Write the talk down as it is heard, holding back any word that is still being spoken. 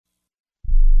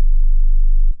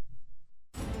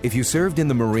If you served in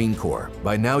the Marine Corps,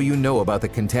 by now you know about the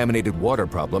contaminated water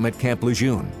problem at Camp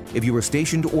Lejeune. If you were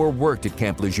stationed or worked at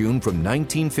Camp Lejeune from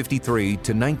 1953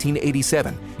 to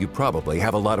 1987, you probably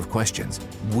have a lot of questions.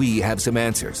 We have some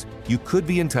answers. You could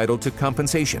be entitled to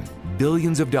compensation.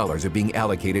 Billions of dollars are being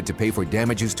allocated to pay for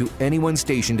damages to anyone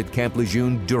stationed at Camp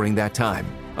Lejeune during that time.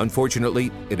 Unfortunately,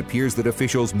 it appears that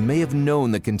officials may have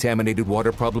known the contaminated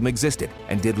water problem existed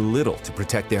and did little to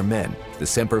protect their men. The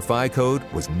Semper Fi code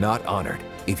was not honored.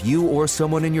 If you or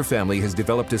someone in your family has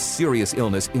developed a serious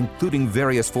illness, including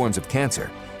various forms of cancer,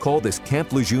 call this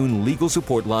Camp Lejeune legal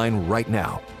support line right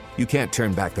now. You can't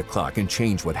turn back the clock and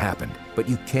change what happened, but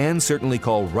you can certainly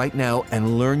call right now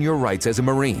and learn your rights as a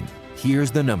Marine. Here's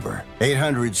the number.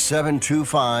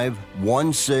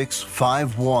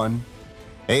 800-725-1651.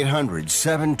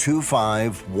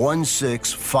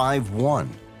 800-725-1651.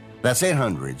 That's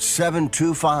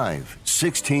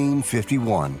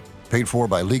 800-725-1651. Paid for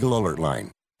by Legal Alert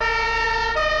Line.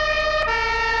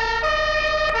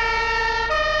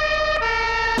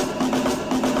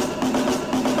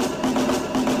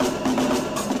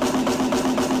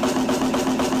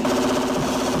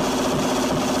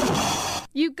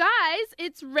 You guys,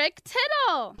 it's Rick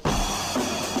Tittle.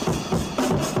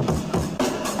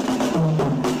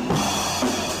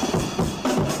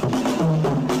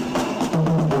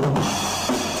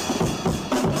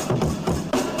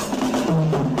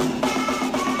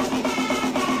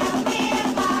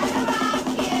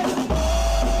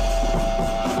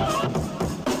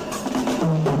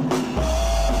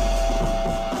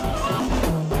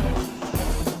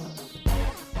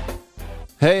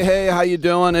 Hey, how you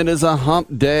doing? It is a hump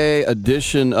day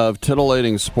edition of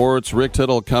Titillating Sports. Rick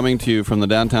Tittle coming to you from the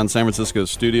downtown San Francisco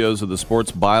studios of the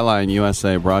Sports Byline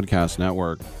USA Broadcast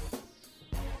Network.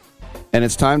 And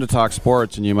it's time to talk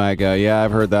sports, and you might go, yeah,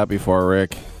 I've heard that before,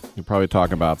 Rick. You probably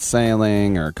talk about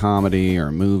sailing or comedy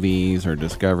or movies or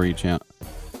Discovery Channel.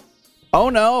 Oh,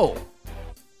 no.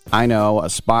 I know, a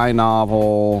spy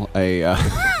novel, and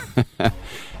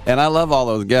I love all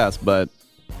those guests, but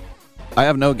I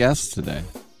have no guests today.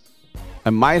 I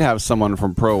might have someone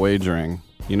from Pro Wagering.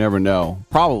 You never know.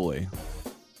 Probably.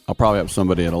 I'll probably have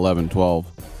somebody at 11:12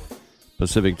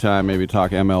 Pacific time, maybe talk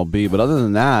MLB. But other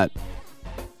than that,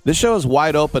 this show is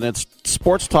wide open. It's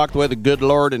sports talk the way the good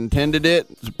Lord intended it.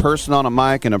 It's a person on a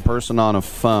mic and a person on a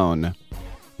phone.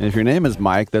 And if your name is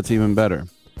Mike, that's even better.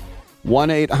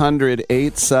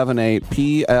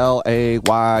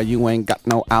 1-800-878-PLAY. You ain't got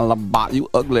no alibi. You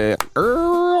ugly.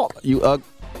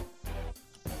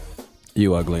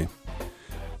 You ugly.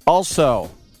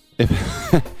 Also,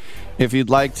 if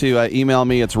you'd like to email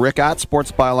me, it's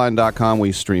rick@sportsbyline.com.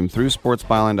 We stream through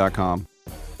sportsbyline.com.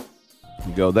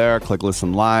 You go there, click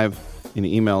listen live.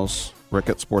 Any emails,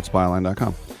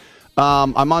 rick@sportsbyline.com.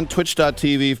 I'm on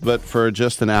twitch.tv, but for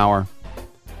just an hour,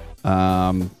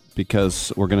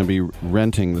 because we're going to be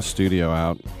renting the studio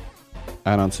out.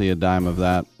 I don't see a dime of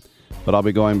that. But I'll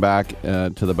be going back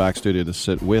to the back studio to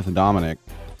sit with Dominic.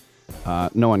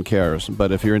 No one cares,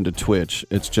 but if you're into Twitch,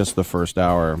 it's just the first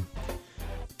hour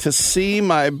to see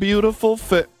my beautiful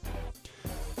fit.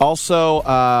 Also,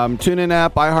 TuneIn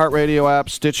app, iHeartRadio app,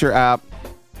 Stitcher app.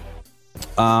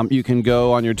 You can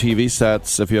go on your TV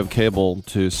sets, if you have cable,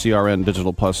 to CRN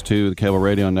Digital Plus 2, the cable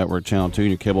radio network, Channel 2,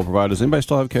 your cable providers. Anybody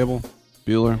still have cable?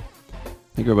 Bueller? I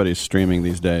think everybody's streaming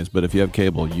these days, but if you have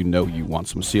cable, you know you want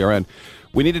some CRN.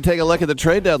 We need to take a look at the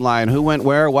trade deadline. Who went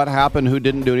where? What happened? Who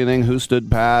didn't do anything? Who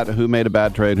stood pat? Who made a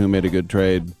bad trade? Who made a good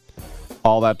trade?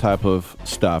 All that type of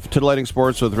stuff. Titillating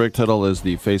Sports with Rick Tittle is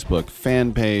the Facebook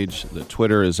fan page. The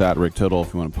Twitter is @Rick Tittle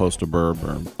if you want to post a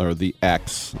burb, or the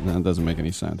X. That doesn't make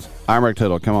any sense. I'm Rick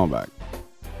Tittle. Come on back.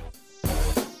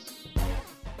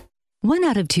 1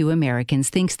 out of 2 Americans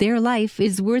thinks their life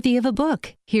is worthy of a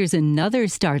book. Here's another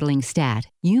startling stat.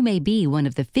 You may be one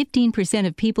of the 15%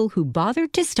 of people who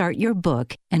bothered to start your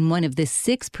book, and one of the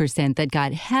 6% that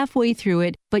got halfway through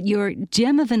it, but your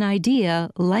gem of an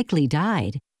idea likely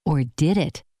died. Or did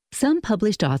it? Some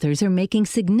published authors are making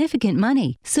significant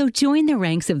money, so join the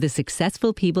ranks of the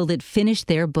successful people that finished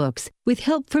their books with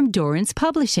help from Dorrance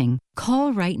Publishing.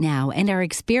 Call right now and our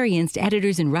experienced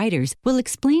editors and writers will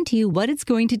explain to you what it's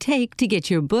going to take to get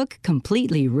your book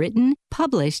completely written,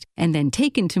 published, and then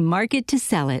taken to market to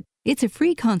sell it. It's a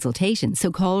free consultation,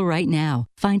 so call right now.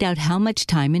 Find out how much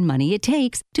time and money it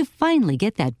takes to finally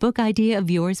get that book idea of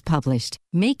yours published.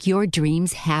 Make your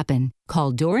dreams happen.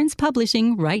 Call Dorrance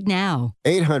Publishing right now.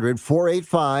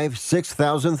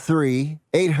 800-485-6003.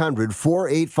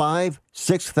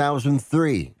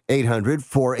 800-485-6003.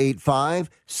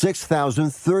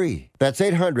 800-485-6003. That's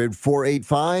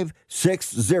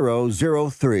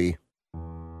 800-485-6003.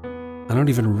 I don't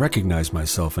even recognize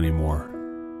myself anymore.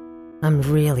 I'm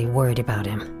really worried about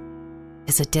him.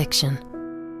 His addiction.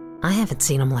 I haven't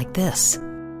seen him like this.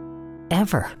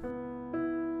 Ever.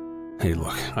 Hey,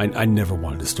 look, I never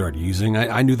wanted to start using.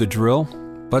 I knew the drill,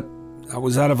 but I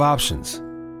was out of options.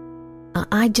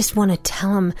 I just want to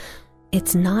tell him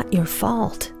it's not your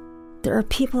fault. There are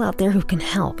people out there who can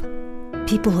help.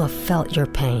 People who have felt your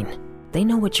pain. They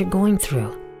know what you're going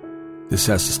through. This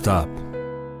has to stop.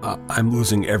 I'm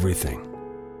losing everything.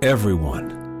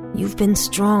 Everyone. You've been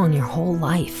strong your whole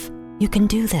life. You can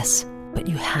do this, but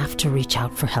you have to reach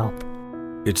out for help.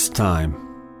 It's time.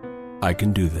 I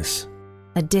can do this.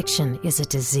 Addiction is a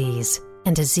disease,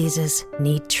 and diseases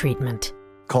need treatment.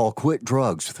 Call Quit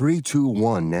Drugs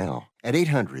 321 now at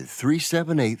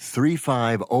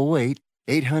 800-378-3508,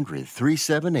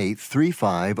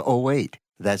 800-378-3508.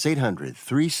 That's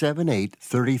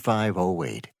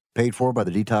 800-378-3508. Paid for by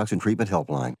the Detox and Treatment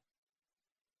Helpline.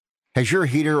 Has your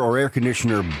heater or air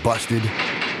conditioner busted?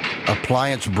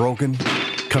 Appliance broken?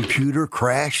 Computer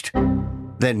crashed?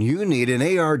 Then you need an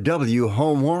ARW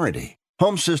home warranty.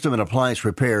 Home system and appliance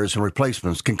repairs and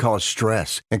replacements can cause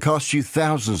stress and cost you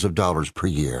thousands of dollars per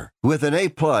year. With an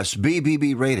A-plus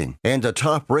BBB rating and a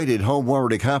top-rated home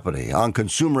warranty company on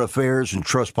Consumer Affairs and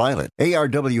Trustpilot,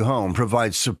 ARW Home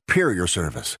provides superior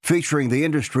service, featuring the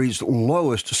industry's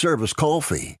lowest service call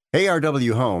fee.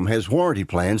 ARW Home has warranty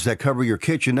plans that cover your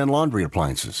kitchen and laundry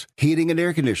appliances, heating and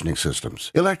air conditioning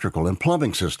systems, electrical and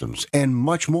plumbing systems, and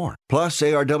much more. Plus,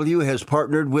 ARW has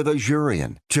partnered with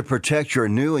Azurian to protect your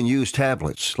new and used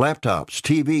tablets, laptops,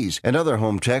 TVs, and other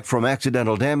home tech from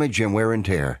accidental damage and wear and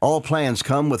tear. All plans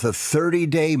come with a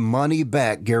 30-day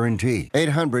money-back guarantee.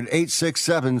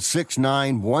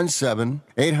 800-867-6917.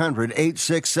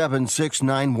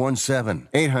 800-867-6917.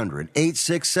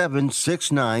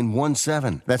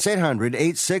 800-867-6917. That's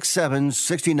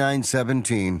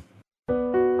 800-867-6917.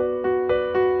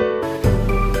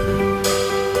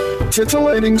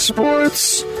 Titillating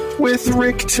Sports with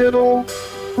Rick Tittle.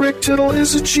 Rick Tittle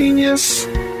is a genius,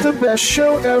 the best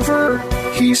show ever.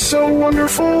 He's so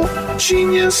wonderful,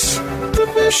 genius,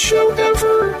 the best show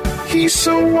ever. He's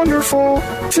so wonderful.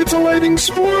 Titillating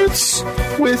Sports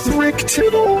with Rick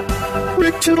Tittle.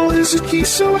 Rick Tittle he's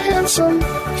so handsome,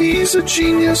 he's a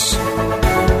genius.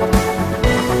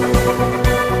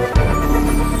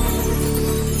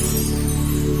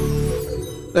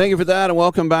 Thank you for that, and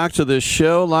welcome back to this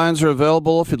show. Lines are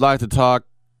available if you'd like to talk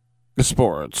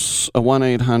sports.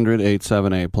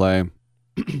 1-800-878-PLAY.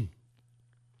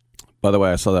 By the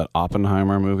way, I saw that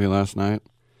Oppenheimer movie last night.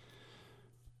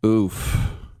 Oof.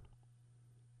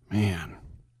 Man.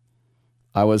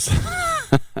 I was...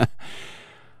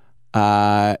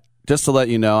 just to let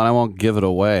you know, and I won't give it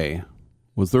away,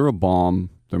 was there a bomb?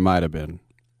 There might have been.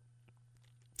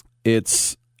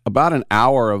 It's about an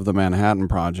hour of the Manhattan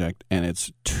Project, and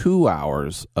it's 2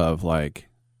 hours of, like,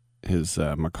 his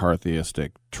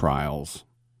McCarthyistic trials.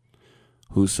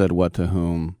 Who said what to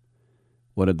whom?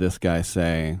 What did this guy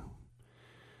say?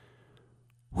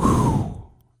 Whew.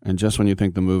 And just when you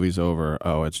think the movie's over,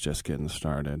 oh, it's just getting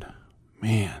started.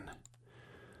 Man.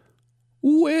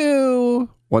 Woo!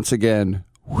 Once again,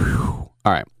 whew. All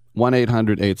right,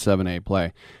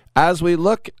 1-800-878-PLAY. As we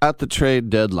look at the trade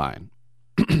deadline,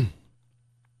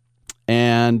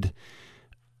 and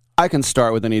I can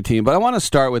start with any team, but I want to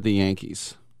start with the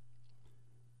Yankees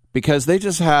because they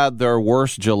just had their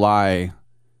worst July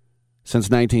since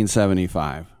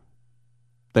 1975.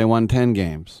 They won 10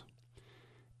 games,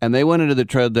 and they went into the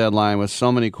trade deadline with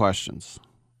so many questions.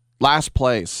 Last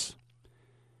place.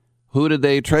 Who did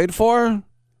they trade for?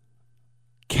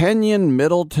 Kenyon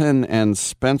Middleton and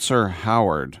Spencer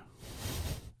Howard.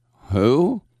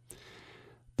 Who?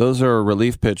 Those are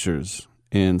relief pitchers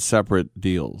in separate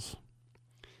deals.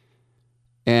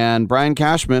 And Brian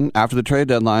Cashman, after the trade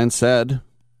deadline, said,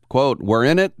 quote, "We're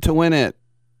in it to win it.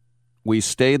 We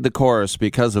stayed the course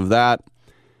because of that.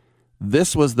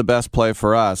 This was the best play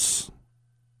for us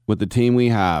with the team we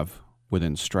have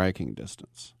within striking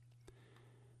distance."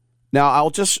 Now,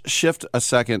 I'll just shift a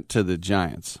second to the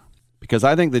Giants because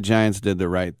I think the Giants did the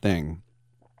right thing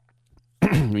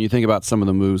when you think about some of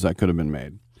the moves that could have been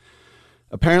made.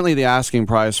 Apparently, the asking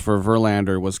price for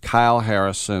Verlander was Kyle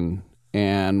Harrison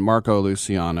and Marco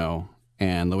Luciano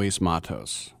and Luis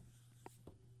Matos.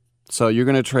 So you're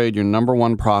going to trade your number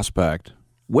one prospect,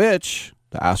 which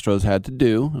the Astros had to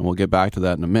do, and we'll get back to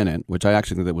that in a minute, which I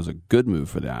actually think that was a good move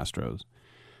for the Astros.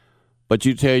 But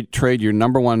you trade your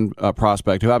number one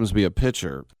prospect, who happens to be a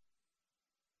pitcher,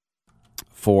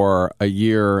 for a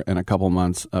year and a couple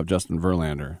months of Justin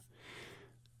Verlander.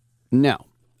 No.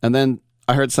 And then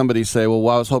I heard somebody say, well,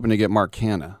 I was hoping to get Mark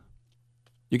Canha.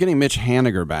 You're getting Mitch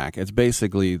Haniger back. It's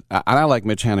basically, I like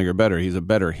Mitch Haniger better. He's a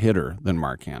better hitter than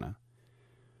Mark Hanna.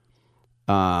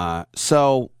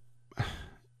 So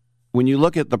when you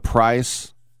look at the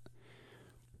price,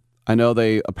 I know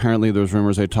there's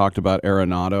rumors they talked about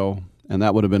Arenado, and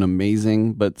that would have been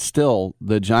amazing. But still,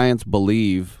 the Giants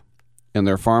believe in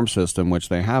their farm system, which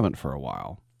they haven't for a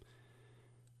while.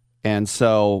 And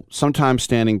so sometimes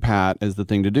standing pat is the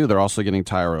thing to do. They're also getting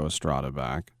Thairo Estrada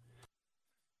back.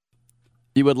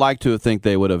 You would like to think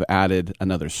they would have added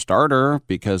another starter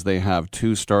because they have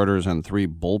 2 starters and 3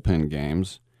 bullpen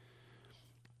games.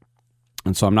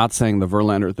 And so I'm not saying the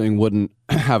Verlander thing wouldn't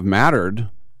have mattered,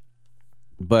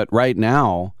 but right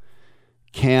now,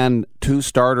 can 2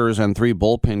 starters and 3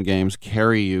 bullpen games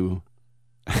carry you?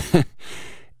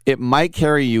 It might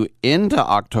carry you into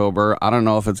October. I don't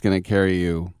know if it's going to carry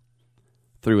you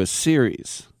through a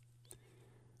series.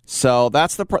 So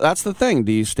that's the thing.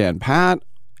 Do you stand pat?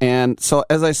 And so,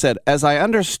 as I said, as I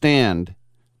understand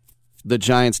the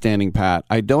Giants standing pat,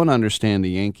 I don't understand the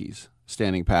Yankees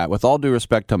standing pat. With all due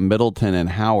respect to Middleton and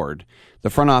Howard, the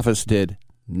front office did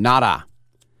nada.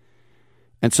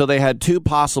 And so they had 2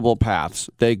 possible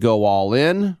paths. They go all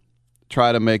in,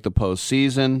 try to make the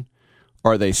postseason,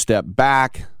 or they step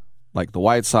back, like the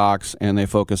White Sox, and they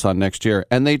focus on next year.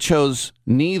 And they chose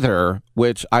neither,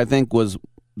 which I think was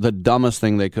the dumbest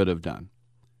thing they could have done.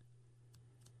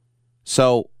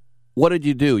 So what did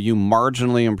you do? You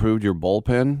marginally improved your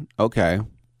bullpen? Okay.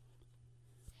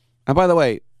 And by the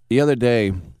way, the other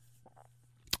day,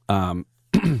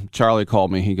 Charlie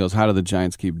called me. He goes, how do the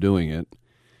Giants keep doing it?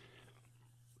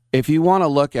 If you want to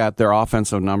look at their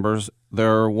offensive numbers,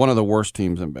 they're one of the worst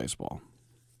teams in baseball.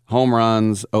 Home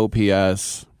runs,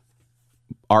 OPS,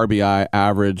 RBI,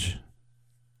 average,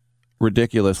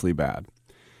 ridiculously bad.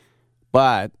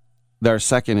 But they're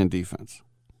second in defense.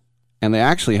 And they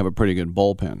actually have a pretty good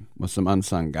bullpen with some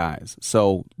unsung guys.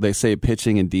 So they say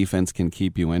pitching and defense can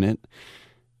keep you in it.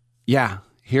 Yeah,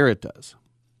 here it does.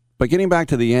 But getting back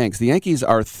to the Yankees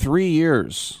are 3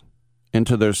 years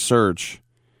into their search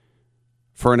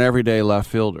for an everyday left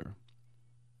fielder.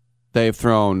 They've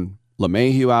thrown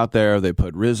LeMahieu out there. They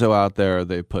put Rizzo out there.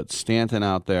 They put Stanton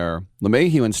out there.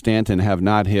 LeMahieu and Stanton have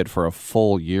not hit for a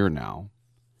full year now.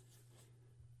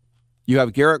 You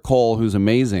have Garrett Cole, who's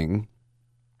amazing.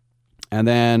 And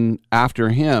then after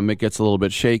him, it gets a little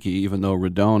bit shaky, even though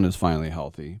Rodon is finally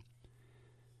healthy.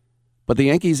 But the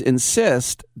Yankees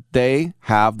insist they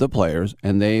have the players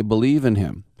and they believe in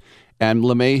him. And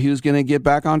LeMahieu's going to get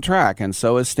back on track, and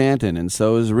so is Stanton, and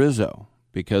so is Rizzo,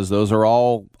 because those are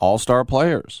all all-star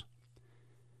players.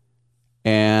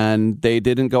 And they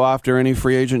didn't go after any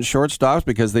free agent shortstops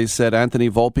because they said Anthony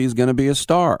Volpe is going to be a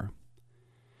star.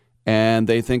 And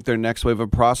they think their next wave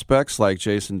of prospects like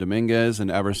Jason Dominguez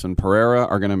and Everson Pereira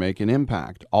are going to make an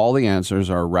impact. All the answers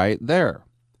are right there.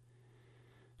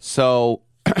 So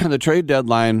the trade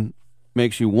deadline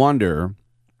makes you wonder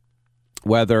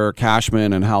whether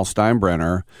Cashman and Hal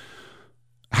Steinbrenner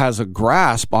has a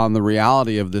grasp on the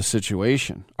reality of this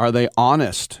situation. Are they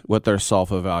honest with their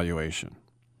self-evaluation?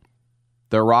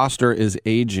 Their roster is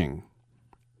aging,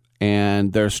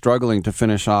 and they're struggling to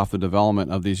finish off the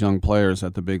development of these young players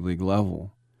at the big league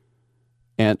level.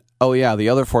 And, oh yeah, the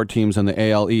other 4 teams in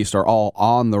the AL East are all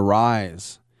on the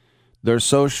rise. They're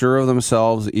so sure of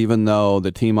themselves, even though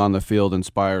the team on the field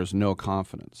inspires no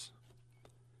confidence.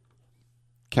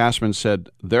 Cashman said,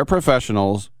 they're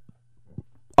professionals.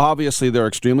 Obviously, they're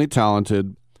extremely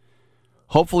talented.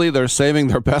 Hopefully, they're saving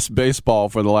their best baseball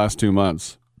for the last 2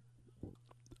 months.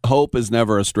 Hope is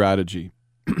never a strategy.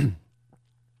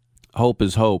 Hope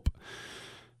is hope,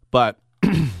 but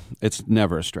it's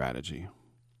never a strategy.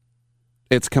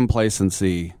 It's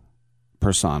complacency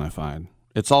personified.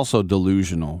 It's also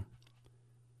delusional.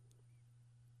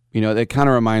 You know, it kind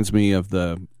of reminds me of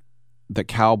the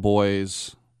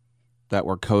Cowboys that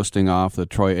were coasting off the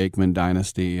Troy Aikman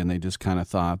dynasty, and they just kind of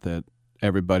thought that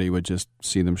everybody would just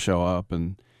see them show up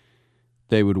and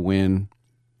they would win.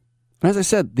 And as I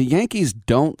said, the Yankees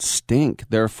don't stink.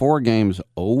 They're 4 games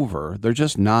over. They're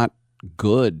just not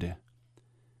good.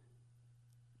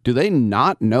 Do they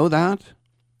not know that?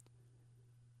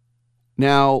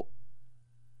 Now,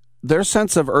 their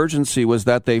sense of urgency was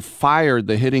that they fired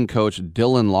the hitting coach,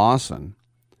 Dylan Lawson,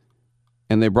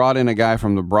 and they brought in a guy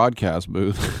from the broadcast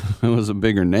booth. It was a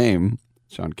bigger name,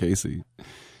 Sean Casey.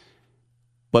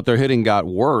 But their hitting got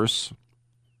worse.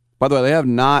 By the way, they have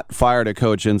not fired a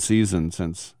coach in season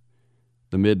since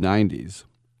the mid-'90s.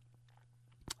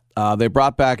 They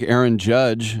brought back Aaron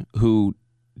Judge, who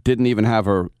didn't even have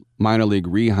a minor league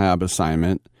rehab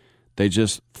assignment. They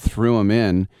just threw him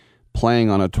in, playing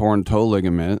on a torn toe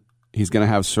ligament. He's going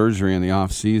to have surgery in the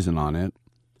offseason on it.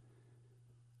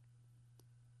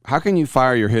 How can you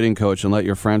fire your hitting coach and let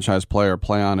your franchise player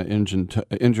play on an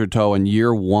injured toe in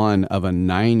year one of a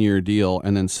 9-year deal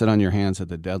and then sit on your hands at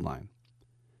the deadline?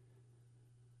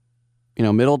 You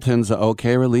know, Middleton's an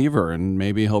okay reliever, and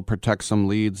maybe he'll protect some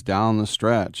leads down the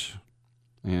stretch.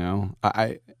 You know,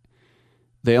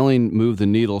 they only moved the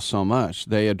needle so much.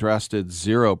 They addressed it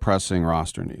 0 pressing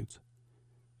roster needs.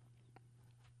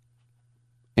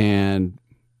 And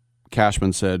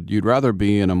Cashman said, you'd rather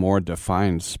be in a more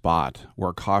defined spot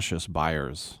where cautious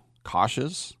buyers.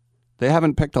 Cautious? They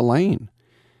haven't picked a lane.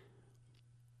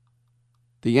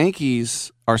 The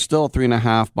Yankees are still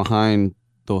 3.5 behind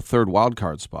the 3rd wild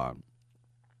card spot.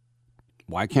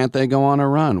 Why can't they go on a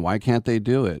run? Why can't they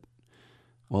do it?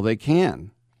 Well, they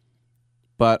can.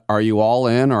 But are you all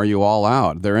in or are you all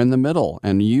out? They're in the middle.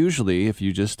 And usually, if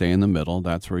you just stay in the middle,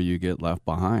 that's where you get left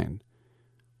behind.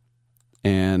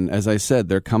 And as I said,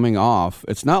 they're coming off.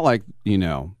 It's not like, you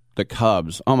know, the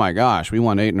Cubs. Oh, my gosh, we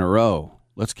won 8 in a row.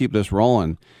 Let's keep this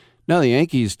rolling. No, the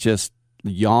Yankees just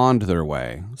yawned their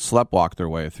way, sleptwalked their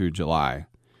way through July.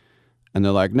 And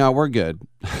they're like, no, we're good.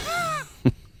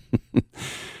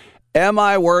 Am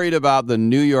I worried about the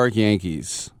New York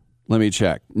Yankees? Let me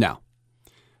check. No.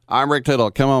 I'm Rick Tittle.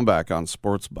 Come on back on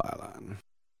Sports Byline.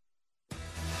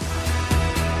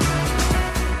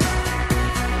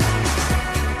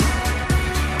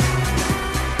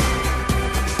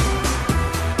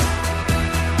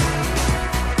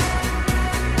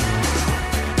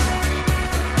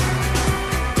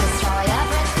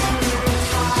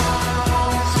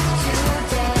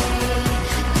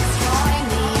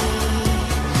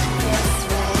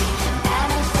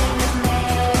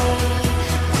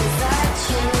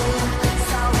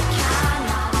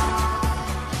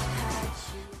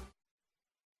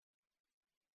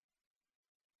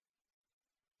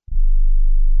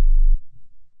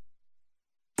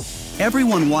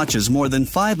 Everyone watches more than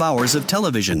 5 hours of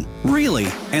television. Really?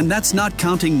 And that's not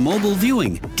counting mobile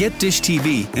viewing. Get Dish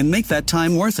TV and make that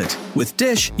time worth it. With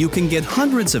Dish, you can get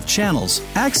hundreds of channels,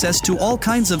 access to all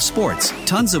kinds of sports,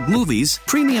 tons of movies,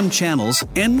 premium channels,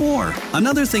 and more.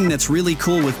 Another thing that's really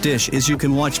cool with Dish is you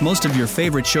can watch most of your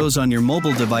favorite shows on your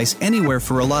mobile device anywhere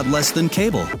for a lot less than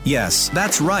cable. Yes,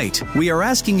 that's right. We are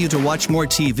asking you to watch more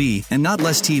TV and not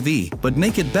less TV, but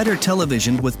make it better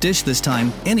television with Dish this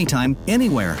time, anytime,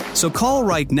 anywhere. So call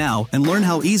right now and learn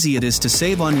how easy it is to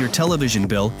save on your television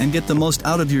bill and get the most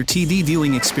out of your TV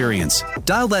viewing experience.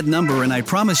 Dial that number and I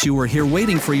promise you we're here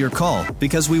waiting for your call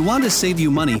because we want to save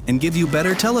you money and give you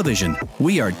better television.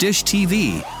 We are Dish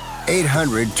TV.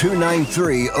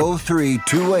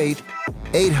 800-293-0328.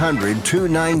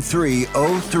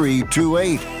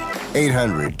 800-293-0328.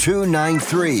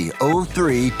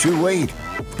 800-293-0328.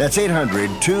 That's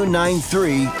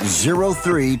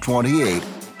 800-293-0328.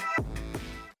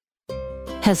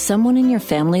 Has someone in your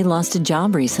family lost a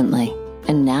job recently,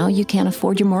 and now you can't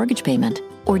afford your mortgage payment?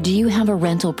 Or do you have a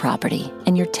rental property,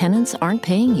 and your tenants aren't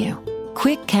paying you?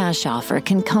 Quick Cash Offer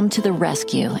can come to the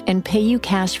rescue and pay you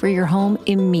cash for your home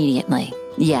immediately.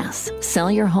 Yes,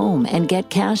 sell your home and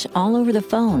get cash all over the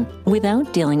phone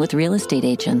without dealing with real estate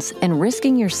agents and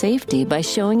risking your safety by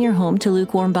showing your home to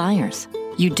lukewarm buyers.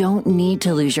 You don't need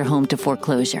to lose your home to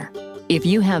foreclosure. If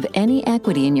you have any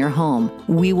equity in your home,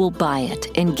 we will buy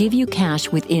it and give you cash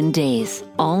within days,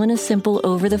 all in a simple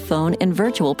over-the-phone and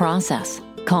virtual process.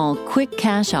 Call Quick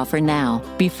Cash Offer now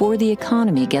before the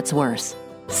economy gets worse.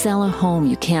 Sell a home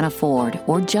you can't afford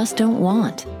or just don't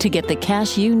want to get the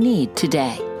cash you need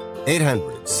today.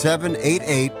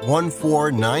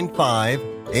 800-788-1495.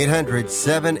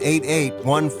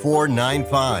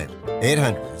 800-788-1495.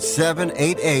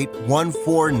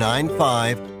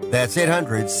 800-788-1495. That's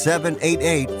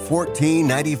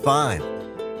 800-788-1495.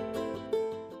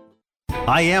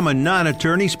 I am a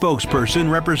non-attorney spokesperson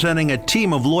representing a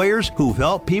team of lawyers who've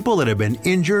helped people that have been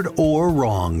injured or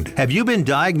wronged. Have you been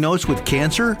diagnosed with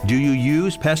cancer? Do you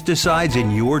use pesticides in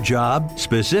your job?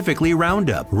 Specifically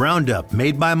Roundup. Roundup,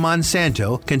 made by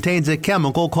Monsanto, contains a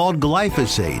chemical called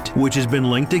glyphosate, which has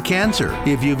been linked to cancer.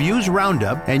 If you've used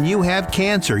Roundup and you have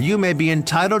cancer, you may be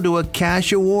entitled to a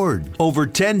cash award. Over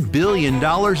 $10 billion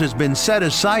has been set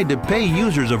aside to pay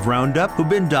users of Roundup who've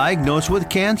been diagnosed with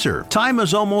cancer. Time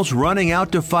is almost running out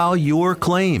to file your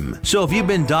claim. So if you've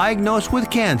been diagnosed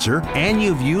with cancer and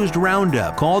you've used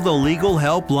Roundup, call the legal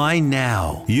helpline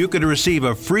now. You could receive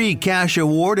a free cash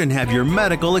award and have your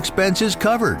medical expenses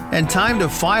covered. And time to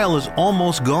file is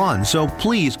almost gone, so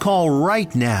please call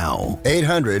right now.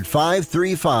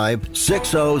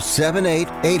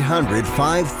 800-535-6078.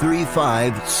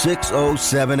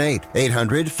 800-535-6078.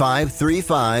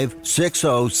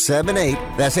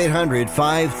 800-535-6078. That's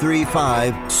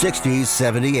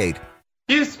 800-535-6078.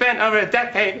 You spent over a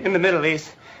decade in the Middle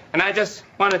East. And I just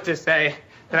wanted to say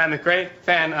that I'm a great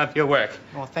fan of your work.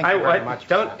 Well, thank you very much.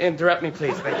 Don't interrupt me,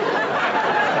 please. Thank you.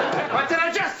 What did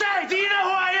I just say? Do you know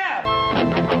who I am?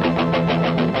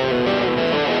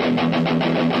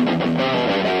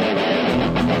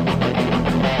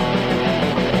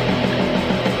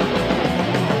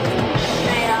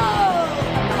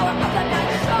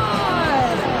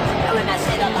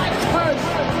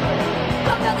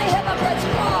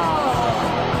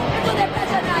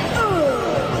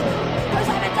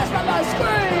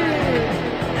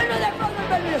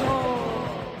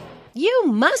 You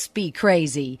must be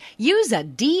crazy. You's a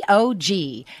DOG.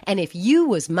 And if you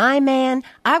was my man,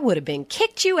 I would have been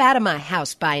kicked you out of my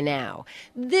house by now.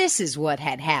 This is what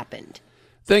had happened.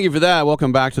 Thank you for that.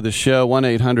 Welcome back to the show.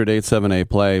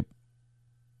 1-800-878-PLAY.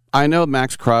 I know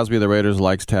Max Crosby of the Raiders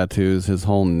likes tattoos. His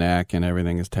whole neck and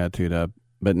everything is tattooed up.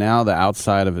 But now the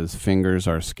outside of his fingers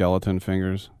are skeleton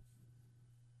fingers.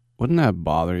 Wouldn't that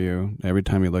bother you? Every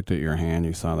time you looked at your hand,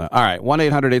 you saw that. All right,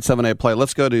 1-800-878-PLAY.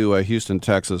 Let's go to Houston,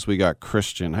 Texas. We got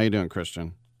Christian. How you doing,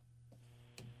 Christian?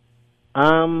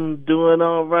 I'm doing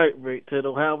all right, Rick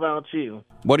Tittle. How about you?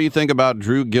 What do you think about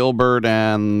Drew Gilbert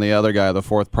and the other guy, the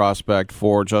fourth prospect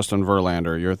for Justin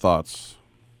Verlander? Your thoughts?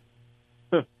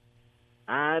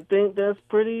 I think that's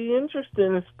pretty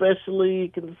interesting,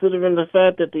 especially considering the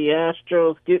fact that the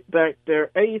Astros get back their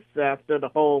ace after the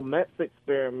whole Mets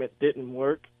experiment didn't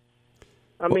work.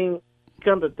 I mean,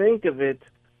 come to think of it,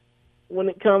 when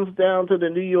it comes down to the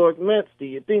New York Mets, do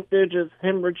you think they're just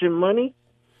hemorrhaging money?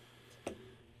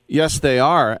 Yes, they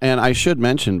are. And I should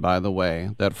mention, by the way,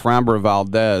 that Framber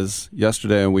Valdez,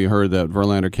 yesterday when we heard that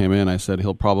Verlander came in, I said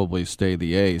he'll probably stay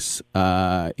the ace.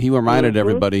 He reminded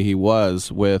everybody he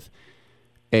was with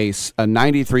a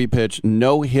 93-pitch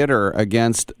no-hitter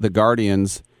against the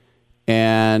Guardians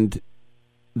and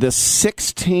the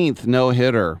 16th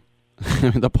no-hitter.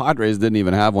 The Padres didn't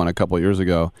even have one a couple years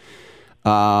ago.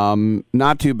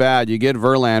 Not too bad. You get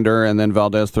Verlander, and then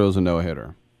Valdez throws a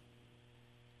no-hitter.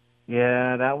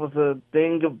 Yeah, that was a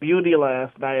thing of beauty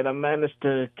last night. I managed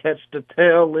to catch the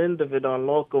tail end of it on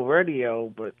local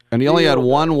radio, and he only had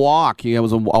one walk. He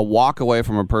was a walk away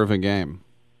from a perfect game.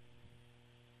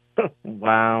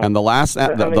 Wow. And the last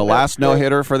the last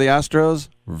no-hitter for the Astros,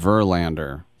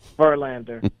 Verlander.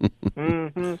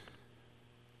 Mm-hmm.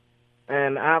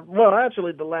 And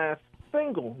actually the last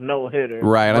single no-hitter.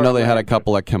 Right. I know they had a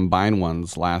couple of combined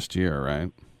ones last year, right?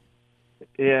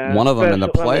 Yeah. One of them in the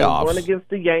playoffs. One against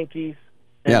the Yankees.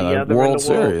 And yeah, the the other World in the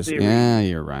Series. Series. Yeah,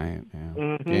 you're right. Yeah.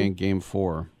 Mm-hmm. Game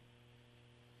 4.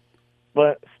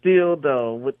 But still,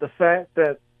 though, with the fact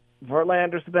that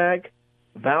Verlander's back,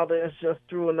 Valdez just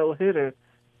threw a no-hitter,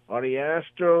 are the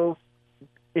Astros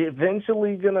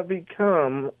eventually going to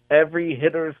become every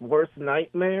hitter's worst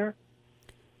nightmare?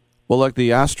 Well, look, the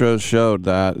Astros showed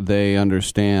that they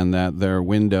understand that their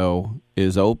window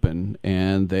is open,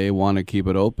 and they want to keep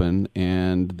it open,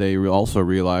 and they also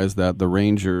realize that the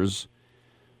Rangers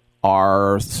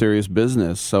are serious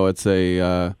business. So it's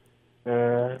I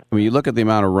mean, you look at the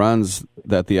amount of runs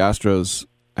that the Astros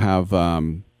have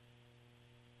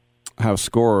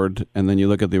scored, and then you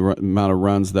look at the amount of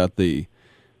runs that the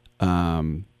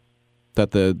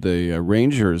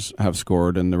Rangers have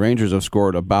scored, and the Rangers have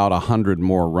scored about 100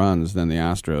 more runs than the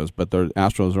Astros, but the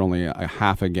Astros are only a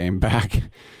half a game back,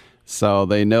 so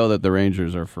they know that the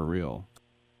Rangers are for real.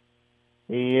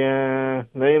 Yeah,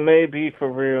 they may be for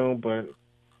real, but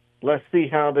let's see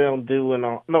how they'll do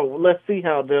let's see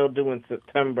how they'll do in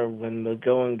September when the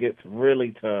going gets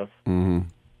really tough. Mm-hmm.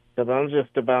 Because I'm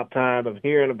just about tired of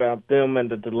hearing about them and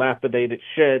the dilapidated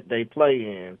shed they play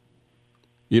in.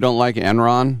 You don't like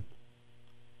Enron?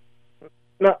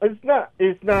 No, it's not.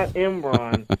 It's not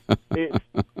Enron. It's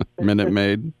Minute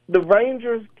Maid. The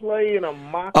Rangers play in a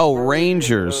mock. Oh,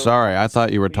 Rangers. Sorry, I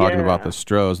thought you were talking about the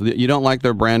Stros. You don't like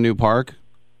their brand new park?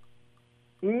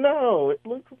 No, it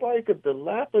looks like a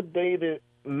dilapidated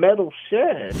metal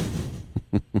shed.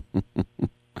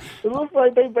 It looks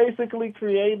like they basically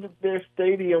created their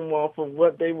stadium off of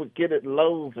what they would get at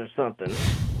Lowe's or something.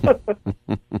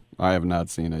 I have not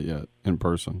seen it yet in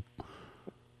person.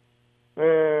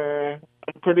 I'm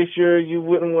pretty sure you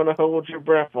wouldn't want to hold your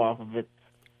breath off of it.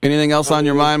 Anything else on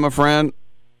your mind, my friend?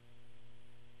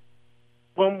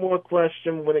 One more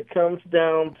question. When it comes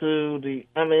down to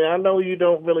I know you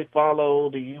don't really follow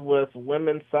the U.S.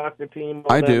 women's soccer team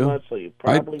all I that do. much, so you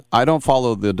probably... I don't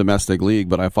follow the domestic league,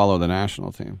 but I follow the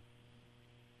national team.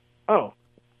 Oh,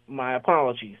 my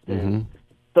apologies then. Mm-hmm.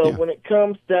 So when it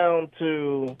comes down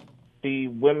to the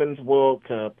Women's World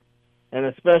Cup, and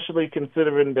especially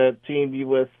considering that Team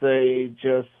USA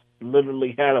just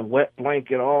literally had a wet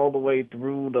blanket all the way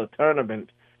through the tournament,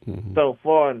 so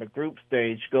far in the group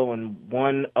stage, going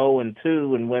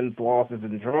 1-0-2 in wins, losses,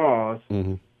 and draws.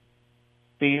 Mm-hmm.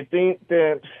 Do you think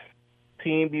that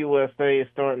Team USA is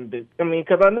starting to... I mean,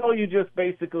 because I know you just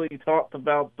basically talked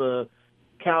about the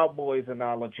Cowboys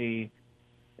analogy,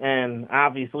 and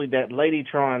obviously that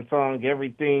Ladytron song,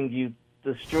 Everything You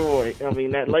Destroy. I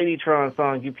mean, that Ladytron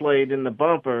song you played in the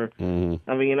bumper. Mm-hmm.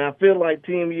 I mean, I feel like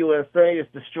Team USA is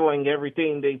destroying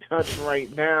everything they touch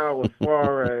right now as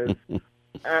far as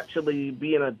actually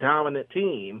being a dominant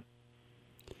team.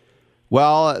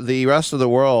 Well, the rest of the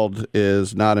world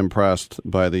is not impressed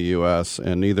by the U.S.,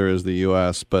 and neither is the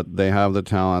U.S., but they have the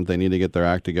talent. They need to get their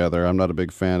act together. I'm not a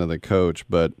big fan of the coach,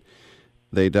 but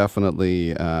they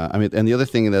definitely and the other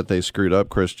thing that they screwed up,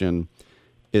 Christian,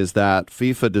 is that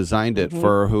FIFA designed it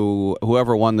for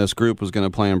whoever won this group was going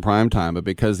to play in primetime, but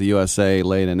because the USA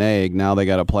laid an egg, now they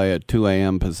got to play at 2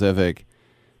 a.m. Pacific,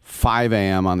 5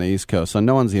 a.m. on the East Coast, so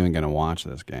no one's even going to watch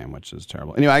this game, which is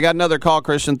terrible. Anyway, I got another call,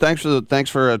 Christian. Thanks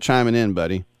for chiming in,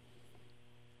 buddy.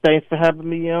 Thanks for having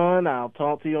me on. I'll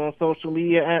talk to you on social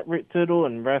media at Rick Tittle,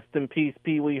 and rest in peace,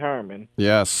 Pee Wee Herman.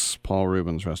 Yes, Paul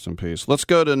Rubens, rest in peace. Let's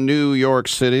go to New York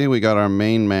City. We got our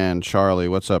main man, Charlie.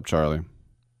 What's up, Charlie?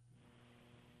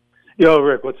 Yo,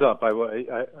 Rick, what's up?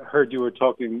 I heard you were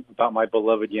talking about my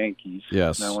beloved Yankees.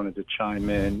 Yes, and I wanted to chime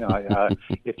in.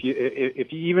 If you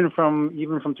even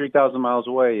from 3,000 miles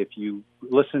away, if you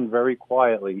listen very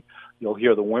quietly, you'll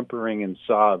hear the whimpering and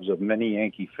sobs of many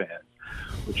Yankee fans,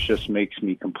 which just makes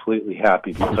me completely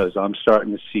happy because I'm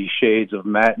starting to see shades of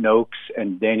Matt Noakes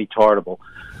and Danny Tartable.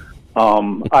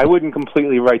 I wouldn't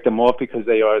completely write them off because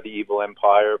they are the evil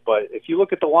empire, but if you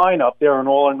look at the lineup, they're an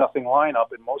all or nothing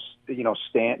lineup, and most,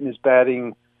 Stanton is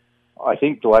batting, I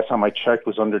think the last time I checked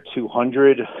was under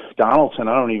 200. Donaldson,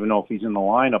 I don't even know if he's in the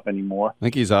lineup anymore. I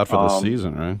think he's out for the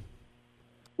season, right?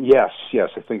 Yes, I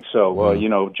think so.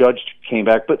 Judge came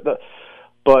back, but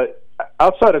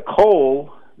outside of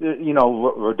Cole,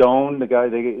 Rodon, the guy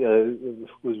that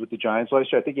was with the Giants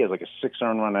last year, I think he has like a 6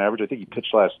 earned run average. I think he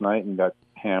pitched last night and got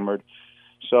hammered.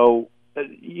 So,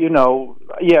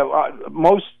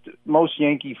 most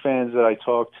Yankee fans that I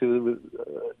talk to,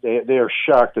 they are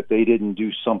shocked that they didn't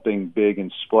do something big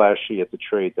and splashy at the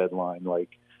trade deadline. Like,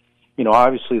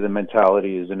 obviously the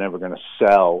mentality is they're never going to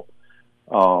sell,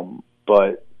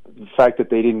 but the fact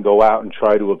that they didn't go out and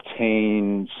try to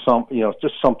obtain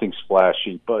just something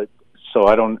splashy, but. So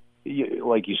I don't,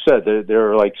 like you said,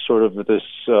 they're like sort of this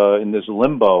in this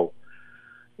limbo.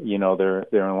 They're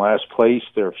in last place.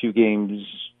 They're a few games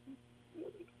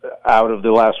out of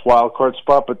the last wild card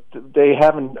spot, but they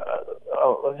haven't,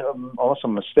 unless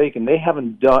I'm mistaken, they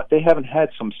haven't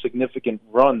had some significant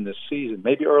run this season.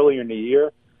 Maybe earlier in the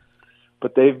year,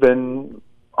 but they've been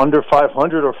under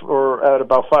 500 or at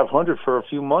about 500 for a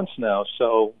few months now.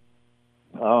 So.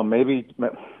 Maybe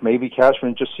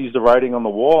Cashman just sees the writing on the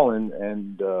wall,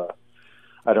 and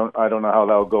I don't know how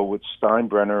that'll go with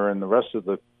Steinbrenner and the rest of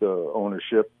the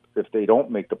ownership if they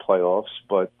don't make the playoffs.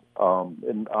 But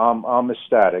and I'm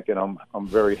ecstatic, and I'm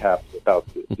very happy about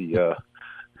the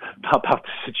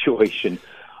situation.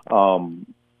 Can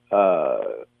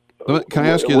I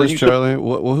ask you this, Charlie?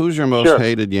 Well, who's your most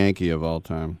hated Yankee of all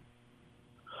time?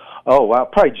 Oh wow,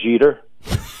 probably Jeter.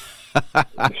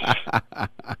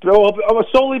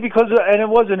 Solely because, and it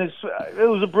was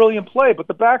a brilliant play, but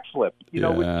the backflip,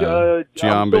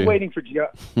 I'm still waiting for,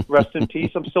 rest in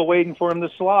peace, I'm still waiting for him to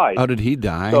slide. Oh, did he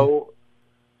die? So,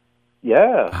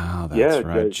 yeah. Oh, that's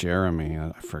right, Jeremy,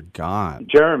 I forgot.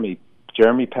 Jeremy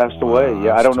passed away.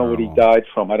 Yeah, I don't know what he died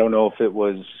from. I don't know if it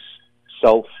was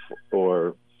self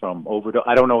or from overdose.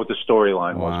 I don't know what the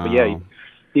storyline was, but yeah,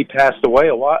 he passed away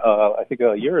a while, I think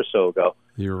a year or so ago.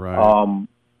 You're right.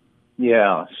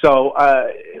 Yeah. So,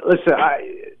 listen,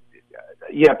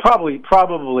 probably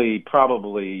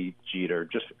Jeter,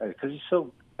 just because he's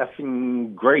so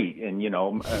effing great, and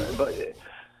but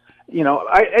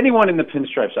anyone in the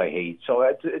pinstripes I hate. So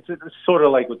it's sort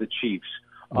of like with the Chiefs.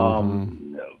 But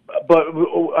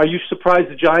are you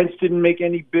surprised the Giants didn't make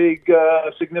any big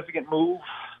significant move?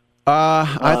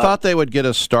 I thought they would get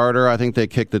a starter. I think they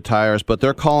kicked the tires, but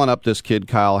they're calling up this kid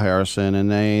Kyle Harrison,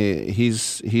 and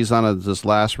he's on this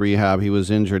last rehab. He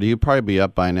was injured. He'd probably be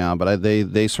up by now, but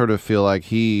they sort of feel like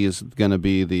he is going to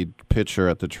be the pitcher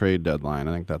at the trade deadline.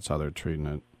 I think that's how they're treating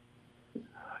it.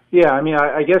 Yeah, I mean,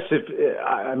 I guess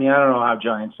I don't know how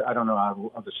Giants. I don't know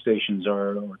how other stations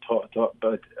are taught,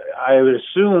 but I would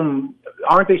assume,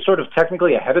 aren't they sort of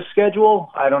technically ahead of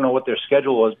schedule? I don't know what their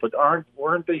schedule was, but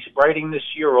weren't they writing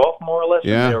this year off more or less?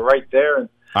 Yeah, they're right there. And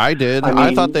I did.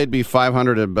 I thought they'd be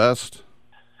 500 at best.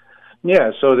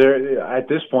 Yeah, so they're at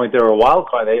this point they're a wild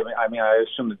card. I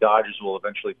assume the Dodgers will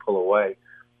eventually pull away.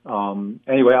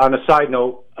 Anyway, on a side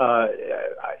note,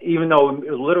 even though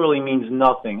it literally means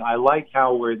nothing, I like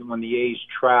how when the A's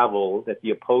travel, that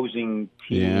the opposing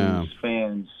team's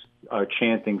fans are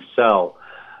chanting "sell."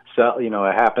 So, it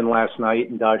happened last night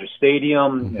in Dodger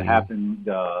Stadium. Mm-hmm. It happened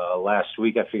last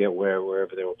week. I forget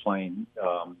wherever they were playing.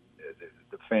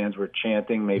 The fans were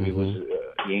chanting. Maybe it was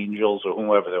the Angels or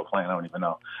whoever they were playing. I don't even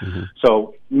know. Mm-hmm.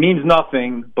 So means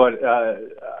nothing, but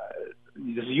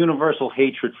this universal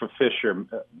hatred for Fisher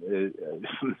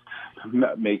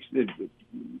makes it,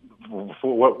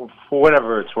 for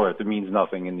whatever it's worth, it means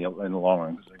nothing in the long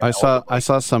run. I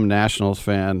saw some Nationals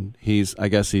fan. I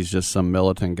guess he's just some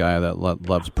militant guy that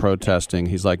loves protesting.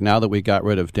 He's like, now that we got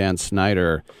rid of Dan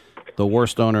Snyder, the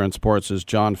worst owner in sports is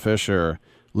John Fisher.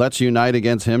 Let's unite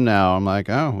against him now. I'm like,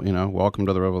 welcome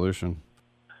to the revolution.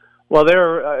 Well,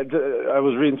 I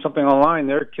was reading something online.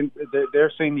 They're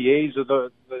saying the A's are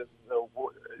the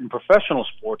in professional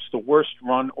sports, the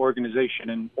worst-run organization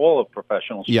in all of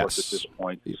professional sports at this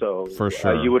point. So, for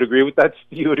sure, you would agree with that?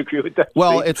 You would agree with that?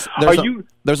 Well,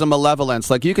 there's a malevolence.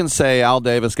 Like, you can say Al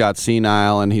Davis got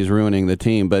senile and he's ruining the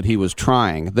team, but he was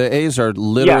trying. The A's are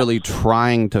literally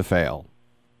trying to fail.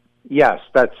 Yes,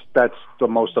 that's the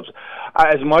most upset.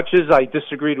 As much as I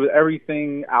disagreed with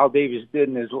everything Al Davis did,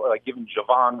 and like giving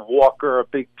Javon Walker a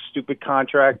big stupid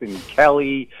contract, and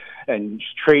Kelly, and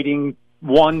trading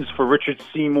ones for Richard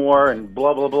Seymour, and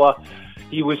blah blah blah,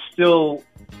 he was still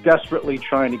desperately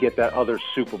trying to get that other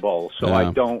Super Bowl. So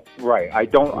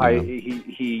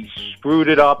he screwed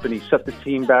it up, and he set the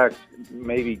team back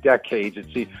maybe decades,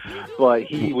 but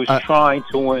he was trying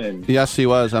to win. Yes, he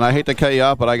was. And I hate to cut you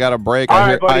off, but I got a break.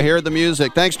 I hear the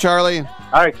music. Thanks, Charlie. All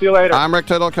right, see you later. I'm Rick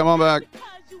Tittle. Come on back.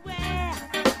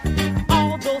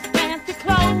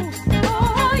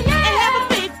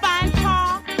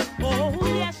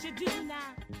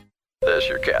 This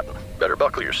your captain. Better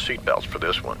buckle your seatbelts for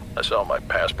this one. I saw my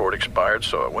passport expired,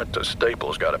 so I went to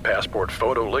Staples, got a passport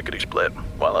photo lickety-split.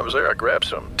 While I was there, I grabbed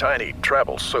some tiny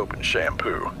travel soap and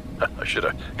shampoo. I should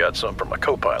have got some for my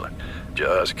co-pilot.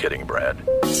 Just kidding, Brad.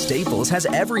 Staples has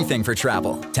everything for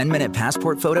travel. 10-minute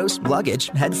passport photos, luggage,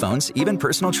 headphones, even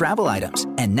personal travel items.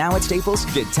 And now at Staples,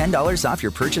 get $10 off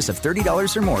your purchase of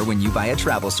 $30 or more when you buy a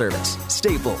travel service.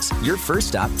 Staples, your first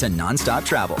stop to nonstop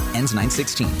travel. Ends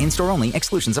 9/16. In-store only.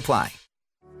 Exclusions apply.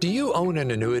 Do you own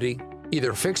an annuity,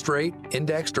 either fixed rate,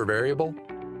 indexed, or variable?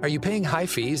 Are you paying high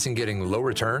fees and getting low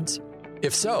returns?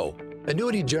 If so,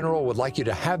 Annuity General would like you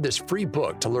to have this free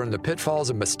book to learn the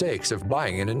pitfalls and mistakes of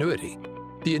buying an annuity.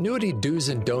 The Annuity Do's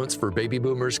and Don'ts for Baby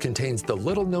Boomers contains the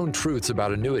little-known truths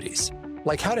about annuities,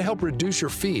 like how to help reduce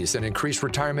your fees and increase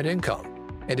retirement income.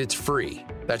 And it's free.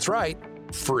 That's right,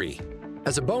 free.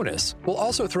 As a bonus, we'll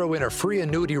also throw in a free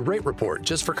annuity rate report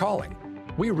just for calling.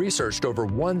 We researched over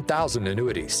 1,000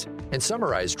 annuities and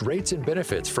summarized rates and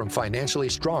benefits from financially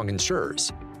strong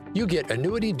insurers. You get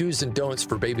Annuity Do's and Don'ts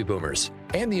for Baby Boomers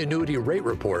and the Annuity Rate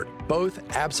Report, both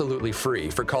absolutely free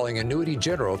for calling Annuity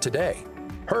General today.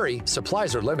 Hurry,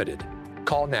 supplies are limited.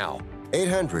 Call now.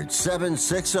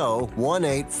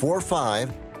 800-760-1845.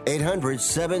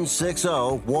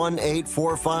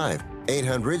 800-760-1845.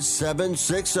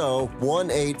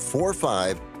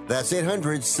 800-760-1845. That's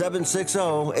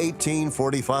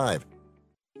 800-760-1845.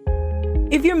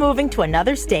 If you're moving to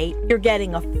another state, you're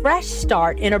getting a fresh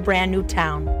start in a brand new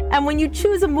town. And when you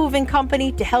choose a moving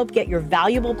company to help get your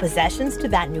valuable possessions to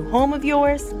that new home of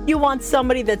yours, you want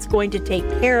somebody that's going to take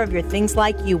care of your things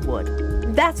like you would.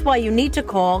 That's why you need to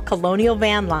call Colonial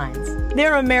Van Lines.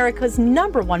 They're America's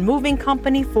 #1 moving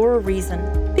company for a reason.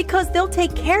 Because they'll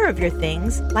take care of your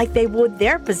things like they would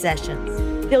their possessions.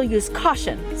 They'll use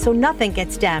caution so nothing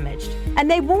gets damaged.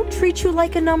 And they won't treat you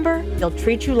like a number, they'll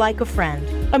treat you like a friend.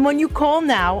 And when you call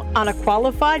now on a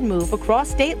qualified move across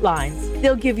state lines,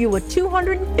 they'll give you a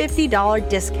 $250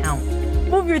 discount.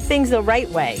 Move your things the right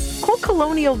way. Call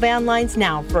Colonial Van Lines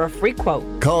now for a free quote.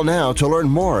 Call now to learn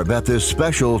more about this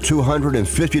special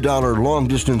 $250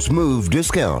 long-distance move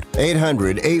discount.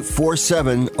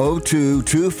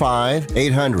 800-847-0225.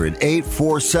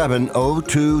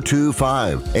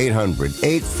 800-847-0225.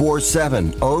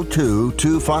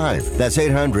 800-847-0225. That's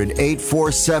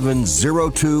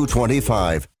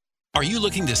 800-847-0225. Are you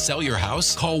looking to sell your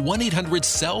house? Call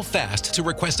 1-800-SELL-FAST to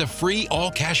request a free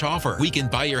all-cash offer. We can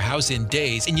buy your house in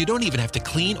days, and you don't even have to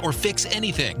clean or fix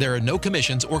anything. There are no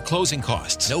commissions or closing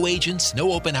costs, no agents,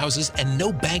 no open houses, and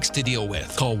no banks to deal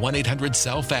with. Call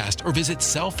 1-800-SELL-FAST or visit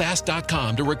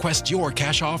sellfast.com to request your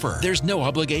cash offer. There's no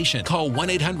obligation. Call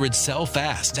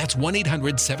 1-800-SELL-FAST. That's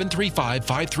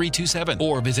 1-800-735-5327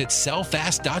 or visit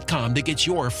sellfast.com to get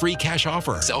your free cash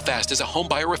offer. SellFast is a home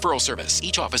buyer referral service.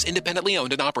 Each office independently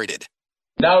owned and operated.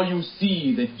 Now you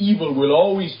see that evil will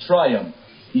always triumph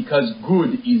because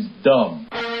good is dumb.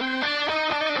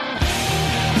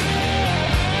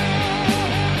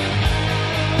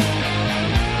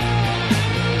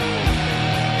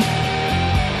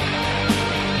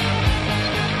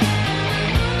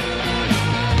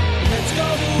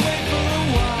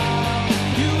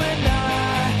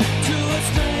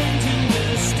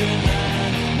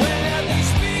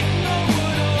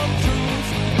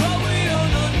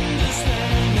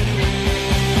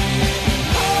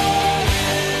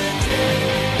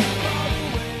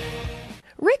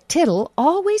 Tittle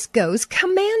always goes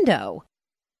commando.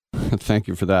 Thank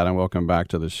you for that, and welcome back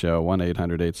to the show.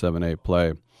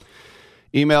 1-800-878-PLAY.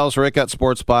 Emails,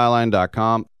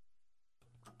 rick@sportsbyline.com.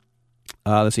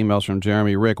 This email's from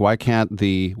Jeremy. Rick, why can't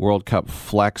the World Cup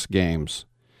flex games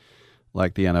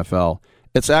like the NFL?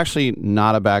 It's actually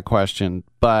not a bad question,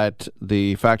 but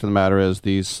the fact of the matter is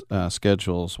these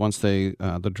schedules, once the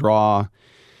draw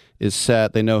is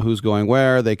set, they know who's going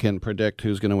where, they can predict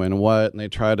who's going to win what, and they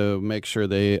try to make sure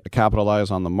they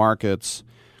capitalize on the markets.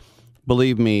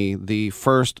 Believe me, the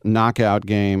first knockout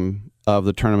game of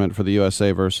the tournament for the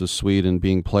USA versus Sweden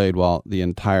being played while the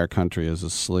entire country is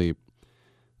asleep.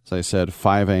 As I said,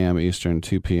 5 a.m. Eastern,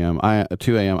 2 a.m.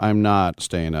 I'm not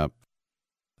staying up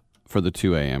for the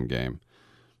 2 a.m. game.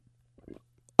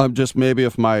 I'm just, maybe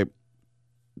if my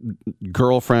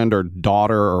girlfriend or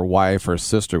daughter or wife or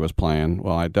sister was playing,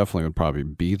 well, I definitely would probably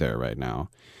be there right now.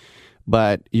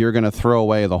 But you're going to throw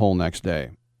away the whole next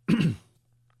day. I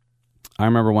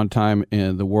remember one time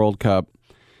in the World Cup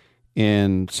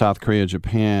in South Korea,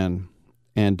 Japan,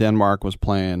 and Denmark was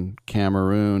playing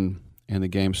Cameroon, and the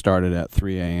game started at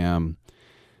 3 a.m.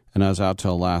 And I was out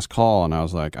till last call, and I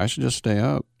was like, I should just stay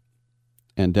up.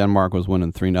 And Denmark was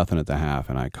winning 3-0 at the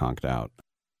half, and I conked out.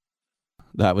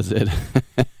 That was it.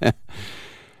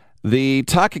 The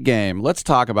Tuck game. Let's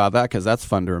talk about that because that's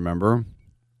fun to remember,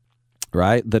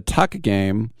 right? The Tuck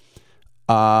game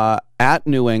at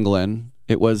New England.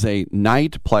 It was a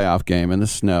night playoff game in the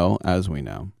snow, as we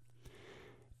know.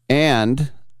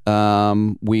 And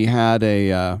we had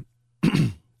a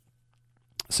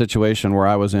situation where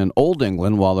I was in Old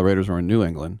England while the Raiders were in New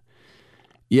England.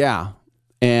 Yeah.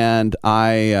 And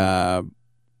there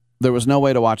was no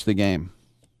way to watch the game.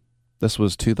 This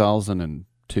was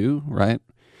 2002, right?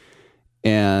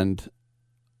 And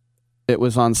it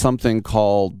was on something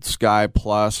called Sky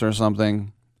Plus or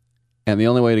something. And the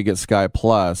only way to get Sky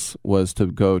Plus was to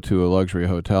go to a luxury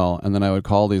hotel. And then I would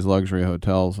call these luxury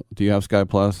hotels, do you have Sky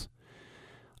Plus?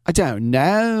 I don't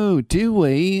know, do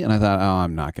we? And I thought, oh,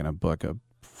 I'm not going to book a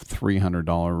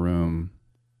 $300 room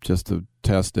just to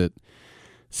test it.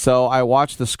 So I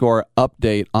watched the score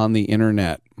update on the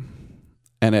internet.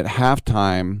 And at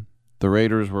halftime, the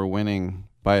Raiders were winning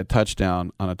by a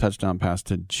touchdown on a touchdown pass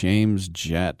to James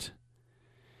Jett.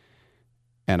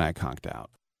 And I conked out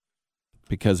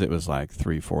because it was like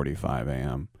 3:45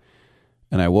 a.m.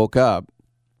 And I woke up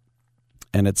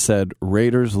and it said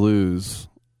Raiders lose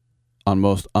on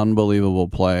most unbelievable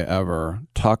play ever,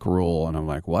 Tuck rule. And I'm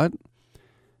like, what?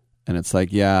 And it's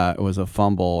like, yeah, it was a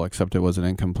fumble, except it was an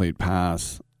incomplete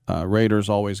pass. Raiders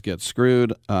always get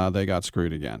screwed. They got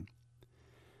screwed again.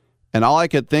 And all I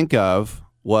could think of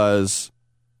was,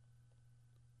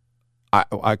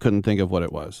 I couldn't think of what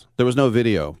it was. There was no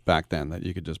video back then that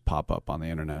you could just pop up on the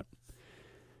internet.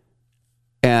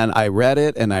 And I read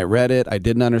it, and I read it. I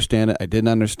didn't understand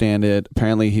it.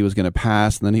 Apparently he was going to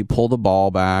pass, and then he pulled the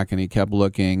ball back, and he kept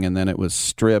looking, and then it was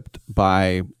stripped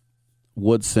by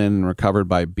Woodson and recovered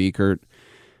by Beekert,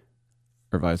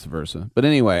 or vice versa. But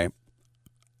anyway,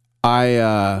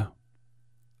 I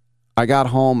got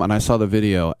home and I saw the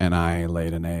video and I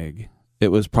laid an egg. It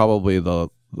was probably the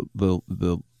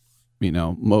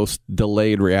most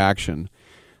delayed reaction.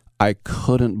 I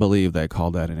couldn't believe they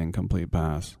called that an incomplete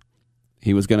pass.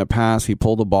 He was going to pass. He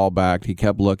pulled the ball back. He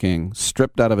kept looking,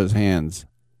 stripped out of his hands.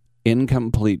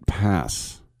 Incomplete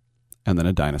pass. And then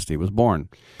a dynasty was born.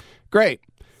 Great.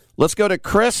 Let's go to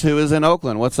Chris, who is in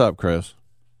Oakland. What's up, Chris?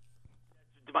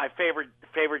 My favorite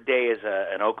day as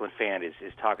an Oakland fan is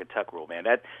talking Tuck rule, man.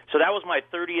 That was my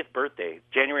 30th birthday,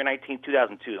 January 19,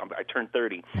 2002. I turned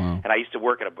 30, wow. And I used to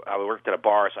work I worked at a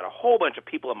bar, so I had a whole bunch of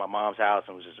people at my mom's house,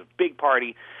 and it was just a big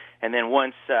party. And then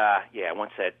once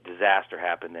that disaster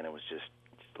happened, then it was just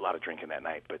a lot of drinking that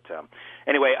night. But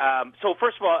anyway, so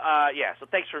first of all, so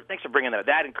thanks for bringing that.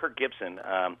 That and Kirk Gibson,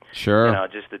 sure,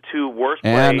 just the two worst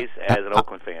plays as an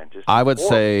Oakland fan. Just I would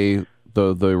say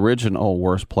the original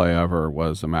worst play ever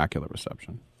was Immaculate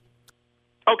Reception.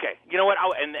 Okay, You know what?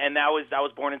 And I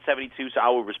was born in '72, so I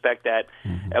will respect that.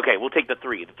 Mm-hmm. Okay, we'll take the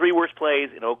three worst plays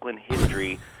in Oakland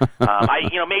history.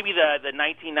 Maybe the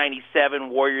 1997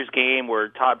 Warriors game where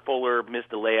Todd Fuller missed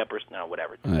a layup or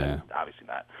whatever. Yeah. Obviously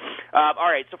not. All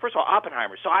right. So first of all,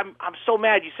 Oppenheimer. So I'm so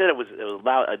mad you said it was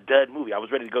a dud movie. I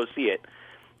was ready to go see it.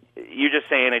 You're just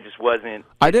saying it just wasn't.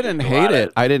 I didn't hate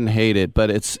it. I didn't hate it, but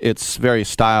it's very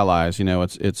stylized. You know,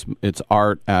 it's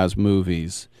art as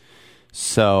movies.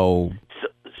 So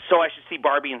I should see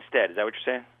Barbie instead. Is that what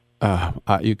you're saying?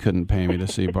 You couldn't pay me to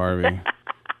see Barbie.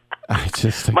 My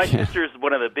sister is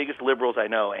one of the biggest liberals I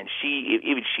know, and she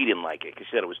didn't like it because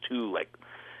she said it was too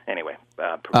Anyway,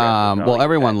 well,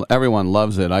 everyone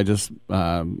loves it. I just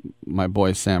my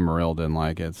boy Sam Morril didn't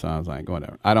like it, so I was like,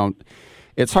 whatever.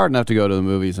 It's hard enough to go to the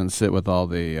movies and sit with all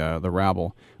the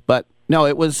rabble, but no,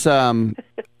 it was. I'm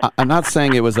not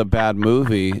saying it was a bad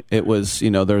movie. It was,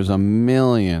 there's a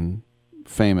million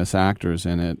famous actors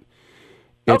in it.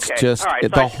 It's just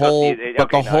the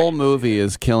whole movie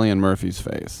is Cillian Murphy's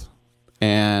face,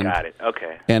 and got it.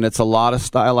 Okay, and it's a lot of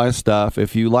stylized stuff.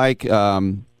 If you like,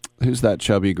 who's that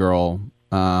chubby girl?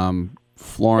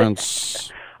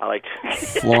 Florence. I like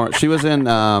Florence. She was in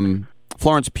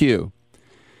Florence Pugh.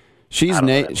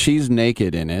 She's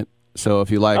naked in it. So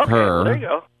if you like her, well, there you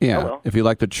go. Yeah, if you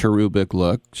like the cherubic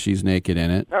look, she's naked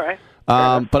in it. All right.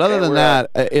 But other than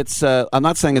that, it's. I'm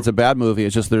not saying it's a bad movie.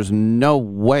 It's just there's no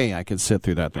way I could sit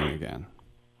through that thing again.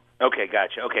 Okay,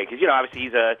 gotcha. Okay, because obviously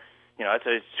he's a. It's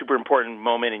a super important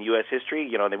moment in U.S.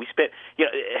 history. That we spent.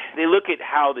 They look at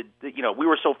how we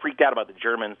were so freaked out about the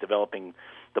Germans developing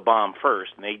the bomb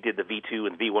first, and they did the V2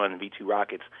 and V1 and V2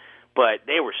 rockets. But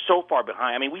they were so far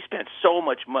behind. I mean, we spent so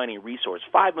much money and resources,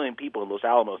 5 million people in Los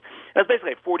Alamos. That's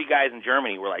basically like 40 guys in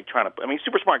Germany were trying to,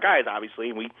 super smart guys, obviously,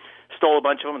 and we stole a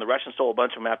bunch of them, and the Russians stole a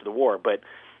bunch of them after the war. But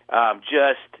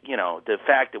the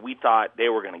fact that we thought they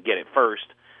were going to get it first,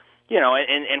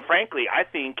 and frankly, I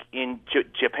think in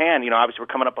Japan, obviously we're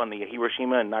coming up on the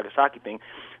Hiroshima and Nagasaki thing.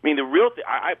 I mean, the real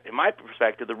in my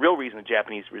perspective, the real reason the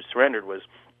Japanese surrendered was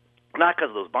not because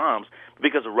of those bombs, but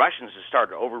because the Russians just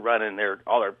started overrunning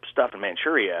all their stuff in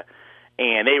Manchuria,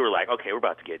 and they were like, okay, we're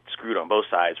about to get screwed on both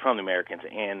sides from the Americans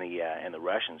and the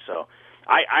Russians. So,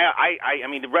 I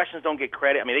mean, the Russians don't get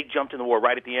credit. I mean, they jumped in the war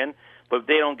right at the end, but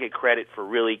they don't get credit for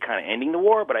really kind of ending the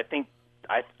war. But I think,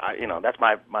 that's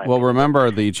my. Well, remember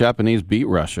the Japanese beat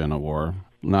Russia in a war,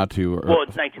 not too. Well,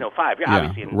 it's 1905. Yeah,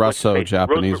 obviously.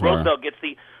 Russo-Japanese war.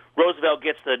 Roosevelt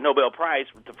gets the Nobel Prize.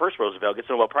 The first Roosevelt gets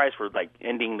the Nobel Prize for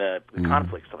ending the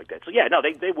conflict, stuff like that. So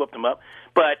they whooped him up.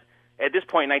 But at this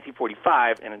point, in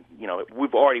 1945, and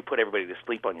we've already put everybody to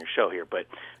sleep on your show here. But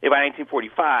by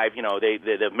 1945,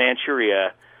 the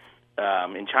Manchuria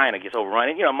in China gets overrun.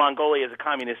 And Mongolia is a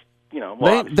communist.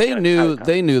 They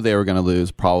knew they were going to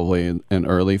lose probably in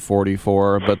early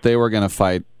 '44, but they were going to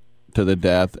fight to the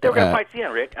death. They were going to fight to the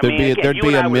end, Rick. There'd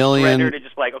be a million.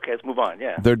 Just okay, let's move on.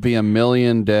 Yeah. There'd be a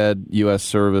million dead U.S.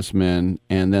 servicemen,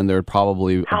 and then there'd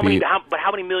probably how many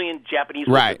million Japanese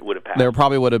would have passed? There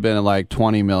probably would have been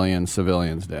 20 million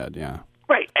civilians dead. Yeah.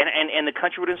 Right, and the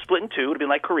country would have split in two. It would have been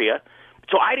like Korea.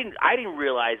 So I didn't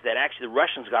realize that actually the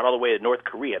Russians got all the way to North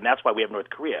Korea, and that's why we have North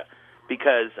Korea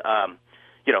because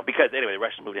anyway, the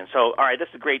Russians moved in. So, all right, this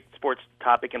is a great sports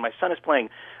topic, and my son is playing.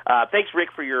 Thanks, Rick,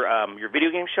 for your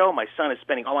video game show. My son is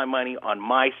spending all my money on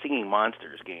My Singing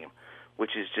Monsters game,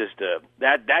 which is just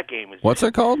that game is. What's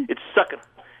it called? It's sucking.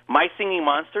 My Singing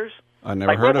Monsters. I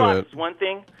never heard of it. Is one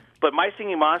thing, but My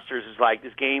Singing Monsters is like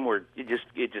this game where it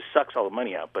just sucks all the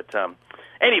money out. But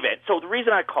any event, so the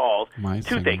reason I called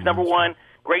two things. Number one,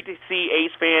 great to see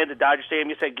A's fans at Dodger Stadium.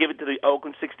 You said give it to the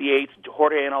Oakland 68s,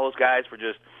 Jorge and all those guys for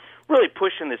just really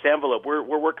pushing this envelope. We're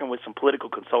working with some political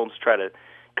consultants to try to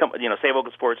Save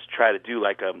Oakland Sports to try to do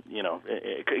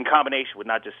in combination with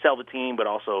not just sell the team, but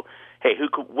also, hey,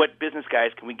 what business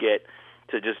guys can we get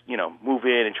to just move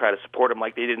in and try to support them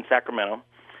like they did in Sacramento.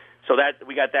 So that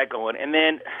we got that going. And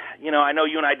then, I know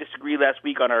you and I disagreed last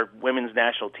week on our women's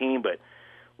national team, but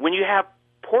when you have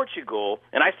Portugal,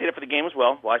 and I stayed up for the game as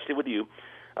well, watched it with you,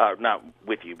 not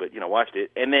with you, but watched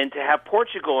it, and then to have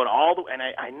Portugal and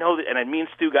I know that, and me and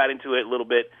Stu got into it a little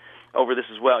bit over this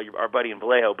as well, our buddy in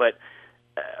Vallejo,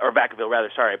 or Vacaville rather,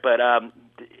 sorry, but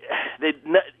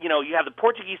you have the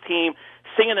Portuguese team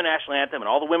singing the national anthem, and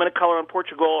all the women of color in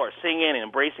Portugal are singing and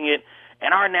embracing it,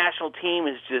 and our national team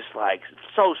is just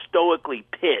so stoically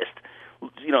pissed,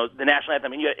 the national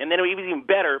anthem, and then it was even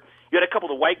better. You had a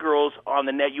couple of the white girls on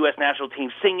the U.S. national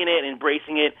team singing it and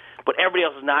embracing it, but everybody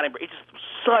else is not embracing it.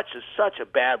 It's just such a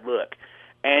bad look.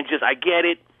 And I get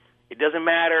it. It doesn't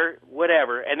matter,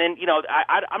 whatever. And then,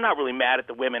 I'm not really mad at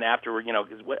the women after,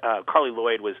 because Carly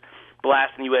Lloyd was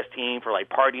blasting the U.S. team for like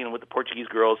partying with the Portuguese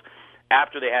girls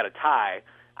after they had a tie.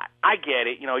 I get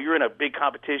it. You're in a big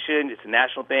competition. It's a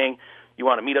national thing. You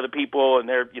want to meet other people, and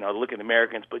they're, looking at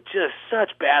Americans, but just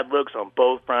such bad looks on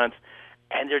both fronts.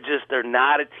 And they're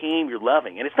not a team you're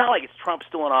loving. And it's not like it's Trump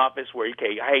still in office where,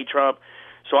 okay, I hate Trump,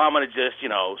 so I'm going to just,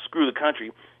 screw the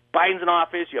country. Biden's in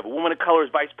office. You have a woman of color as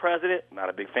vice president. Not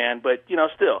a big fan, but,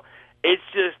 still. It's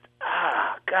just,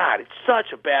 God, it's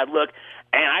such a bad look.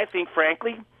 And I think,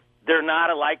 frankly, they're not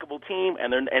a likable team.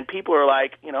 And people are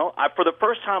like, for the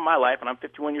first time in my life, and I'm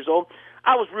 51 years old,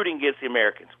 I was rooting against the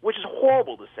Americans, which is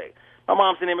horrible to say. My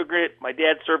mom's an immigrant. My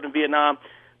dad served in Vietnam.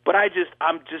 But I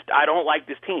don't like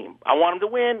this team. I want them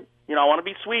to win. I want to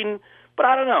be Sweden. But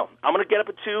I don't know. I'm going to get up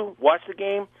at 2, watch the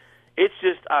game. It's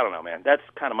just, I don't know, man. That's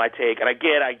kind of my take. And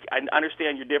I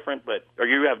understand you're different, or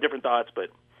you have different thoughts, but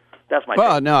that's my take.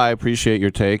 Well, no, I appreciate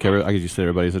your take. Like you said,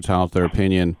 everybody's entitled to their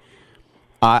opinion.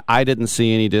 I didn't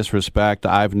see any disrespect.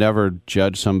 I've never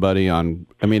judged somebody on,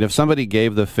 if somebody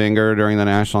gave the finger during the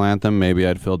national anthem, maybe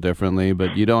I'd feel differently.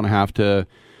 But you don't have to,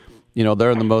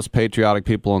 they're the most patriotic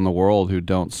people in the world who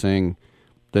don't sing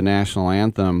the national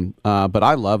anthem. But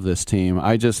I love this team.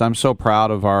 I'm so proud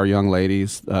of our young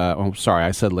ladies. Sorry,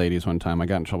 I said ladies one time. I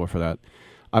got in trouble for that.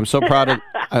 I'm so proud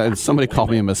of somebody called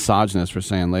me a misogynist for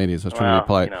saying ladies. I was trying to be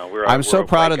polite. I'm so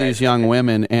proud of these young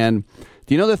women. And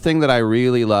do you know the thing that I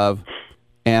really love?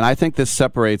 And I think this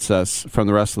separates us from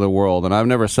the rest of the world. And I've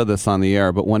never said this on the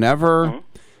air, but whenever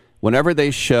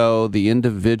they show the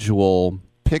individual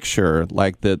picture,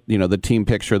 like the team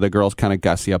picture, the girls kind of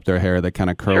gussy up their hair, they kind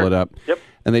of curl it up,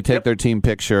 and they take their team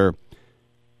picture.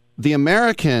 The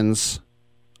Americans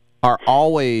are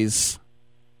always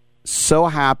so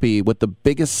happy with the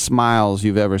biggest smiles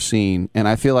you've ever seen, and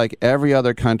I feel like every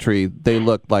other country, they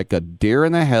look like a deer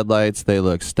in the headlights. They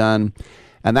look stunned,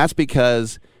 and that's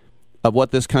because of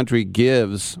what this country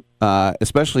gives.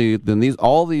 Especially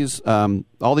all these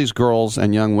girls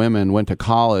and young women went to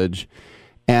college.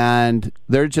 And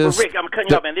they're just... Well, Rick, I'm cutting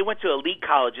you off, man. They went to elite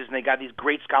colleges, and they got these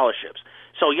great scholarships.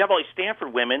 So you have all these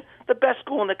Stanford women, the best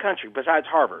school in the country besides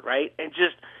Harvard, right? And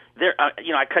just, they're,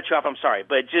 I cut you off, I'm sorry.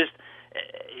 But just,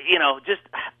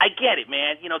 I get it,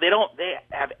 man. They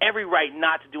have every right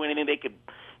not to do anything. They could,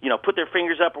 put their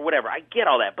fingers up or whatever. I get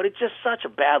all that. But it's just such a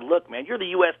bad look, man. You're the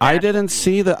U.S. I didn't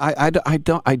see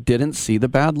I didn't see the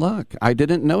bad look. I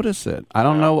didn't notice it. I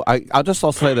don't know.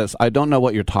 I'll say this. I don't know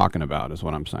what you're talking about is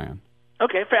what I'm saying.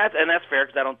 Okay, fair, and that's fair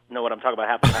because I don't know what I'm talking about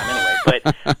half the time anyway.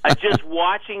 But just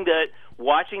watching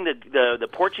the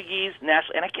Portuguese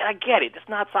national, and I get it. It's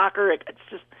not soccer. It's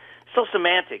just so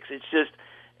semantics. It's just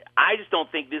I just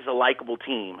don't think this is a likable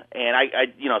team, and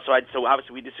so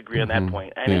obviously we disagree on that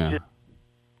point, and it's just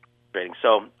frustrating.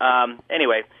 So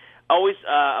anyway, always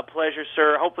a pleasure,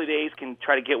 sir. Hopefully the A's can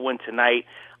try to get one tonight.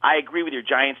 I agree with your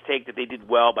Giants take that they did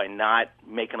well by not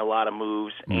making a lot of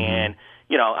moves, and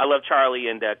I love Charlie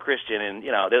and Christian, and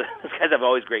those guys have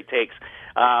always great takes.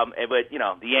 But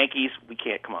the Yankees, we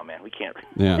can't. Come on, man, we can't.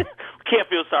 Yeah. We can't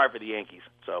feel sorry for the Yankees.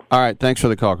 So. All right, thanks for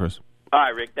the call, Chris. All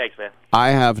right, Rick. Thanks, man. I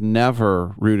have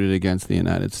never rooted against the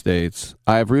United States.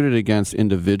 I have rooted against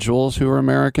individuals who are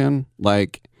American.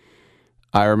 Like,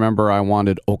 I remember I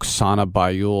wanted Oksana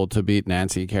Bayul to beat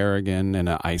Nancy Kerrigan in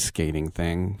an ice skating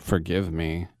thing. Forgive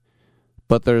me.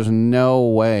 But there's no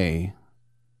way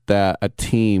that a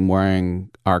team wearing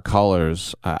our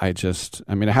colors,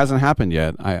 it hasn't happened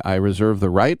yet. I reserve the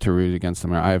right to root against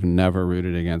them. I have never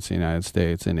rooted against the United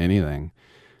States in anything.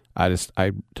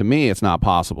 To me, it's not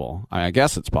possible. I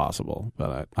guess it's possible,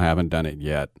 but I haven't done it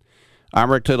yet.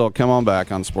 I'm Rick Tittle. Come on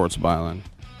back on Sports Byline.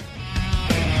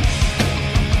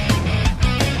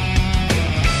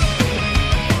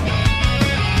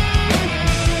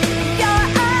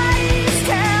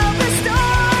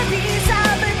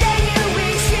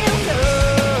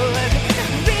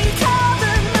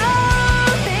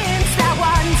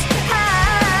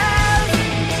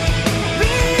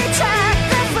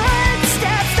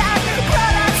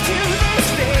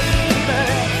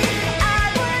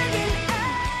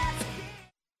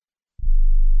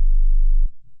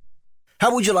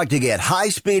 How would you like to get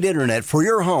high-speed internet for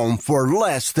your home for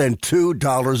less than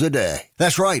 $2 a day?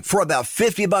 That's right. For about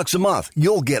 $50 a month,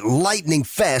 you'll get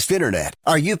lightning-fast internet.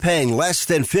 Are you paying less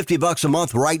than $50 a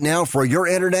month right now for your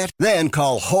internet? Then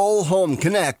call Whole Home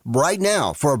Connect right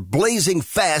now for blazing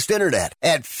fast internet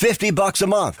at $50 a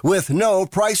month with no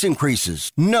price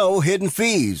increases, no hidden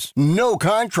fees, no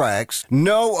contracts,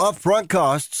 no upfront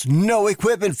costs, no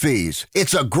equipment fees.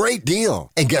 It's a great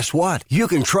deal. And guess what? You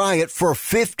can try it for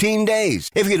 15 days. days.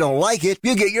 If you don't like it,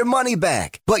 you get your money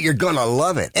back. But you're gonna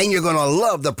love it, and you're gonna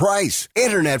love the price.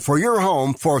 Internet for your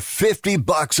home for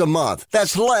 $50 a month.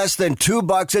 That's less than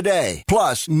 $2 a day.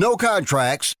 Plus, no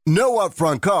contracts, no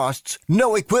upfront costs,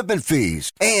 no equipment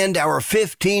fees, and our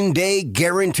 15-day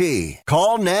guarantee.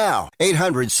 Call now.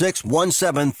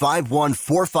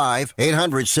 800-617-5145.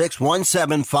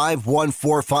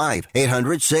 800-617-5145.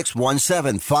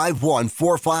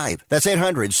 800-617-5145. That's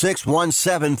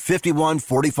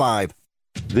 800-617-5145.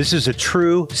 This is a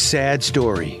true, sad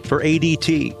story for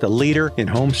ADT, the leader in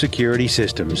home security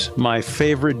systems. My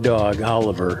favorite dog,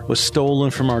 Oliver, was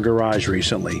stolen from our garage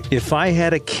recently. If I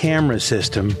had a camera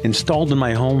system installed in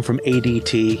my home from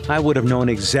ADT, I would have known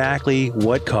exactly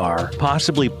what car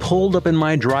possibly pulled up in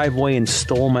my driveway and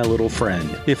stole my little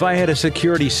friend. If I had a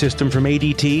security system from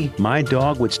ADT, my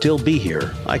dog would still be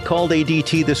here. I called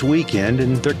ADT this weekend,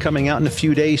 and they're coming out in a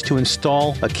few days to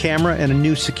install a camera and a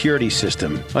new security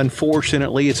system. Unfortunately,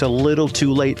 it's a little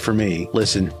too late for me.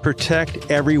 Listen,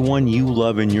 protect everyone you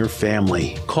love in your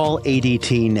family. Call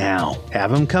ADT now.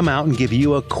 Have them come out and give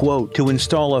you a quote to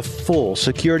install a full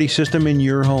security system in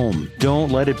your home.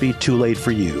 Don't let it be too late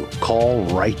for you. Call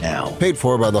right now. Paid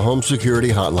for by the Home Security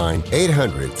Hotline.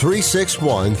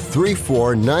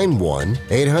 800-361-3491.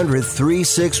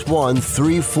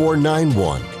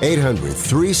 800-361-3491.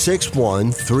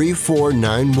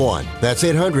 800-361-3491. That's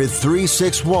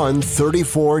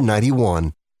 800-361-3491.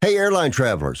 Hey, airline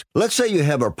travelers, let's say you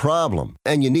have a problem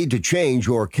and you need to change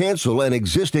or cancel an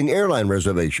existing airline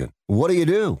reservation. What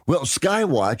do? Well,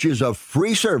 Skywatch is a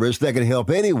free service that can help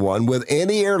anyone with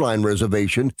any airline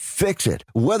reservation fix it.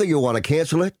 Whether you want to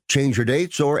cancel it, change your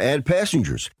dates, or add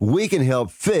passengers, we can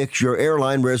help fix your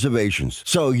airline reservations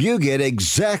so you get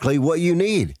exactly what you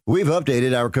need. We've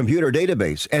updated our computer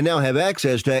database and now have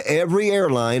access to every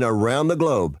airline around the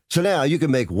globe. So now you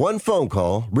can make one phone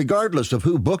call regardless of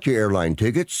who booked your airline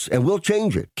tickets, and we'll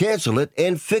change it, cancel it,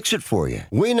 and fix it for you.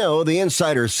 We know the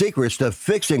insider secrets to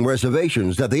fixing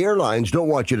reservations that the airlines don't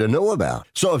want you to know about.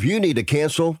 So if you need to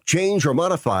cancel, change, or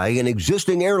modify an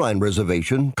existing airline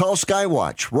reservation, call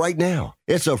Skywatch right now.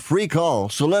 It's a free call,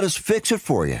 so let us fix it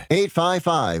for you.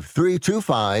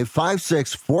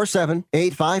 855-325-5647.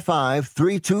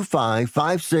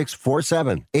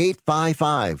 855-325-5647.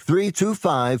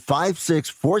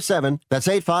 855-325-5647. That's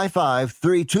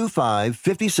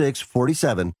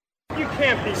 855-325-5647. You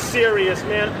can't be serious,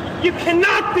 man. You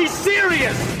cannot be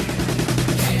serious!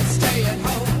 Can't stay at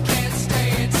home, can't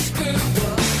stay at school.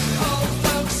 Old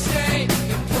folks say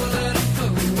you're pulling a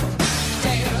fool.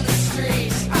 Stay on the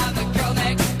streets, I'm the girl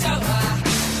next door.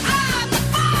 I'm the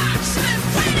fox I'm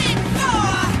waiting for.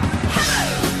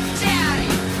 Hello, Daddy.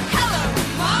 Hello,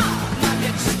 Mom.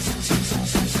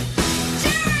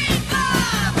 Jerry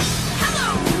Bob. Hello,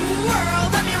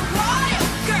 world. I'm your royal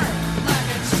girl.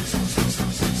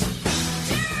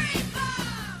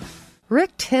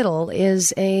 Rick Tittle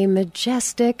is a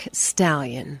majestic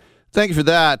stallion. Thank you for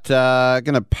that.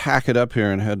 Going to pack it up here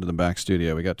and head to the back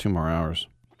studio. We got 2 more hours.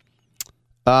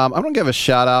 I'm going to give a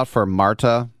shout out for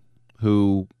Marta,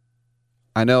 who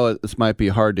I know this might be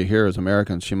hard to hear as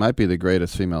Americans. She might be the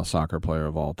greatest female soccer player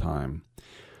of all time.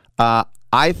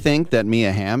 I think that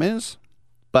Mia Hamm is,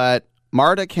 but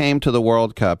Marta came to the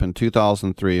World Cup in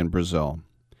 2003 in Brazil,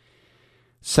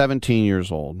 17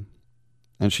 years old.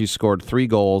 And she scored 3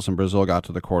 goals, and Brazil got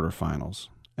to the quarterfinals.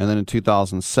 And then in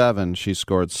 2007, she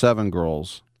scored 7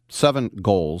 goals,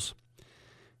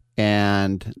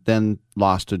 and then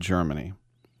lost to Germany.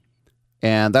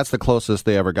 And that's the closest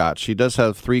they ever got. She does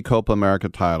have 3 Copa America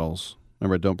titles.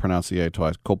 Remember, don't pronounce the A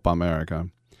twice. Copa America.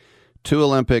 2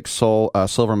 Olympic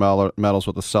silver medals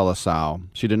with the Seleção.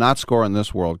 She did not score in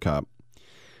this World Cup,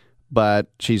 but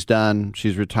she's done.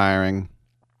 She's retiring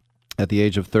at the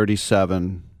age of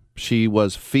 37. She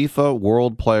was FIFA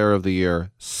World Player of the Year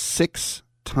 6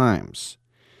 times,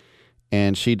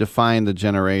 and she defined the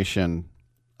generation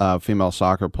of female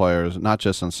soccer players, not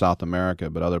just in South America,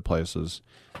 but other places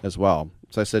as well.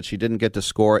 As I said, she didn't get to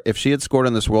score. If she had scored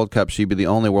in this World Cup, she'd be the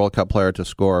only World Cup player to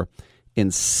score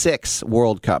in 6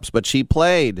 World Cups, but she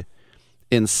played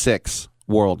in 6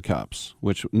 World Cups,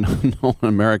 which no one in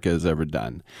America has ever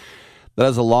done. That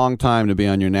is a long time to be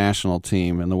on your national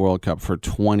team in the World Cup for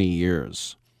 20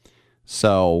 years.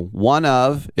 So one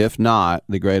of, if not,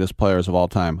 the greatest players of all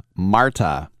time,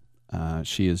 Marta,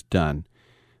 she is done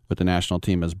with the national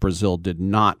team as Brazil did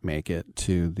not make it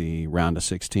to the round of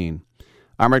 16.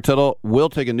 I'm Rick Tittle. We'll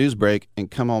take a news break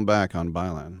and come on back on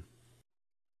Byline.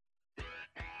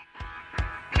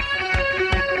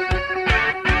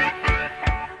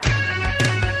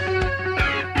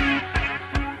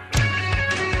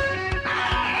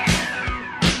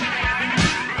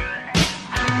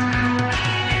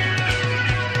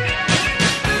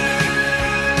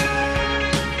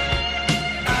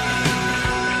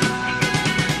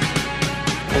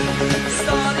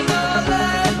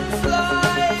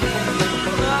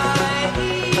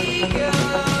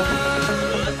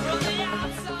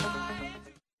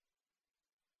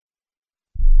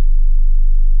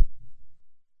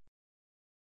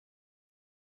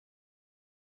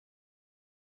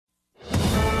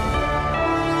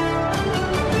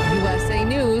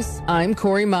 I'm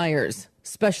Corey Myers.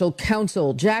 Special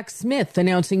counsel Jack Smith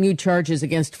announcing new charges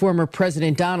against former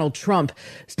President Donald Trump,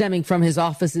 stemming from his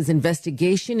office's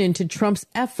investigation into Trump's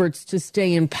efforts to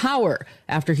stay in power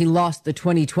after he lost the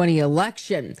 2020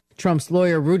 election. Trump's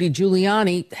lawyer Rudy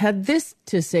Giuliani had this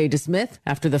to say to Smith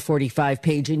after the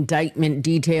 45-page indictment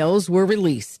details were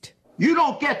released. You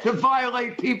don't get to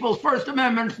violate people's First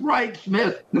Amendment rights,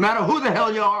 Smith, no matter who the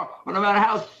hell you are or no matter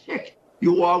how sick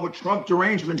you are with Trump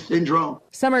derangement syndrome.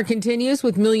 Summer continues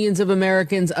with millions of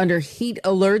Americans under heat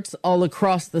alerts all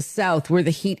across the South, where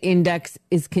the heat index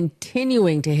is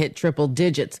continuing to hit triple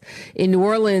digits. In New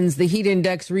Orleans, the heat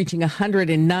index reaching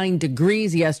 109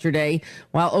 degrees yesterday,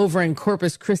 while over in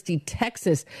Corpus Christi,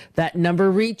 Texas, that number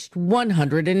reached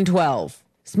 112.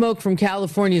 Smoke from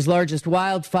California's largest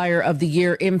wildfire of the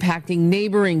year impacting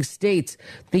neighboring states.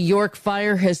 The York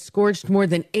fire has scorched more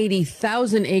than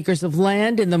 80,000 acres of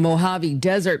land in the Mojave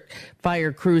Desert.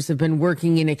 Fire crews have been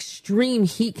working in extreme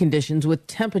heat conditions with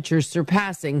temperatures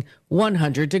surpassing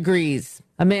 100 degrees.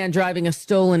 A man driving a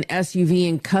stolen SUV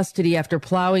in custody after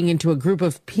plowing into a group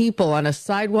of people on a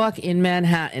sidewalk in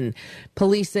Manhattan.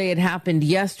 Police say it happened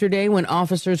yesterday when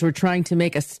officers were trying to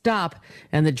make a stop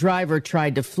and the driver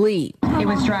tried to flee. He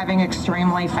was driving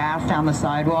extremely fast down the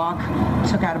sidewalk,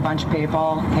 took out a bunch of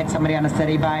people, hit somebody on a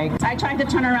city bike. I tried to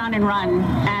turn around and run,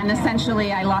 and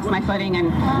essentially I lost my footing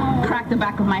and cracked the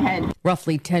back of my head.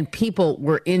 Roughly 10 people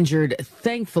were injured.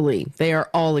 Thankfully, they are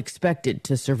all expected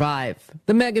to survive.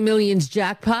 The Mega Millions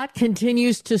jackpot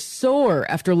continues to soar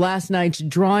after last night's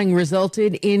drawing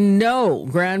resulted in no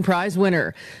grand prize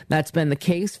winner. That's been the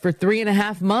case for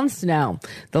 3.5 months now.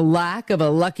 The lack of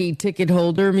a lucky ticket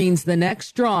holder means the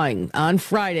next drawing on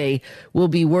Friday will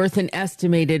be worth an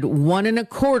estimated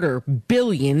 $1.25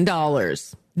 billion.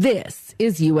 This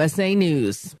is USA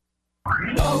News.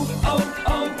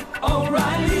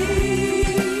 O'Reilly.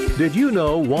 Did you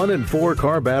know 1 in 4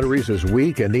 car batteries is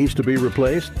weak and needs to be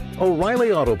replaced?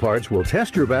 O'Reilly Auto Parts will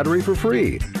test your battery for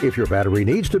free. If your battery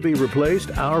needs to be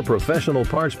replaced, our professional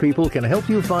parts people can help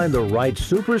you find the right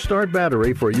Super Start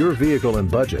battery for your vehicle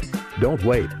and budget. Don't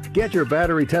wait. Get your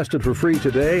battery tested for free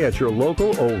today at your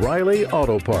local O'Reilly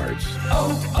Auto Parts.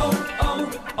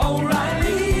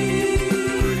 O'Reilly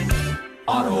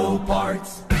Auto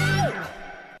Parts.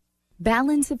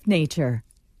 Balance of nature.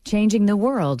 Changing the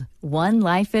world, one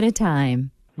life at a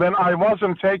time. When I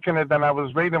wasn't taking it and I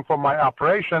was waiting for my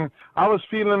operation, I was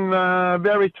feeling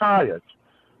very tired.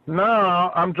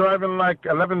 Now I'm driving like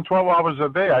 11, 12 hours a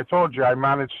day. I told you I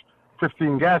manage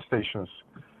 15 gas stations.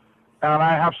 And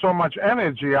I have so much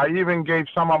energy. I even gave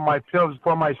some of my pills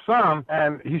for my son,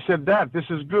 and he said, Dad, this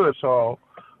is good, so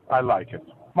I like it.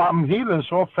 I'm healing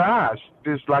so fast.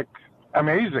 It's like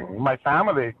amazing. My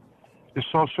family is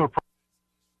so surprised.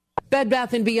 Bed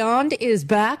Bath & Beyond is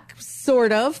back,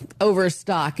 sort of.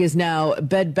 Overstock is now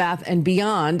Bed Bath &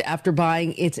 Beyond after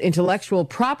buying its intellectual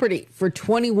property for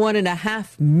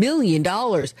 $21.5 million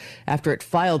after it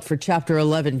filed for Chapter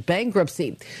 11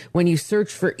 bankruptcy. When you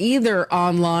search for either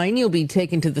online, you'll be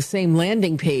taken to the same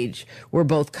landing page where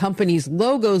both companies'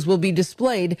 logos will be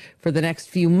displayed for the next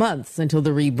few months until the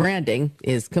rebranding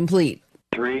is complete.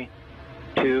 3,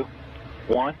 2,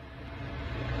 1.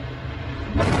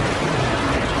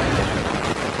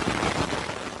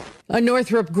 A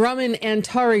Northrop Grumman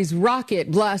Antares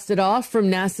rocket blasted off from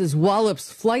NASA's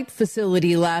Wallops Flight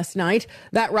Facility last night.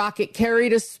 That rocket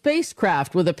carried a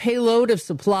spacecraft with a payload of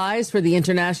supplies for the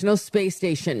International Space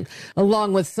Station.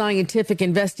 Along with scientific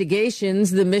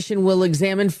investigations, the mission will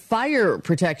examine fire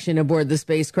protection aboard the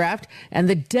spacecraft and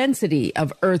the density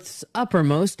of Earth's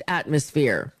uppermost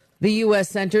atmosphere. The U.S.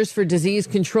 Centers for Disease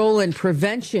Control and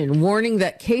Prevention warning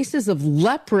that cases of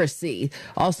leprosy,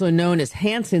 also known as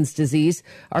Hansen's disease,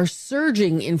 are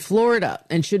surging in Florida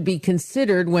and should be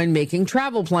considered when making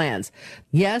travel plans.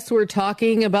 Yes, we're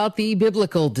talking about the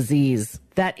biblical disease.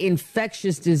 That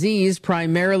infectious disease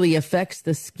primarily affects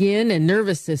the skin and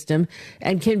nervous system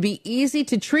and can be easy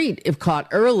to treat if caught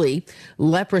early.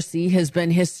 Leprosy has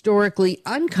been historically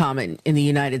uncommon in the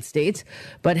United States,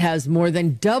 but has more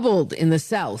than doubled in the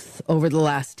South over the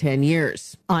last 10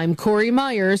 years. I'm Corey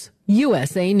Myers,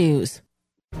 USA News.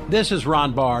 This is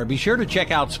Ron Barr. Be sure to check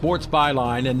out Sports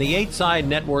Byline and the 8 Side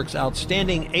Network's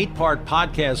outstanding 8-part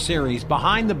podcast series,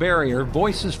 Behind the Barrier,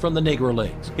 Voices from the Negro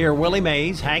Leagues. Here, Willie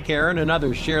Mays, Hank Aaron, and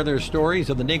others share their stories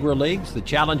of the Negro Leagues, the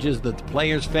challenges that the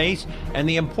players face, and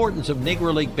the importance of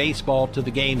Negro League baseball to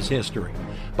the game's history.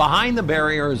 Behind the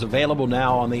Barrier is available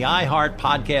now on the iHeart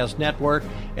Podcast Network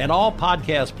and all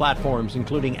podcast platforms,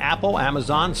 including Apple,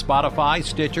 Amazon, Spotify,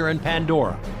 Stitcher, and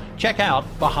Pandora. Check out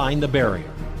Behind the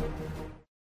Barrier.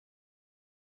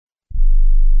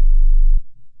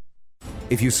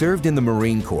 If you served in the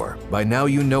Marine Corps, by now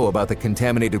you know about the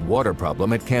contaminated water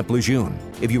problem at Camp Lejeune.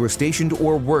 If you were stationed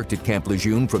or worked at Camp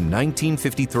Lejeune from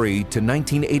 1953 to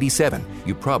 1987,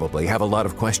 you probably have a lot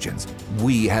of questions.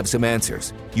 We have some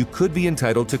answers. You could be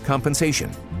entitled to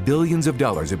compensation. Billions of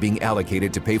dollars are being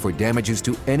allocated to pay for damages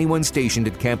to anyone stationed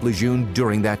at Camp Lejeune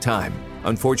during that time.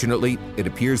 Unfortunately, it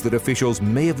appears that officials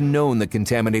may have known the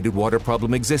contaminated water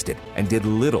problem existed and did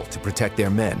little to protect their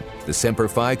men. The Semper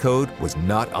Fi code was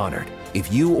not honored.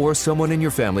 If you or someone in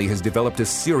your family has developed a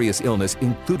serious illness,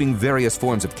 including various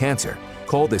forms of cancer,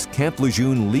 call this Camp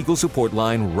Lejeune legal support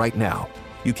line right now.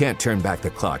 You can't turn back the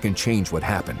clock and change what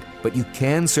happened, but you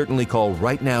can certainly call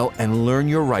right now and learn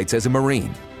your rights as a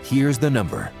Marine. Here's the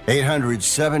number.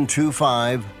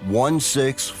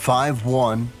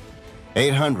 800-725-1651.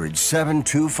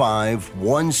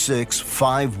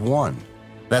 800-725-1651.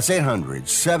 That's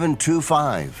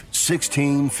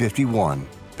 800-725-1651.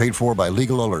 Paid for by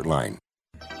Legal Alert Line.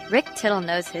 Rick Tittle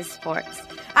knows his sports.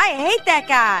 I hate that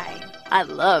guy. I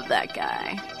love that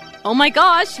guy. Oh my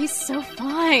gosh, he's so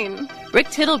fine. Rick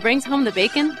Tittle brings home the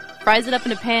bacon, fries it up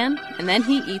in a pan, and then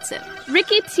he eats it.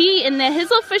 Ricky T in the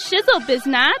hizzle for shizzle,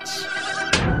 biznatch.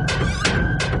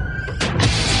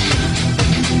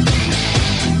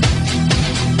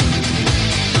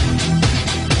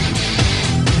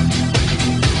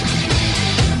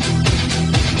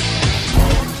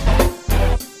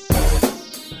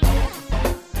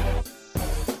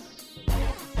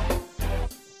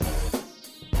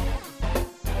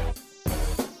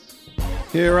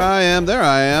 Here I am, there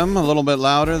I am. A little bit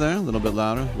louder there, a little bit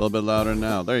louder, a little bit louder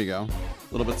now. There you go.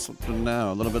 A little bit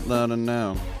now, a little bit louder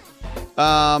now.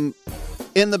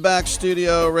 In the back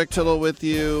studio, Rick Tittle with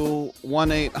you.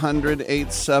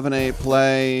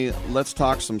 1-800-878-PLAY. Let's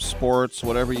talk some sports.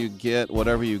 Whatever you get,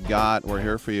 whatever you got, we're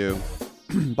here for you.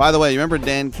 By the way, you remember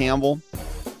Dan Campbell?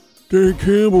 Dan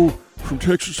Campbell from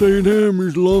Texas A&M.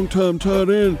 He's a longtime tight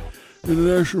end in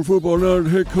the National Football, now the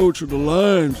head coach of the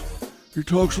Lions. He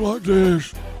talks like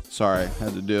this. Sorry,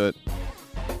 had to do it.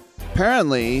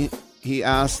 Apparently, he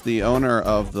asked the owner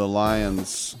of the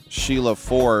Lions, Sheila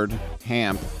Ford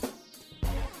Hamp,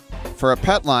 for a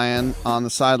pet lion on the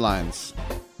sidelines.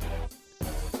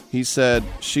 He said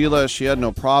Sheila, she had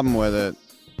no problem with it,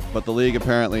 but the league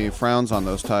apparently frowns on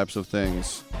those types of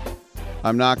things.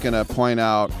 I'm not going to point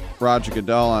out Roger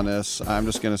Goodell on this. I'm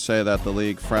just going to say that the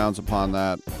league frowns upon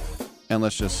that, and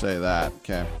let's just say that,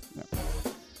 okay? Yeah.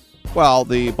 Well,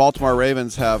 the Baltimore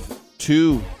Ravens have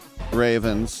 2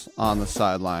 ravens on the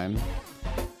sideline.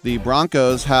 The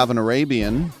Broncos have an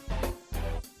Arabian.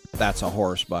 That's a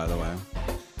horse, by the way.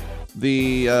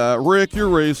 The, Rick, you're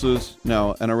racist.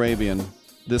 No, an Arabian.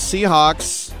 The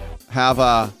Seahawks have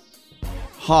a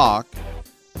hawk.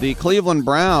 The Cleveland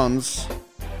Browns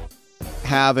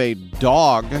have a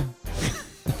dog.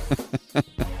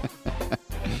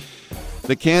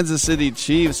 The Kansas City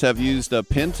Chiefs have used a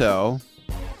Pinto.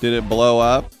 Did it blow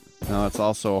up? No, it's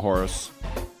also a horse.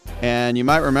 And you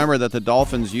might remember that the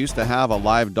Dolphins used to have a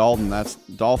live dolphin.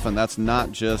 That's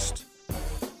not just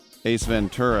Ace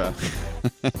Ventura.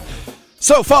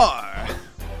 So far!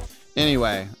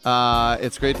 Anyway,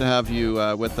 it's great to have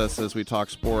you with us as we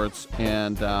talk sports.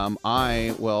 And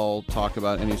I will talk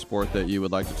about any sport that you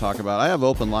would like to talk about. I have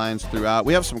open lines throughout.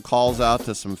 We have some calls out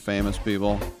to some famous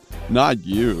people. Not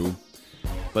you.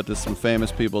 But to some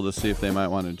famous people to see if they might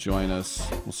want to join us.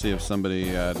 We'll see if somebody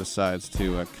decides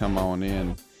to come on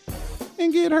in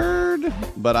and get heard.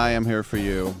 But I am here for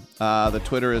you. The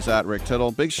Twitter is at Rick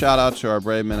Tittle. Big shout out to our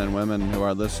brave men and women who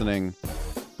are listening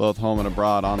both home and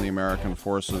abroad on the American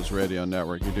Forces Radio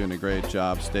Network. You're doing a great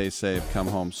job. Stay safe. Come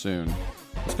home soon.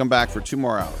 Let's come back for 2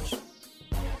 more hours.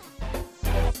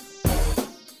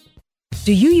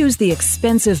 Do you use the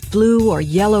expensive blue or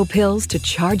yellow pills to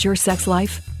charge your sex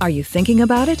life? Are you thinking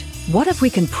about it? What if we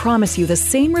can promise you the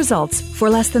same results for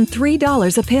less than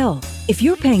 $3 a pill? If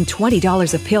you're paying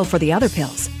 $20 a pill for the other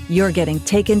pills, you're getting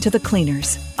taken to the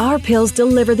cleaners. Our pills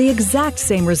deliver the exact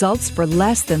same results for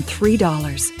less than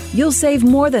 $3. You'll save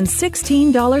more than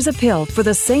 $16 a pill for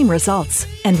the same results.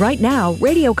 And right now,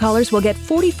 radio callers will get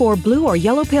 44 blue or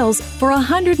yellow pills for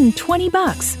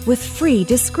 $120 with free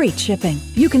discreet shipping.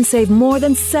 You can save more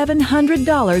than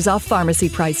 $700 off pharmacy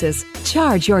prices.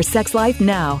 Charge your sex life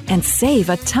now and save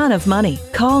a ton of money.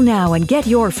 Call now and get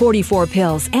your 44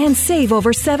 pills and save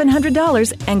over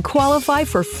 $700 and qualify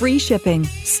for free shipping.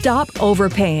 Stop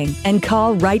overpaying and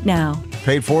call right now.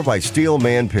 Paid for by Steel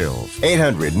Man Pills.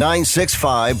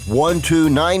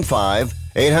 800-965-1295.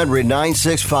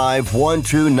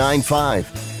 800-965-1295.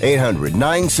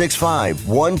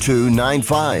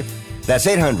 800-965-1295. That's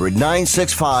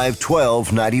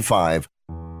 800-965-1295.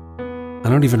 I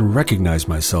don't even recognize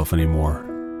myself anymore.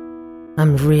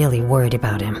 I'm really worried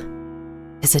about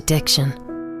him. His addiction.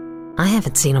 I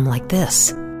haven't seen him like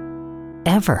this.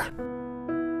 Ever.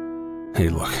 Hey,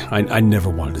 look, I never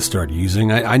wanted to start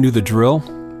using. I knew the drill,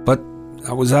 but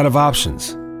I was out of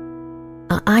options.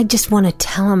 I just want to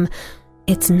tell him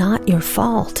it's not your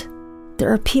fault.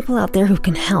 There are people out there who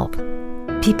can help.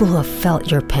 People who have felt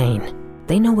your pain.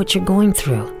 They know what you're going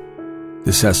through.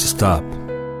 This has to stop.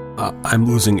 I'm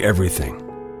losing everything.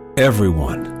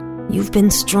 Everyone. You've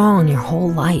been strong your whole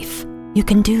life. You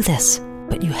can do this,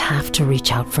 but you have to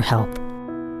reach out for help.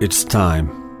 It's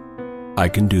time. I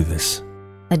can do this.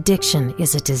 Addiction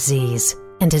is a disease,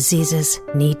 and diseases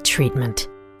need treatment.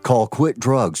 Call Quit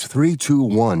Drugs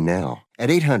 321 now at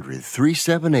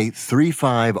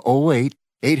 800-378-3508,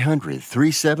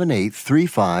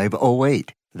 800-378-3508.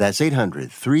 That's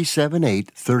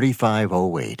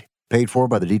 800-378-3508. Paid for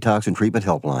by the Detox and Treatment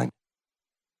Helpline.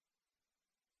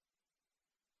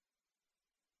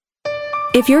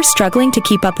 If you're struggling to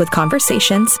keep up with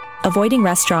conversations, avoiding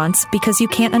restaurants because you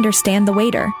can't understand the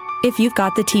waiter, if you've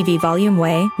got the TV volume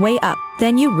way up,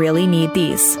 then you really need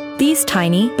these. These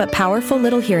tiny but powerful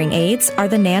little hearing aids are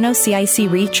the Nano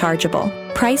CIC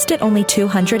Rechargeable, priced at only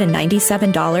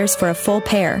 $297 for a full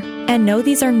pair. And no,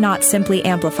 these are not simply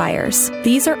amplifiers.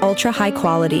 These are ultra high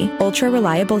quality, ultra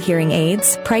reliable hearing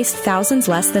aids, priced thousands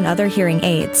less than other hearing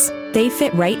aids. They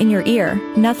fit right in your ear.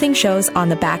 Nothing shows on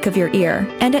the back of your ear.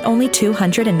 And at only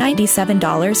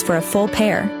 $297 for a full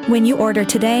pair. When you order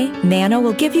today, Nano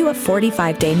will give you a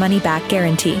 45-day money-back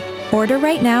guarantee. Order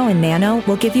right now and Nano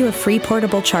will give you a free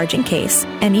portable charging case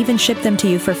and even ship them to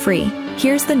you for free.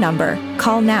 Here's the number.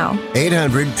 Call now.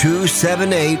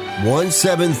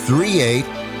 800-278-1738.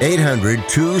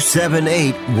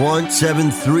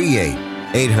 800-278-1738.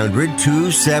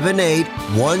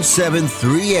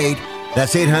 800-278-1738.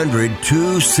 That's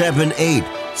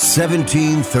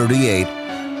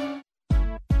 800-278-1738.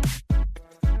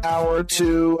 Hour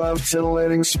 2 of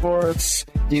Titillating Sports.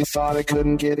 You thought it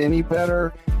couldn't get any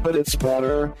better, but it's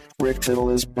better. Rick Tittle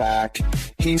is back.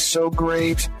 He's so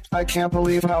great. I can't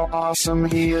believe how awesome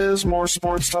he is. More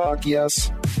sports talk,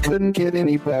 yes. Couldn't get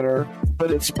any better,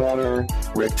 but it's better.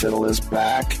 Rick Tittle is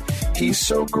back. He's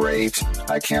so great.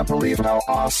 I can't believe how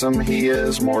awesome he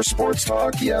is. More sports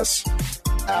talk, yes.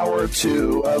 Hour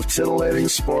 2 of Titillating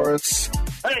Sports.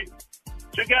 Hey,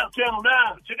 check out Channel 9.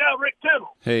 Check out Rick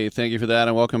Tittle. Hey, thank you for that,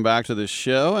 and welcome back to the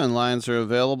show. And lines are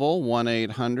available,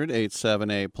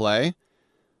 1-800-878-PLAY.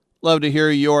 Love to hear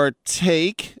your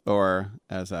take, or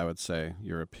as I would say,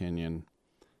 your opinion.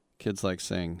 Kids like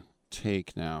saying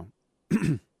take now.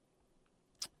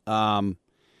 And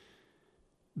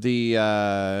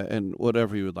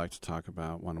whatever you would like to talk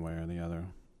about one way or the other.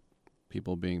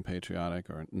 People being patriotic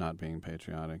or not being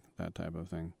patriotic, that type of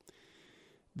thing.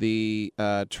 The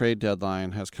trade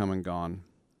deadline has come and gone,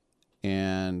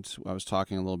 and I was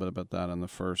talking a little bit about that in the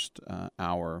first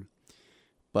hour.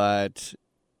 But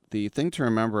the thing to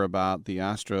remember about the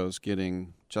Astros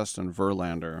getting Justin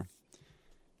Verlander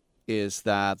is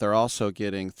that they're also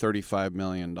getting $35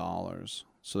 million.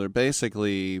 So they're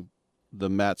basically, the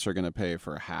Mets are going to pay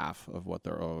for half of what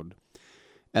they're owed.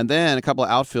 And then a couple of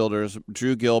outfielders,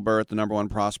 Drew Gilbert, the number 1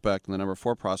 prospect, and the number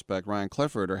 4 prospect, Ryan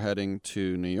Clifford, are heading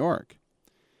to New York.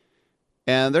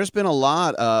 And there's been a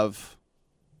lot of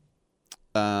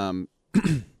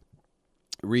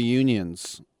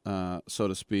reunions, so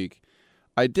to speak.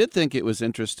 I did think it was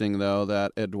interesting, though,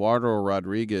 that Eduardo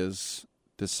Rodriguez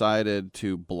decided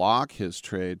to block his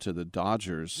trade to the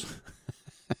Dodgers,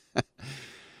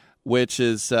 which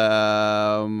is,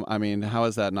 how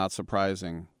is that not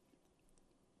surprising?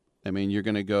 I mean, you're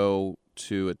going to go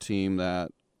to a team that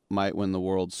might win the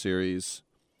World Series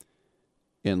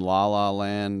in La La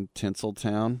Land,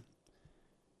 Tinseltown.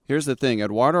 Here's the thing.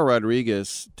 Eduardo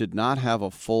Rodriguez did not have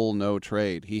a full no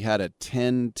trade. He had a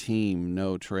 10-team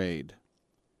no trade.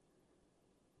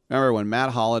 Remember when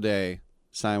Matt Holliday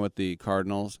signed with the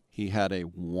Cardinals, he had a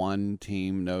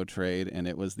 1-team no trade, and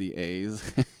it was the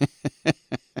A's.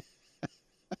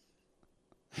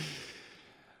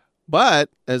 But,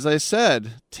 as I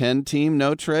said, 10-team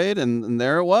no trade, and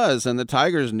there it was. And the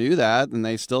Tigers knew that, and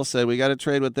they still said, we got to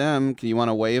trade with them. Do you want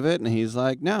to waive it? And he's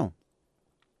like, no.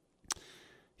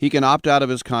 He can opt out of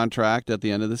his contract at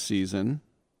the end of the season,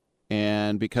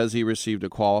 and because he received a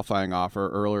qualifying offer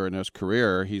earlier in his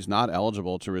career, he's not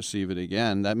eligible to receive it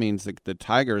again. That means that the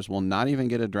Tigers will not even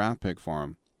get a draft pick for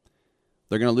him.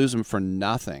 They're going to lose him for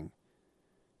nothing.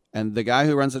 And the guy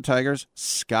who runs the Tigers,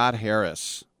 Scott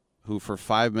Harris, who for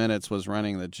 5 minutes was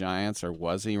running the Giants, or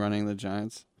was he running the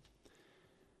Giants?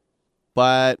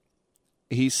 But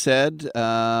he said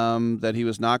that he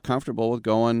was not comfortable with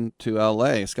going to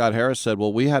L.A. Scott Harris said,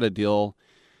 well, we had a deal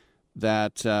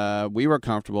that we were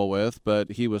comfortable with,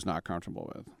 but he was not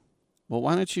comfortable with. Well,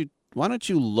 why don't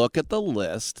you look at the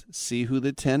list, see who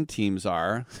the 10 teams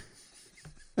are,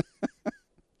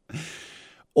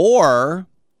 or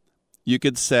you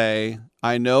could say,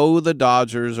 I know the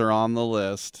Dodgers are on the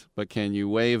list, but can you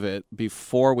waive it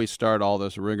before we start all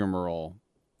this rigmarole?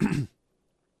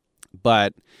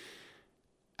 But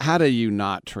how do you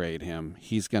not trade him?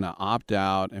 He's going to opt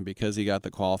out, and because he got the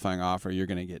qualifying offer, you're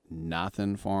going to get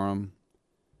nothing for him.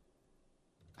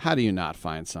 How do you not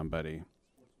find somebody?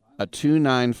 A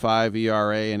 2.95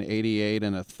 ERA and 88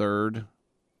 and a third.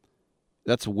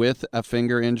 That's with a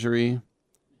finger injury.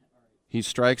 He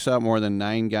strikes out more than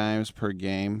 9 guys per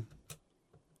game.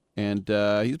 And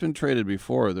he's been traded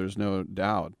before, there's no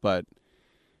doubt. But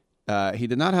he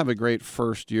did not have a great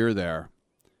first year there.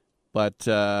 But,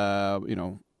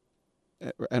 and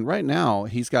right now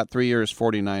he's got 3 years,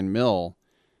 $49 million,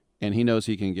 and he knows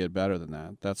he can get better than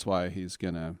that. That's why he's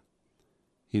gonna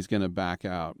back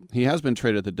out. He has been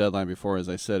traded at the deadline before, as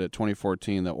I said. At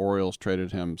 2014, the Orioles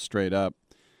traded him straight up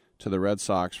to the Red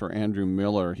Sox for Andrew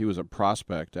Miller. He was a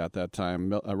prospect at that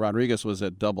time. Rodriguez was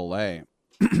at Double-A.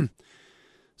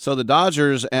 So the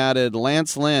Dodgers added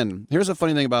Lance Lynn. Here's a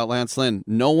funny thing about Lance Lynn.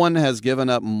 No one has given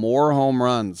up more home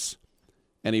runs.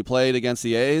 And he played against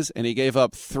the A's, and he gave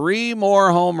up 3 more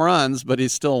home runs, but he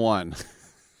still won.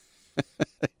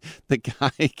 The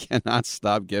guy cannot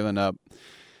stop giving up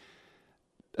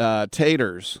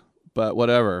taters, but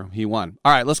whatever. He won.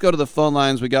 All right, let's go to the phone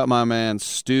lines. We got my man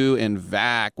Stu in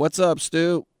Vac. What's up,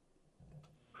 Stu?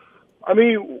 I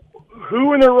mean,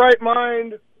 who in their right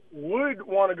mind would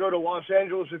want to go to Los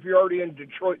Angeles if you're already in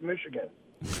Detroit, Michigan?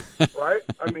 Right?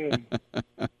 I mean...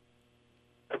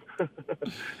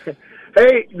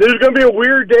 Hey, there's going to be a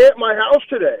weird day at my house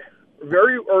today.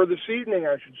 Or this evening,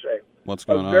 I should say. What's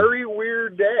going on? A very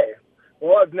weird day.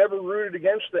 Well, I've never rooted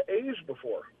against the A's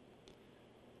before.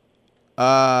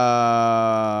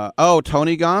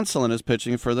 Tony Gonsolin is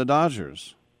pitching for the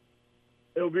Dodgers.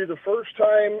 It'll be the first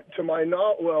time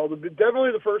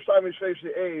definitely the first time he's faced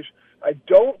the A's. I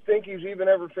don't think he's even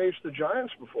ever faced the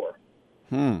Giants before.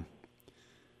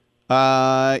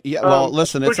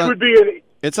 Listen,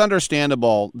 it's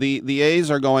understandable. The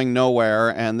A's are going nowhere,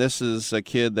 and this is a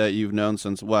kid that you've known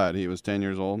since what? He was 10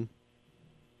 years old?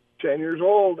 10 years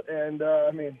old, and,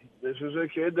 this is a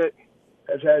kid that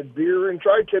has had beer and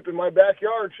tri-tip in my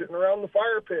backyard sitting around the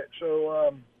fire pit.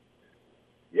 So,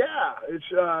 it'd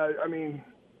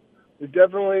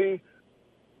definitely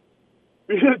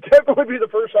be the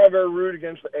first time I've ever rooted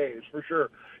against the A's, for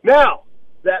sure. Now,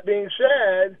 that being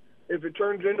said, if it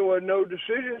turns into a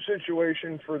no-decision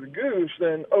situation for the Goose,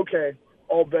 then, okay,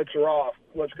 all bets are off.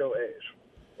 Let's go A's,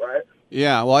 right?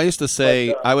 Yeah, well, I used to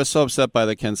say, I was so upset by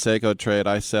the Canseco trade,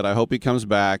 I said, I hope he comes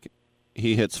back,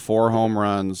 he hits 4 home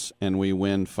runs, and we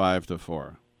win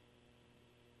 5-4.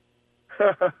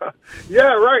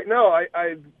 Yeah, right. No,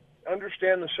 I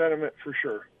understand the sentiment for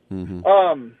sure. Mm-hmm.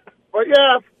 But,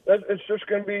 yeah, it's just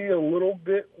going to be a little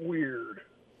bit weird.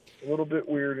 A little bit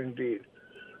weird indeed.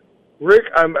 Rick,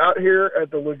 I'm out here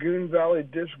at the Lagoon Valley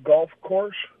Disc Golf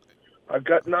Course. I've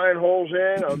got 9 holes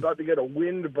in. I'm about to get a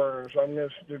wind burn, so I'm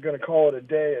just going to call it a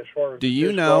day as far as. Do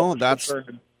you know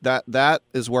that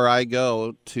is where I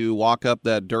go to walk up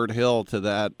that dirt hill to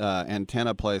that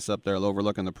antenna place up there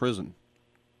overlooking the prison?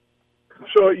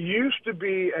 So it used to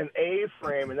be an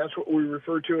A-frame, and that's what we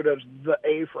refer to it as, the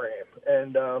A-frame.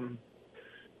 And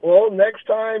next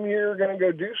time you're going to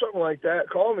go do something like that,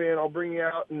 call me and I'll bring you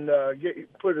out and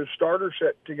put a starter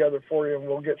set together for you, and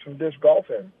we'll get some disc golf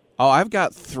in. Oh, I've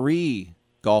got 3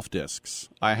 golf discs.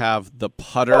 I have the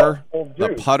putter,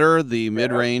 the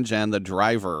mid-range, and the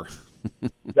driver.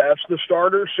 That's the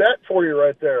starter set for you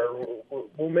right there.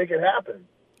 We'll make it happen.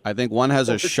 I think one has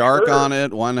a shark on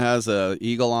it, one has a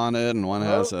eagle on it, and one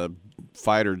has a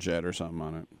fighter jet or something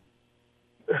on it.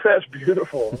 That's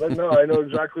beautiful. No, I know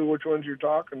exactly which ones you're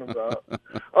talking about.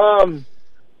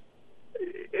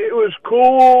 It was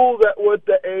cool that what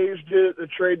the A's did at the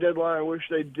trade deadline. I wish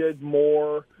they did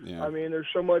more. Yeah. I mean, there's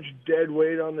so much dead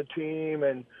weight on the team,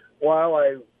 and while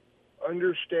I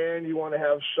understand you want to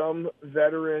have some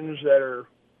veterans that are,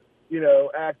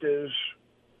 act as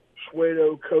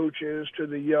pseudo coaches to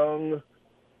the young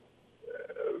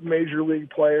major league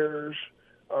players,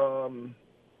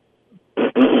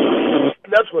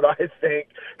 that's what I think.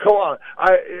 Come on.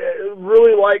 I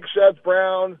really like Seth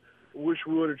Brown. Wish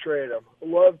we would have traded him.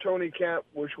 Love Tony Kemp.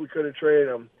 Wish we could have traded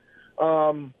him.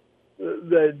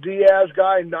 The Diaz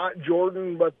guy, not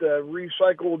Jordan, but the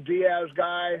recycled Diaz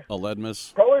guy.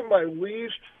 Aledmus. Probably my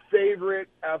least favorite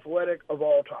athletic of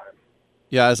all time.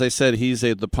 Yeah, as I said, he's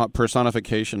the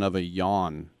personification of a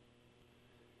yawn.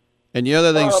 And the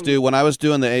other thing, Stu, when I was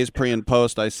doing the A's pre and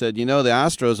post, I said, the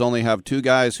Astros only have two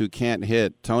guys who can't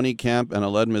hit, Tony Kemp and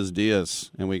Aledmys Diaz,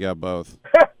 and we got both.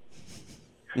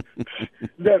 And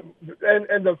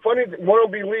the funny thing, one will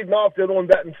be leading off, the other one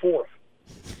batting fourth.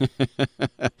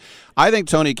 I think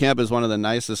Tony Kemp is one of the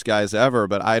nicest guys ever,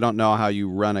 but I don't know how you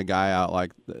run a guy out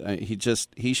like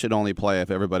he should only play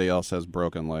if everybody else has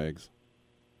broken legs.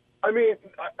 I mean,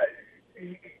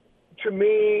 to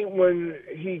me, when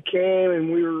he came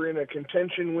and we were in a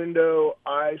contention window,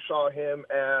 I saw him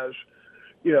as,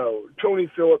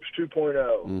 Tony Phillips 2.0.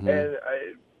 Mm-hmm. And,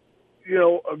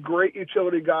 a great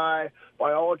utility guy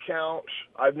by all accounts.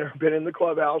 I've never been in the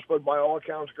clubhouse, but by all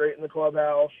accounts, great in the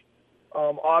clubhouse.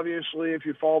 Obviously, if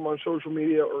you follow him on social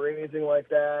media or anything like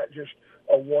that, just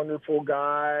a wonderful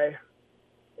guy,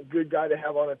 a good guy to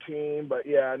have on a team. But,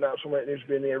 yeah, not somebody that needs to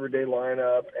be in the everyday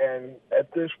lineup. And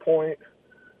at this point,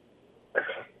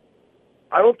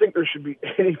 I don't think there should be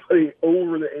anybody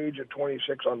over the age of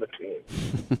 26 on the team.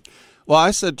 Well,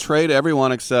 I said trade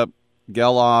everyone except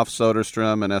Geloff,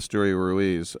 Soderstrom, and Esteury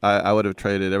Ruiz. I would have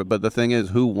traded everyone. But the thing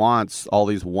is, who wants all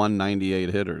these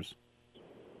 198 hitters?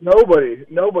 Nobody.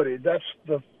 That's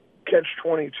the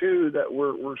catch-22 that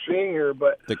we're seeing here.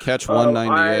 But the catch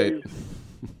 198.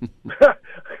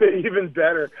 Even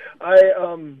better.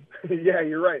 Yeah,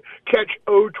 you're right. Catch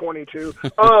 022.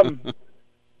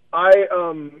 I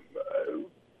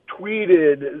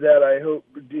tweeted that I hope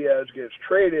Diaz gets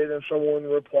traded, and someone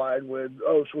replied with,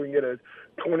 so we can get a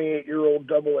 28-year-old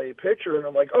AA pitcher. And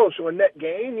I'm like, so a net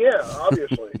gain? Yeah,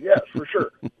 obviously. Yes, for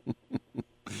sure.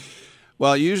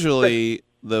 Well, usually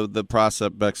the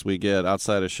prospects we get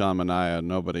outside of Sean Manaea,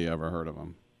 nobody ever heard of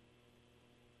him.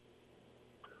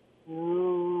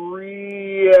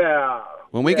 Yeah.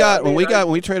 When we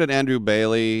traded Andrew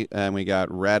Bailey and we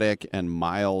got Reddick and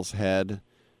Miles Head.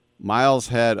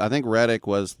 I think Reddick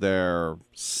was their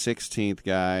 16th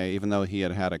guy, even though he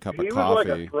had a cup of coffee. He was like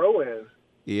a throw-in.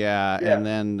 Yeah, and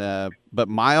then but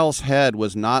Miles Head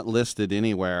was not listed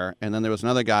anywhere. And then there was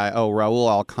another guy, Raul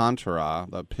Alcantara,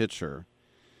 the pitcher.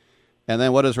 And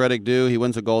then what does Reddick do? He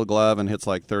wins a Gold Glove and hits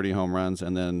like 30 home runs,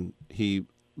 and then he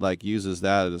uses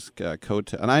that as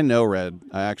coat. And I know Red.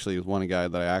 I actually is one guy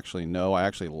that I actually know. I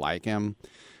actually like him,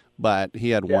 but he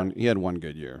had one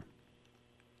good year.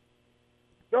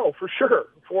 No, for sure,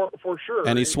 for sure.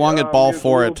 And he swung at ball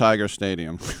 4 at Tiger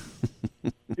Stadium.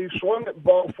 He swung at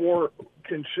ball 4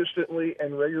 consistently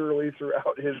and regularly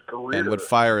throughout his career. And would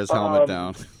fire his helmet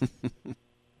down.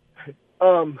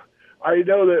 I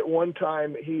know that one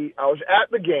time I was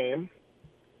at the game,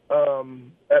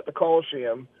 at the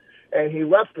Coliseum, and he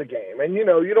left the game. And, you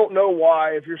don't know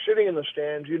why. If you're sitting in the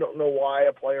stands, you don't know why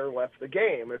a player left the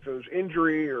game, if it was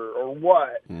injury or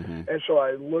what. Mm-hmm. And so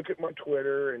I look at my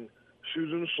Twitter, and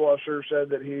Susan Slusser said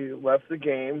that he left the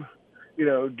game,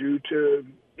 due to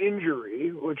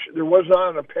injury, which there was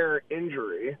not an apparent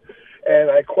injury.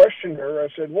 And I questioned her. I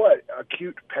said, what,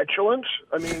 acute petulance?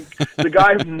 I mean, the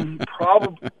guy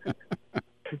probably...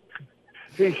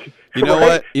 You know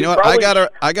what?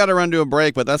 I gotta run to a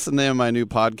break, but that's the name of my new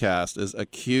podcast is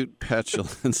Acute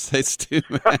Petulance. Hey, Stu,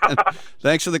 man.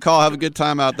 Thanks for the call. Have a good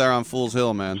time out there on Fool's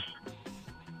Hill, man.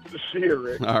 See you,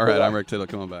 Rick. All right, I'm Rick Tittle.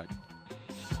 Coming back.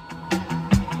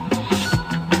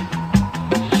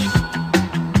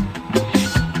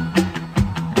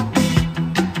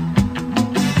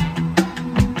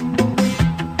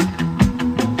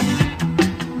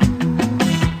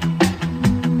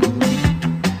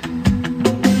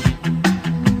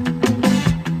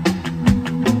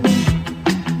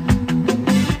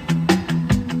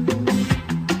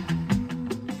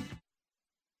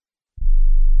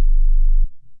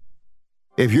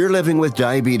 If you're living with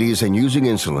diabetes and using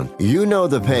insulin, you know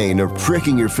the pain of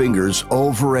pricking your fingers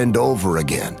over and over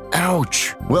again.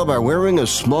 Ouch! Well, by wearing a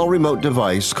small remote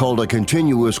device called a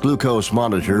continuous glucose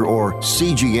monitor, or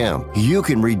CGM, you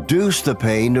can reduce the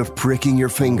pain of pricking your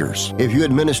fingers. If you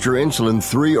administer insulin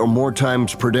 3 or more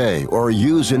times per day or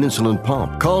use an insulin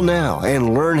pump, call now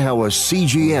and learn how a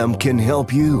CGM can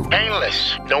help you.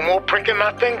 Painless. No more pricking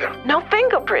my finger. No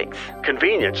finger pricks.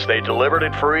 Convenience. They delivered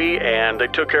it free and they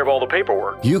took care of all the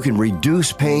paperwork. You can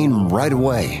reduce pain right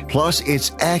away. Plus,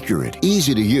 it's accurate,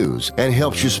 easy to use, and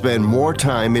helps you spend more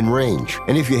time in range.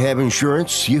 And if you have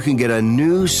insurance, you can get a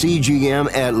new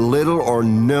CGM at little or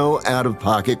no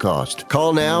out-of-pocket cost.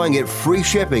 Call now and get free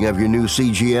shipping of your new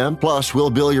CGM. Plus, we'll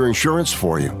bill your insurance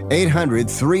for you.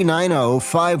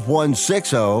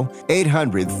 800-390-5160.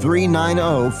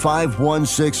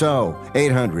 800-390-5160.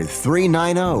 800-390-5160.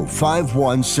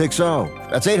 800-390-5160.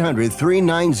 That's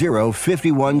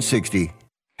 800-390-5160.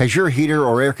 Has your heater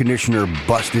or air conditioner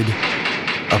busted?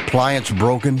 Appliance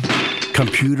broken?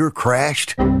 Computer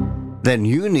crashed? Then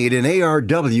you need an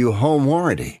ARW home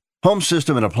warranty. Home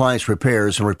system and appliance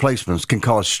repairs and replacements can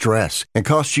cause stress and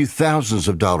cost you thousands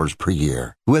of dollars per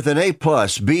year. With an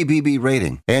A-plus BBB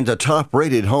rating and a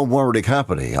top-rated home warranty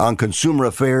company on Consumer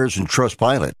Affairs and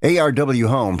Trustpilot, ARW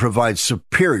Home provides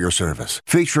superior service,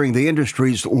 featuring the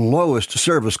industry's lowest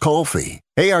service call fee.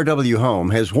 ARW Home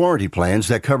has warranty plans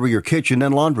that cover your kitchen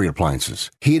and laundry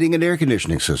appliances, heating and air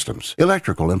conditioning systems,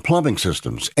 electrical and plumbing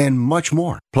systems, and much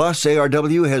more. Plus,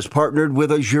 ARW has partnered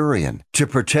with Azurian to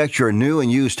protect your new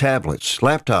and used tablets,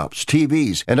 laptops,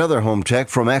 TVs, and other home tech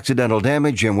from accidental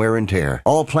damage and wear and tear.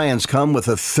 All plans come with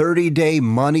a 30-day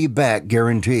money-back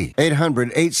guarantee.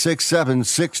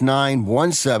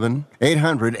 800-867-6917.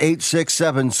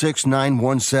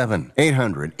 800-867-6917.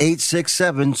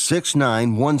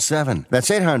 800-867-6917.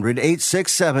 That's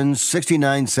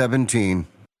 800-867-6917.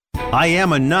 I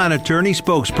am a non-attorney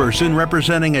spokesperson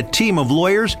representing a team of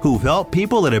lawyers who've helped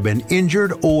people that have been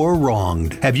injured or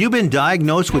wronged. Have you been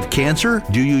diagnosed with cancer?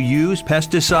 Do you use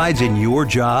pesticides in your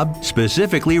job?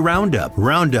 Specifically Roundup.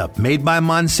 Roundup, made by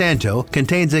Monsanto,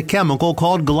 contains a chemical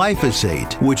called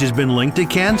glyphosate, which has been linked to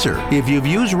cancer. If you've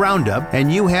used Roundup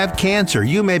and you have cancer,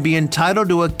 you may be entitled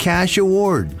to a cash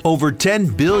award. Over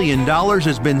 $10 billion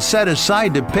has been set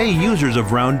aside to pay users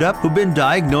of Roundup who've been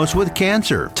diagnosed with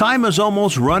cancer. Time is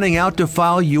almost running out to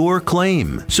file your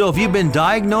claim. So if you've been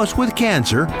diagnosed with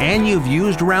cancer and you've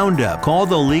used Roundup, call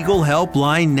the legal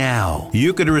helpline now.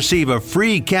 You could receive a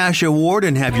free cash award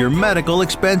and have your medical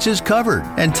expenses covered.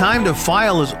 And time to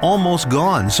file is almost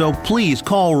gone, so please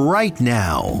call right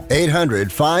now.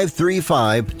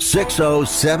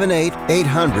 800-535-6078.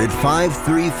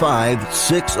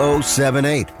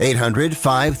 800-535-6078.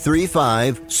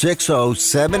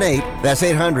 800-535-6078. That's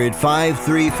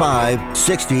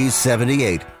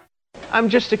 800-535-6078. I'm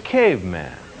just a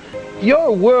caveman.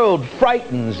 Your world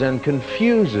frightens and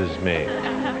confuses me.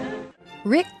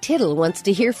 Rick Tittle wants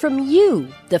to hear from you.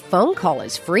 The phone call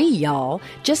is free, y'all.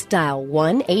 Just dial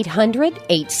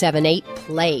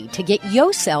 1-800-878-PLAY to get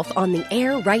yourself on the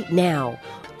air right now.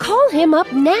 Call him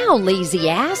up now, lazy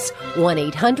ass.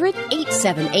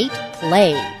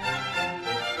 1-800-878-PLAY.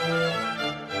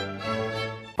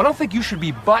 I don't think you should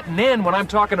be butting in when I'm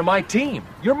talking to my team.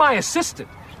 You're my assistant,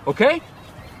 okay?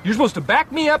 You're supposed to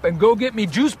back me up and go get me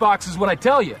juice boxes when I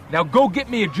tell you. Now go get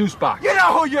me a juice box. You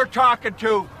know who you're talking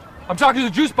to? I'm talking to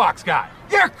the juice box guy.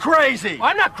 You're crazy.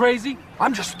 I'm not crazy.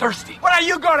 I'm just thirsty. Why don't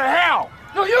you go to hell?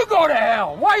 No, you go to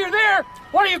hell. While you're there,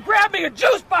 why don't you grab me a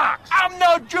juice box? I'm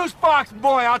no juice box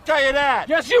boy, I'll tell you that.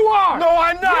 Yes, you are. No,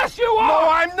 I'm not. Yes, you are. No,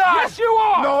 I'm not. Yes, you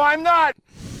are. No, I'm not.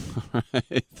 All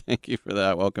right. Thank you for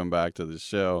that. Welcome back to the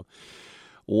show.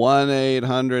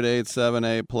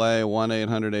 1-800-878-PLAY,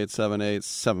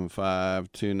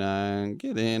 1-800-878-7529.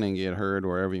 Get in and get heard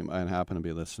wherever you might happen to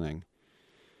be listening.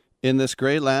 In this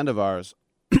great land of ours,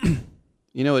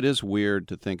 you know, it is weird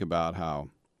to think about how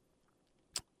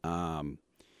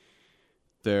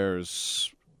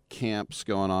there's camps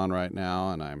going on right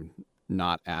now, and I'm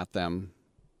not at them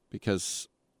because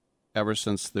ever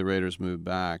since the Raiders moved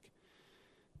back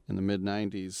in the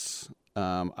mid-'90s,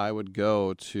 I would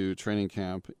go to training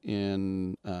camp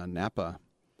in Napa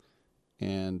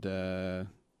and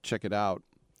check it out.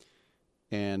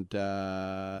 And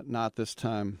not this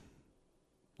time.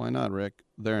 Why not, Rick?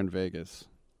 They're in Vegas.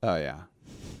 Oh, yeah.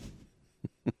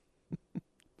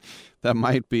 That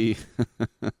might be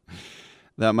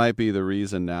the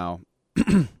reason now.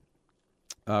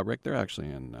 Rick, they're actually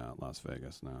in Las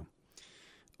Vegas now.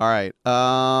 All right.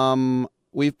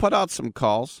 We've put out some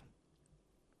calls.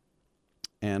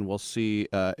 And we'll see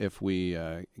if we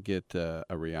get a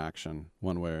reaction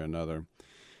one way or another.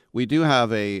 We do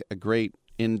have a great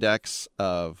index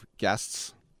of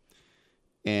guests.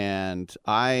 And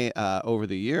I, over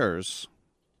the years,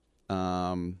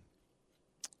 I've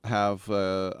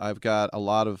got a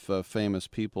lot of famous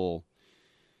people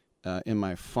in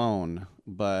my phone,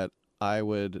 but I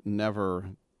would never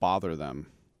bother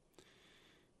them.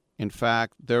 In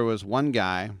fact, there was one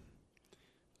guy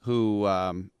who...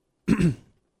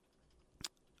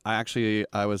 I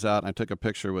was out and I took a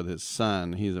picture with his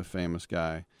son. He's a famous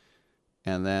guy.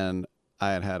 And then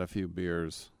I had a few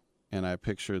beers and I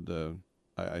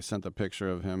sent the picture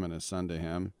of him and his son to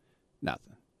him.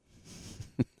 Nothing.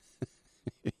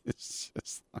 It's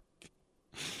just like,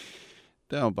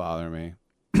 don't bother me.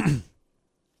 You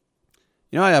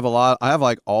know, I have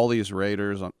like all these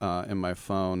Raiders in my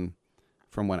phone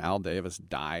from when Al Davis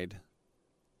died,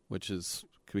 which is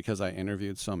because I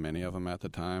interviewed so many of them at the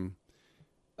time.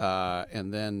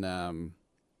 And then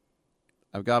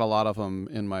I've got a lot of them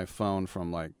in my phone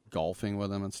from like golfing with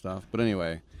them and stuff. But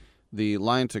anyway, the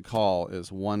line to call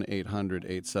is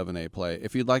 1-800-878-PLAY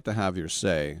if you'd like to have your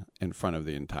say in front of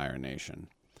the entire nation.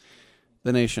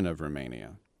 The nation of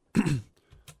Romania.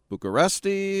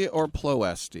 Bucuresti or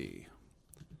Ploesti?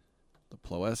 The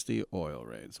Ploesti oil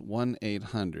raids.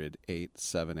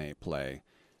 1-800-878-PLAY.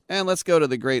 And let's go to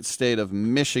the great state of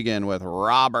Michigan with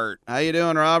Robert. How you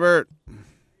doing, Robert?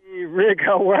 Hey, Rick,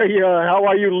 how are you? How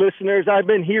are you, listeners? I've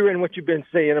been hearing what you've been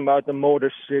saying about the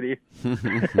Motor City.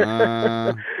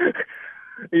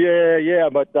 Yeah,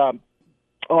 but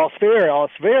all's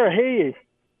fair. Hey,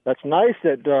 that's nice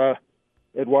that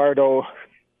Eduardo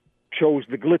chose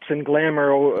the glitz and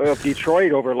glamour of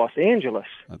Detroit over Los Angeles.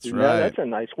 That's right. That's a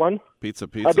nice one. Pizza.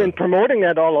 I've been promoting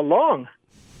that all along.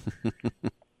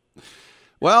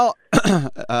 Well,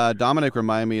 Dominic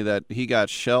reminded me that he got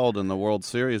shelled in the World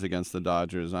Series against the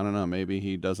Dodgers. I don't know. Maybe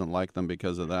he doesn't like them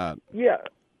because of that. Yeah.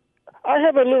 I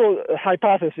have a little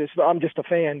hypothesis. I'm just a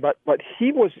fan, but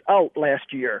he was out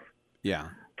last year. Yeah.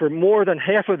 For more than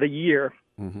half of the year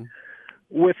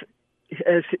with,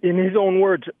 as in his own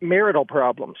words, marital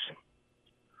problems.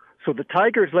 So the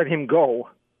Tigers let him go,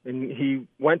 and he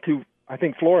went to, I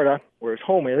think, Florida, where his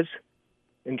home is,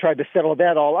 and tried to settle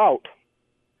that all out.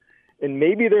 And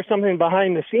maybe there's something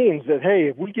behind the scenes that, hey,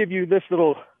 if we give you this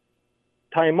little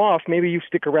time off, maybe you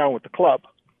stick around with the club.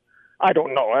 I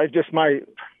don't know. It's just my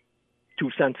 2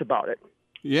 cents about it.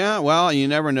 Yeah, well, you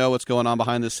never know what's going on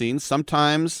behind the scenes.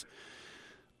 Sometimes,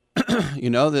 you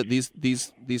know, that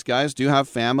these guys do have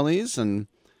families, and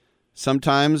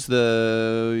sometimes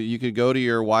you could go to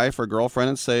your wife or girlfriend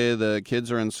and say the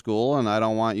kids are in school and I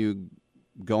don't want you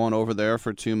going over there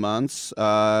for 2 months.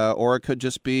 Or it could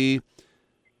just be,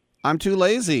 I'm too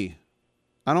lazy.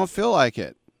 I don't feel like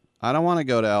it. I don't want to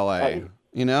go to L.A.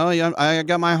 I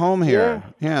got my home here.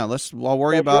 Yeah, I'll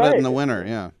worry about it in the winter.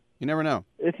 Yeah, you never know.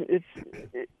 It's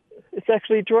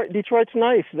actually Detroit's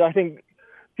nice. I think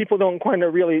people don't quite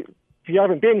really. If you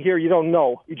haven't been here, you don't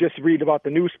know. You just read about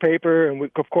the nursepaper, and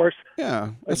of course,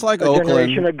 yeah, it's like Oakland. A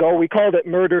generation Oakland. ago, we called it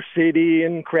Murder City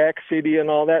and Crack City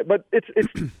and all that. But it's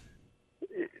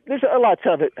there's a lot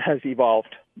of it has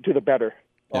evolved to the better,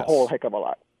 a whole heck of a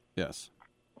lot. Yes.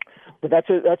 But that's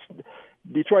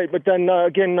Detroit. But then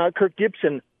again, Kirk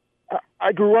Gibson,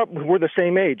 I grew up, we're the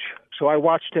same age, so I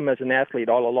watched him as an athlete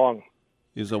all along.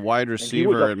 He's a wide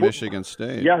receiver at Michigan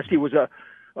State. Yes, he was a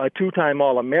 2-time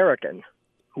All-American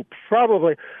who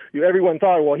probably, everyone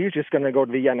thought, well, he's just going to go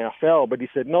to the NFL. But he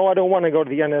said, no, I don't want to go to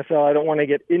the NFL. I don't want to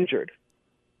get injured.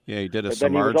 Yeah, he did a But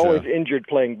then he was always injured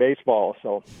playing baseball.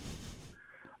 So,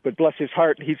 but bless his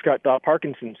heart, he's got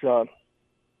Parkinson's.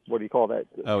 What do you call that?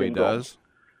 Oh, he does?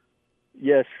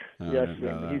 Yes, Oh, yes. I didn't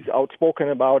know that. He's outspoken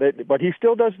about it, but he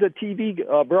still does the TV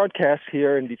broadcasts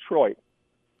here in Detroit.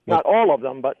 Not all of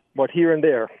them, but here and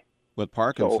there. With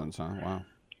Parkinson's, huh? Wow.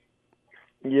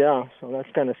 Yeah, so that's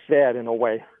kind of sad in a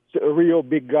way. It's a real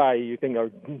big guy. You think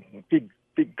a big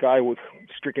guy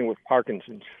stricken with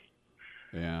Parkinson's.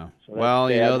 Yeah. So Well,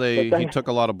 sad. you know, But then- he took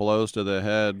a lot of blows to the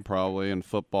head probably in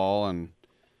football, and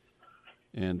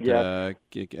Yes.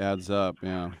 it adds up.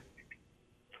 Yeah.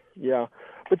 Yeah,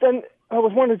 but then I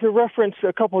was wanted to reference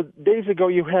a couple of days ago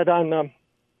you had on.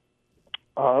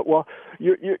 Well,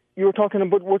 you were talking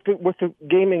about with the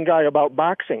gaming guy about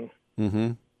boxing,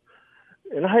 Mm-hmm.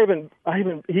 and I haven't.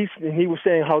 He was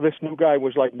saying how this new guy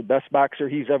was like the best boxer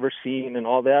he's ever seen and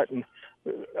all that. And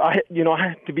I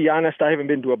have to be honest, I haven't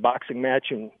been to a boxing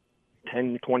match in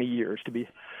 10, 20 years.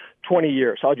 20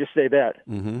 years. I'll just say that.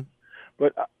 Mm-hmm.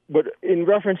 But in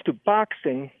reference to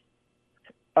boxing,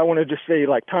 I want to just say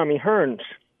like Tommy Hearns,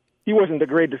 he wasn't the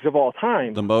greatest of all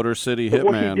time. The Motor City But Hitman.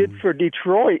 what he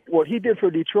did for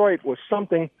Detroit was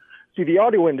something. See, the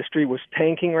audio industry was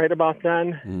tanking right about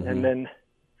then, and then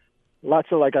lots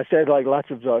of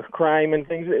crime and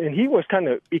things. And he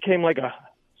became like a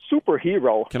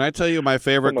superhero. Can I tell you my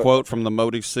favorite quote from the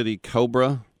Motor City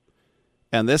Cobra?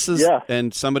 And this is,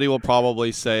 and somebody will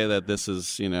probably say that this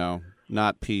is,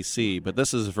 not PC, but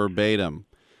this is verbatim.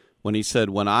 When he said,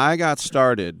 when I got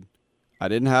started, I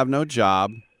didn't have no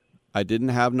job, I didn't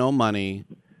have no money,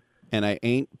 and I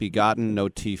ain't begotten no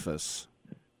typhus,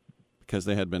 because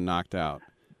they had been knocked out.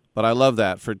 But I love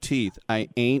that. For teeth, I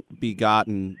ain't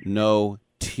begotten no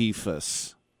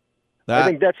typhus. I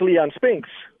think that's Leon Spinks.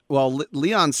 Well,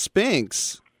 Leon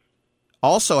Spinks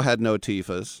also had no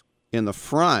typhus in the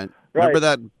front. Right. Remember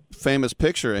that famous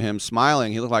picture of him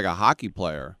smiling? He looked like a hockey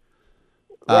player.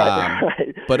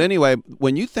 Right. But anyway,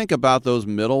 when you think about those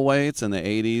middleweights in the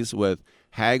 80s with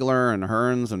Hagler and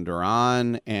Hearns and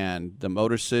Duran and the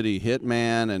Motor City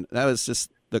Hitman, and that was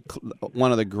just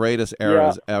one of the greatest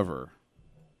eras ever.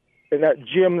 And that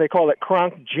gym, they call it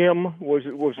Kronk Gym, was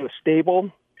the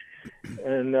stable.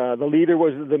 And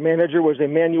the manager was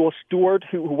Emmanuel Stewart,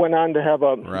 who went on to have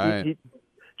he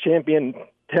championed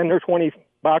 10 or 20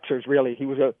 boxers, really. He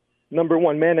was a number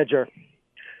one manager.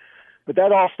 But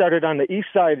that all started on the east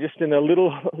side, just in a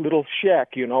little shack,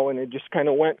 and it just kind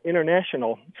of went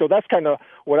international. So that's kind of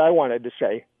what I wanted to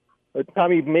say.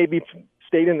 Tommy maybe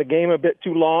stayed in the game a bit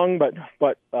too long, but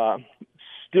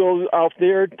still out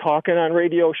there talking on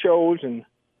radio shows and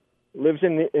lives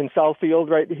in Southfield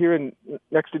right here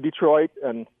next to Detroit,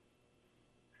 and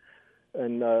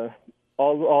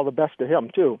all the best to him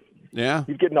too. Yeah,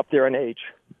 he's getting up there in age.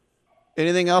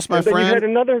 Anything else, my friend? You had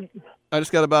another. I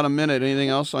just got about a minute. Anything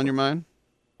else on your mind?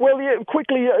 Well, yeah,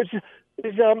 quickly. You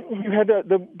had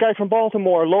the guy from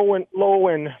Baltimore, Lowenfish.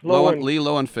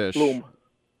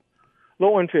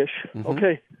 Lowenfish. Mm-hmm.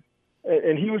 Okay,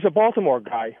 and he was a Baltimore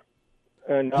guy.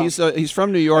 And he's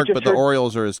from New York, but the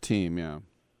Orioles are his team. Yeah.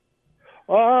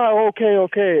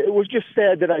 Okay. It was just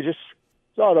sad that I just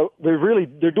saw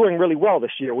they're doing really well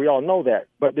this year. We all know that,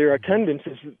 but their attendance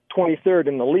is 23rd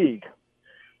in the league,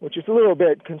 which is a little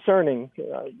bit concerning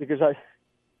because I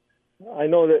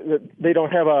know that they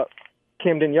don't have a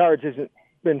Camden Yards hasn't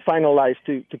been finalized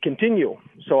to continue.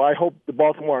 So I hope the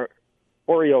Baltimore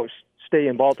Orioles stay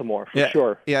in Baltimore for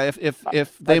sure. Yeah,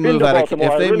 if they move out of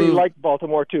Baltimore, I really like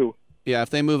Baltimore too. Yeah,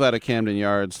 if they move out of Camden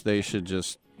Yards, they should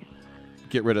just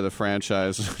get rid of the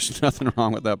franchise. There's nothing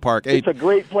wrong with that park. It's a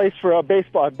great place for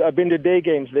baseball. I've been to day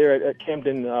games there at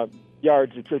Camden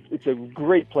Yards. It's a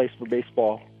great place for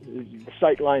baseball. The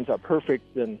sight lines are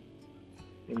perfect, and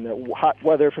the hot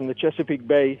weather from the Chesapeake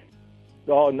Bay,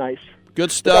 all nice.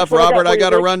 Good stuff, Robert. I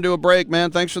got to run to a break, man.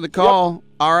 Thanks for the call. Yep.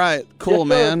 All right, cool,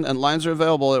 man. And lines are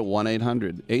available at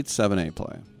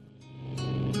 1-800-878-PLAY.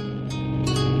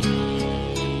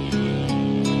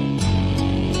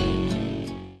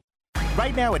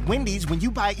 Right now at Wendy's, when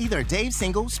you buy either a Dave's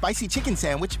Single, Spicy Chicken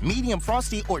Sandwich, Medium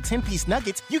Frosty, or 10-piece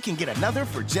nuggets, you can get another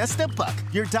for just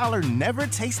 $1. Your dollar never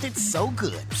tasted so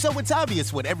good. So it's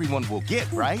obvious what everyone will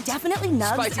get, right? Definitely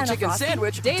nugs Spicy and chicken a Frosty.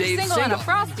 sandwich, Dave's Single and a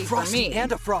Frosty for me.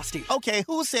 And a Frosty. Okay,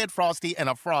 who said Frosty and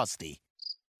a Frosty?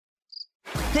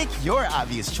 Pick your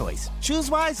obvious choice.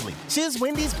 Choose wisely. Choose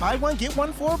Wendy's, buy one, get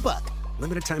one for $1.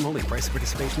 Limited time only. Price of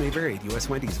participation may vary. U.S.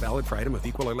 Wendy's, valid for item of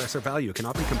equal or lesser value.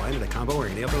 Cannot be combined in a combo or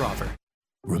any other offer.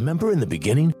 Remember in the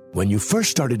beginning, when you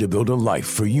first started to build a life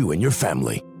for you and your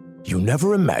family? You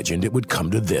never imagined it would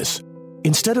come to this.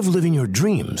 Instead of living your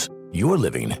dreams, you're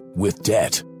living with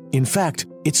debt. In fact,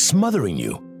 it's smothering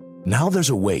you. Now there's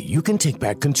a way you can take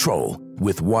back control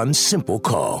with one simple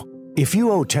call. If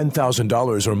you owe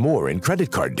 $10,000 or more in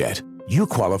credit card debt, you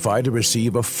qualify to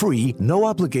receive a free,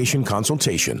 no-obligation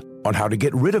consultation on how to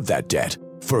get rid of that debt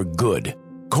for good.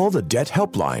 Call the Debt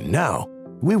Helpline now.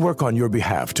 We work on your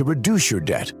behalf to reduce your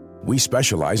debt. We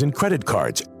specialize in credit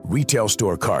cards, retail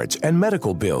store cards, and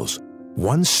medical bills.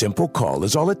 One simple call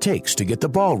is all it takes to get the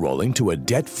ball rolling to a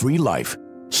debt-free life.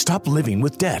 Stop living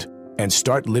with debt and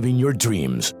start living your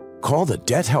dreams. Call the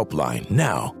Debt Helpline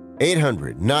now.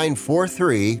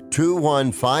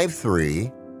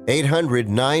 800-943-2153.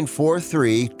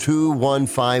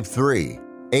 800-943-2153.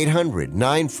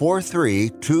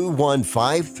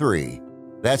 800-943-2153.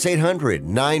 That's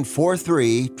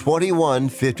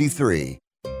 800-943-2153.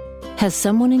 Has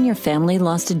someone in your family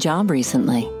lost a job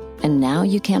recently, and now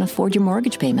you can't afford your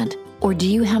mortgage payment? Or do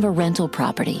you have a rental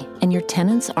property and your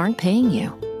tenants aren't paying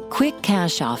you? Quick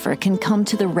Cash Offer can come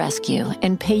to the rescue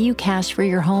and pay you cash for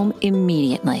your home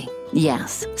immediately.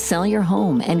 Yes, sell your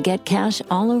home and get cash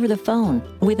all over the phone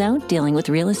without dealing with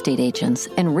real estate agents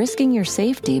and risking your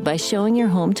safety by showing your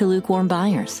home to lukewarm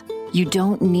buyers. You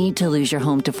don't need to lose your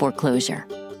home to foreclosure.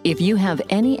 If you have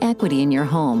any equity in your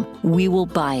home, we will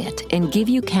buy it and give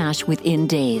you cash within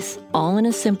days, all in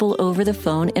a simple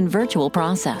over-the-phone and virtual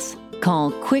process.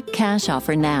 Call Quick Cash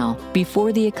Offer now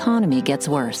before the economy gets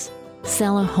worse.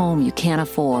 Sell a home you can't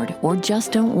afford or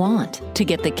just don't want to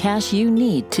get the cash you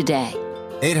need today.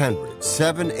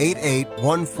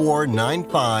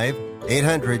 800-788-1495.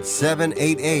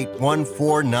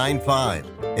 800-788-1495.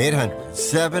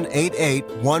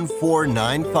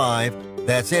 800-788-1495.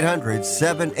 That's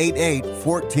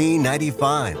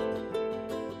 800-788-1495.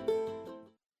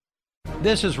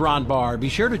 This is Ron Barr. Be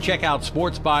sure to check out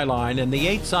Sports Byline and the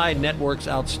 8 Side Network's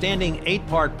outstanding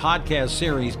 8-part podcast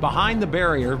series, Behind the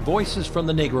Barrier, Voices from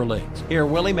the Negro Leagues. Hear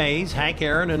Willie Mays, Hank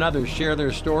Aaron, and others share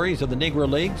their stories of the Negro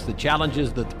Leagues, the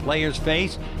challenges that the players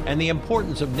face, and the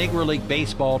importance of Negro League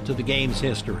baseball to the game's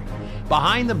history.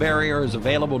 Behind the Barrier is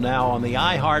available now on the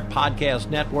iHeart Podcast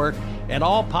Network and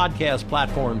all podcast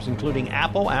platforms, including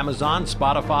Apple, Amazon,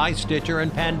 Spotify, Stitcher,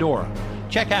 and Pandora.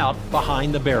 Check out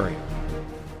Behind the Barrier.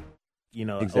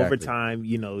 Over time,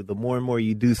 the more and more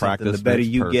you do something, the better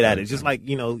you get at it. Just like,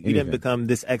 you didn't become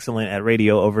this excellent at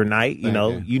radio overnight. You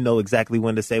know exactly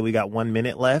when to say we got 1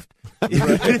 minute left.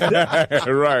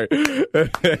 Right.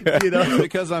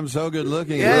 Because I'm so good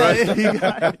looking.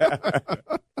 Yeah.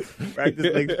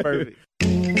 Practice makes perfect.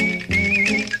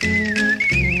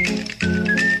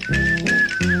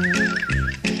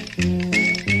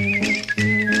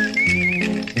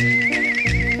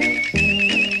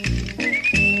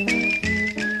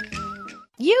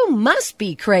 You must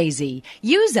be crazy.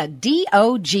 Use a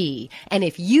DOG. And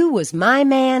if you was my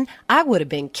man, I would have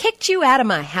been kicked you out of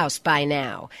my house by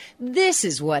now. This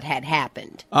is what had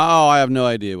happened. Oh, I have no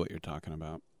idea what you're talking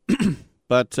about.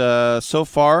 But so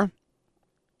far,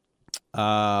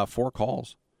 4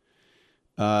 calls.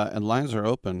 And lines are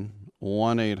open.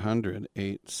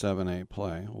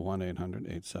 1-800-878-PLAY.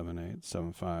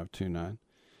 1-800-878-7529.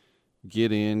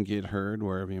 Get in, get heard,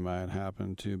 wherever you might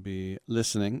happen to be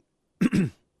listening.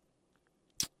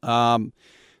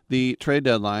 The trade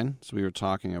deadline, so we were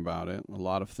talking about it. A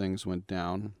lot of things went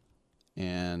down,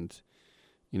 and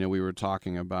we were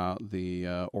talking about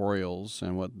the Orioles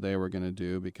and what they were going to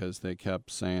do, because they kept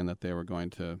saying that they were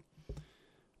going to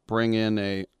bring in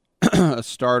a a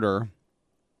starter.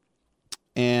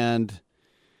 And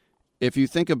if you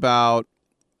think about,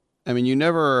 you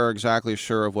never are exactly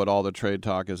sure of what all the trade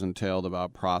talk is entailed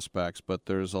about prospects, but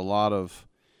there's a lot of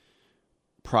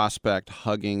prospect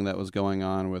hugging that was going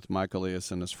on with Mike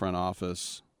Elias and his front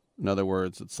office. In other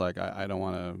words, it's like I don't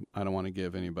want to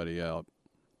give anybody out.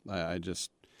 I just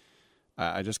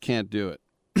can't do it.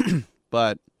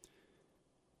 But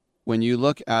when you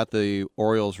look at the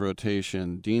Orioles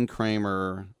rotation, Dean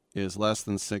Kramer is less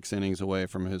than 6 innings away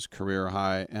from his career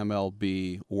high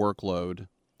MLB workload.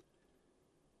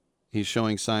 He's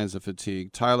showing signs of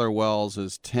fatigue. Tyler Wells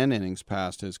is 10 innings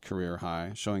past his career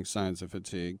high, showing signs of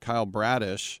fatigue. Kyle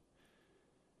Bradish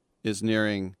is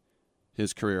nearing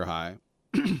his career high.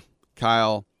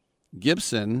 Kyle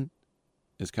Gibson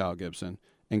is Kyle Gibson.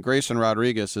 And Grayson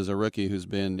Rodriguez is a rookie who's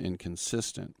been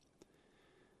inconsistent.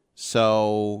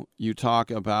 So you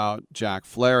talk about Jack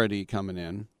Flaherty coming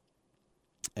in.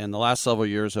 And the last several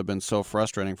years have been so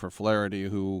frustrating for Flaherty,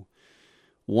 who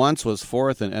once was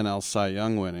 4th in NL Cy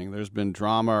Young winning. There's been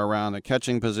drama around the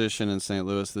catching position in St.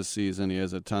 Louis this season. He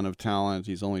has a ton of talent.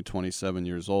 He's only 27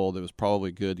 years old. It was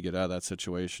probably good to get out of that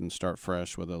situation, start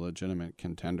fresh with a legitimate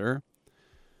contender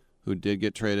who did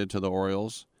get traded to the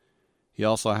Orioles. He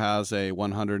also has a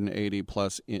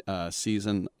 180-plus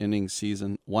inning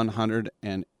season,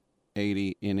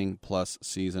 180-inning-plus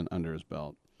season under his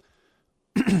belt.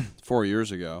 4 years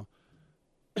ago.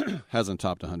 Hasn't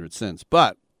topped 100 since.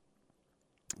 But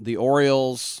the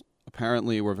Orioles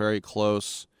apparently were very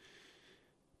close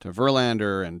to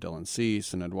Verlander and Dylan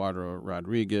Cease and Eduardo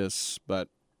Rodriguez, but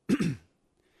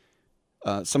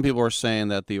some people are saying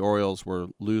that the Orioles were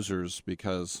losers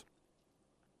because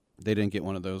they didn't get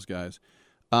one of those guys.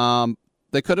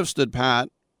 They could have stood pat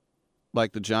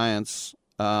like the Giants,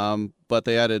 but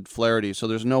they added Flaherty, so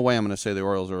there's no way I'm going to say the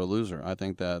Orioles are a loser. I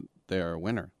think that they are a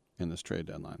winner in this trade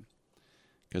deadline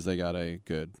because they got a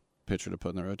good pitcher to put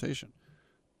in the rotation.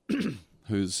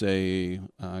 Who's going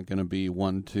to be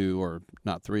 1, 2, or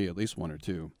not 3, at least 1 or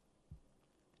 2.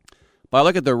 But I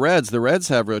look at the Reds. The Reds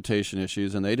have rotation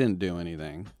issues, and they didn't do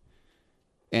anything.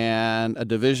 And a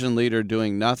division leader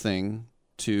doing nothing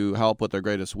to help with their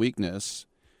greatest weakness,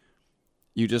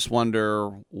 you just wonder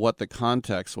what the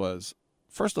context was.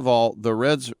 First of all, the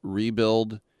Reds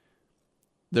rebuild.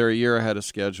 They're a year ahead of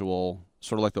schedule,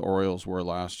 sort of like the Orioles were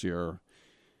last year.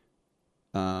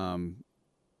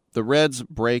 The Reds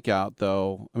breakout,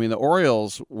 though, the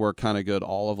Orioles were kind of good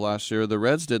all of last year. The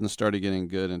Reds didn't start getting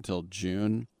good until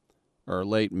June or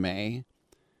late May.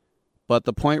 But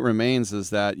the point remains is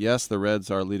that, yes, the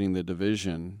Reds are leading the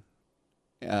division.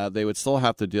 They would still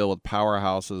have to deal with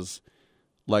powerhouses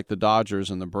like the Dodgers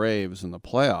and the Braves in the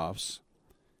playoffs.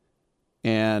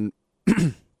 And,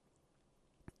 the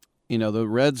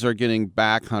Reds are getting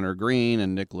back Hunter Green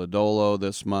and Nick Lodolo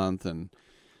this month, and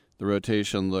the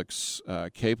rotation looks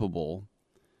capable,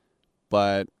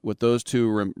 but with those two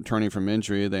returning from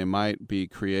injury, they might be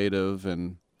creative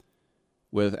and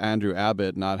with Andrew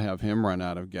Abbott not have him run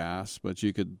out of gas. But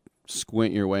you could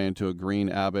squint your way into a Green,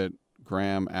 Abbott,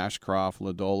 Graham, Ashcroft,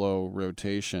 Lodolo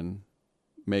rotation,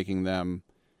 making them,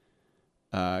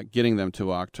 getting them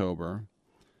to October.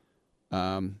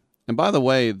 And by the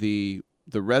way, the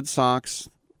Red Sox,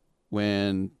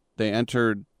 when they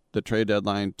entered the trade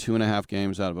deadline 2.5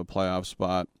 games out of a playoff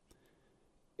spot.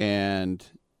 And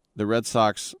the Red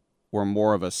Sox were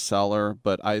more of a seller,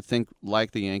 but I think,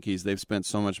 like the Yankees, they've spent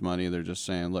so much money, they're just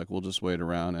saying, look, we'll just wait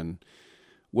around and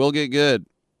we'll get good.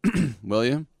 Will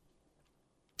you?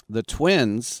 The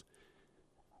Twins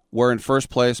were in first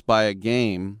place by a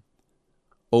game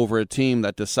over a team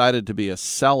that decided to be a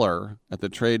seller at the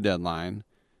trade deadline.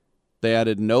 They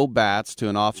added no bats to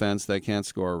an offense that can't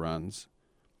score runs.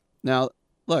 Now,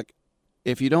 look,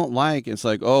 if you don't like, it's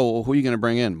like, oh, well, who are you going to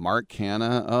bring in? Mark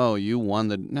Canha? Oh, you won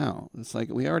the... No, it's like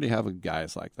we already have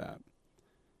guys like that.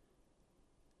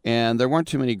 And there weren't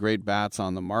too many great bats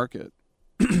on the market.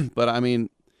 But, I mean,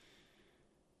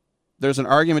 there's an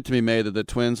argument to be made that the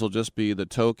Twins will just be the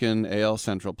token AL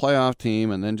Central playoff team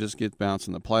and then just get bounced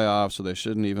in the playoffs, so they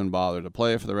shouldn't even bother to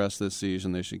play for the rest of this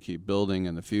season. They should keep building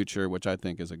in the future, which I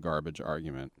think is a garbage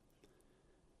argument.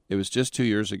 It was just 2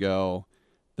 years ago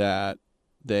that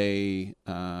that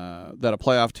a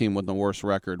playoff team with the worst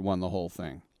record won the whole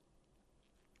thing.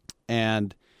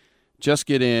 And just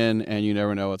get in, and you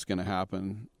never know what's going to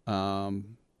happen.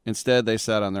 Instead, they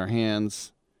sat on their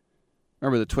hands.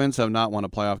 Remember, the Twins have not won a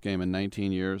playoff game in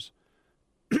 19 years.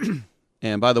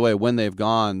 And by the way, when they've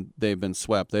gone, they've been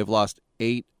swept. They've lost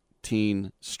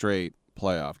 18 straight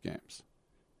playoff games,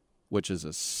 which is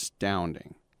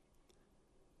astounding.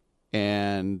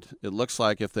 And it looks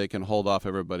like if they can hold off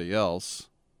everybody else,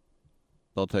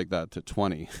 they'll take that to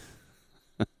 20.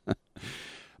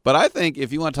 But I think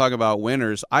if you want to talk about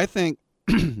winners, I think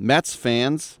Mets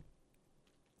fans,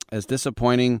 as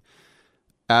disappointing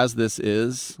as this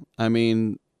is, I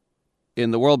mean,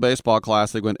 in the World Baseball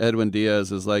Classic, when Edwin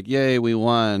Diaz is like, yay, we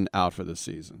won, out for the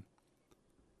season.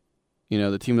 You know,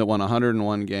 the team that won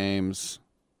 101 games,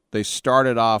 they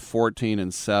started off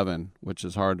 14-7, which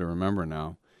is hard to remember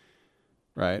now,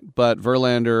 right? But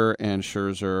Verlander and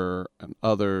Scherzer and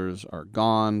others are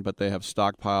gone, but they have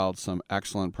stockpiled some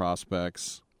excellent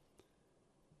prospects.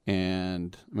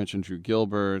 And I mentioned Drew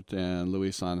Gilbert and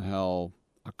Luis Angel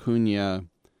Acuna.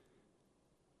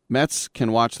 Mets fans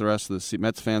can watch the rest of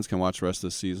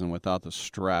the season without the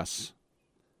stress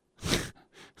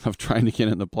of trying to get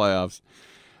in the playoffs.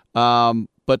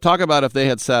 But talk about if they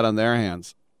had sat on their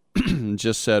hands and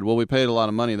just said, well, we paid a lot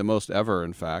of money, the most ever,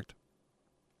 in fact.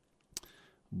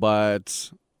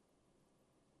 But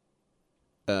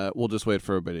we'll just wait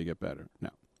for everybody to get better.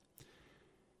 No.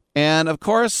 And, of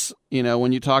course, you know,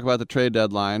 when you talk about the trade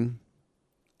deadline,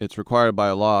 it's required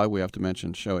by law. We have to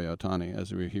mention Shohei Ohtani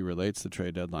as he relates to the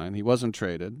trade deadline. He wasn't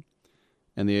traded,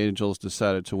 and the Angels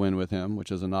decided to win with him,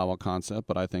 which is a novel concept,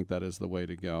 but I think that is the way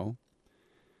to go.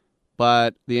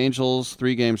 But the Angels,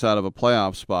 3 games out of a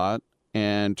playoff spot,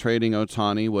 and trading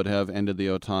Ohtani would have ended the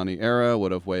Ohtani era,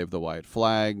 would have waved the white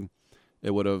flag.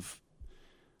 It would have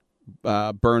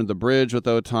burned the bridge with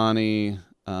Ohtani.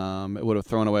 It would have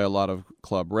thrown away a lot of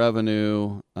club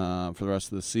revenue for the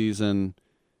rest of the season.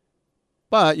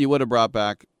 But you would have brought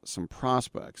back some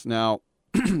prospects. Now,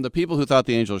 the people who thought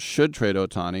the Angels should trade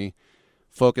Ohtani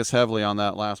focus heavily on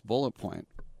that last bullet point.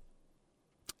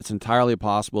 It's entirely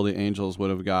possible the Angels would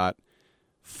have got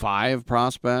 5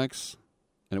 prospects,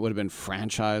 and it would have been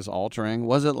franchise-altering.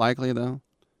 Was it likely, though?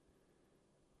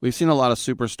 We've seen a lot of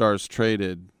superstars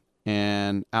traded,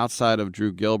 and outside of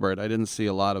Drew Gilbert, I didn't see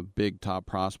a lot of big top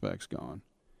prospects going.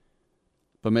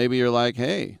 But maybe you're like,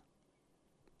 hey,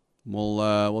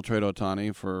 we'll trade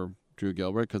Ohtani for Drew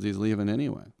Gilbert because he's leaving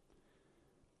anyway.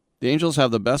 The Angels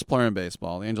have the best player in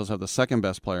baseball. The Angels have the second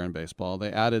best player in baseball.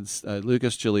 They added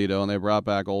Lucas Giolito, and they brought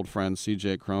back old friends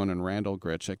C.J. Cron and Randall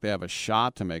Grichuk. They have a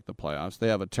shot to make the playoffs. They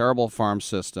have a terrible farm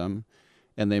system,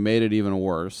 and they made it even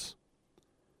worse.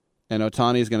 And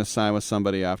Ohtani's going to sign with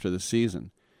somebody after the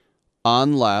season.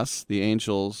 Unless the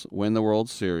Angels win the World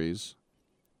Series,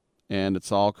 and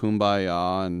it's all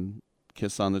kumbaya and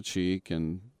kiss on the cheek,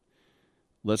 and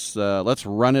let's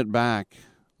run it back.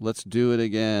 Let's do it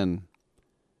again.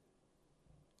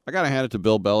 I got to hand it to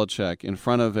Bill Belichick in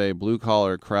front of a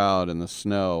blue-collar crowd in the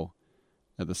snow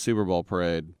at the Super Bowl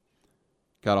parade.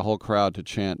 Got a whole crowd to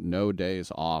chant, "No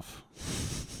days off."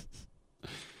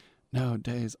 No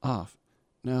days off.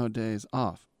 No days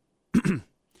off.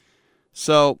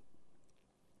 So,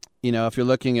 you know, if you're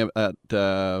looking at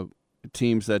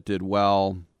teams that did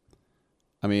well,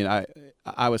 I mean,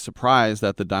 I was surprised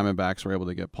that the Diamondbacks were able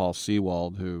to get Paul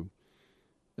Sewald, who,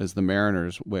 as the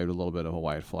Mariners, waved a little bit of a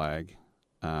white flag.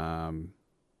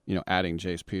 You know, adding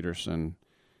Jace Peterson,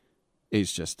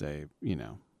 he's just a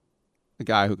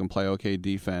guy who can play okay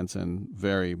defense and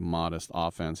very modest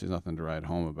offense. He's nothing to write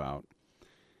home about.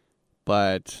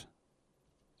 But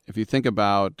if you think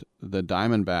about the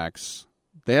Diamondbacks,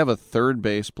 They have a third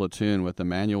base platoon with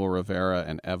Emmanuel Rivera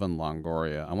and Evan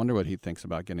Longoria. I wonder what he thinks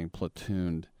about getting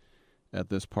platooned at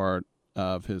this part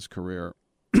of his career.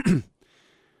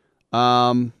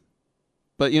 But,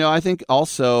 I think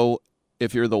also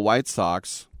if you're the White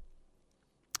Sox,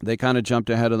 they kind of jumped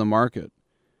ahead of the market.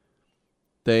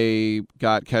 They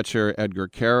got catcher Edgar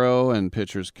Caro and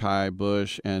pitchers Kai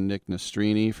Bush and Nick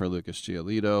Nastrini for Lucas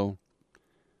Giolito.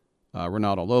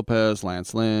 Ronaldo Lopez,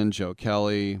 Lance Lynn, Joe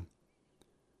Kelly.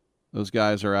 Those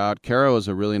guys are out. Caro is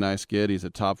a really nice kid. He's a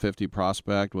top 50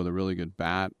 prospect with a really good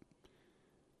bat.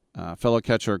 Fellow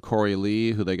catcher Corey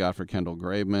Lee, who they got for Kendall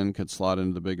Graveman, could slot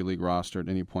into the big league roster at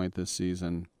any point this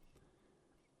season.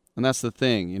 And that's the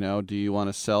thing, do you want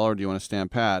to sell or do you want to stand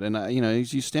pat? And,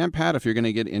 you stand pat if you're going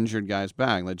to get injured guys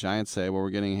back. The Giants say, well, we're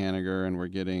getting Haniger and we're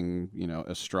getting,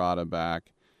 Estrada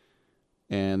back.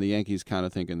 And the Yankees kind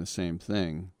of thinking the same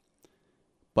thing.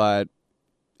 But,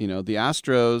 the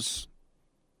Astros,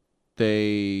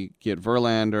 they get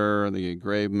Verlander, they get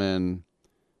Graveman.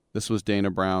 This was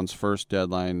Dana Brown's first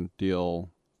deadline deal.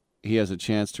 He has a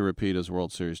chance to repeat as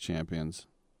World Series champions.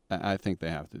 I think they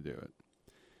have to do it.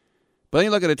 But then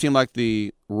you look at a team like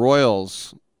the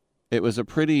Royals, it was a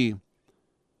pretty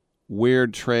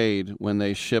weird trade when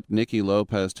they shipped Nicky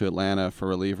Lopez to Atlanta for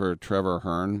reliever Trevor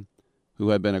Hearn, who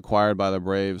had been acquired by the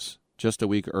Braves just a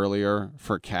week earlier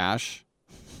for cash.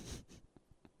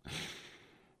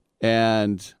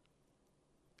 And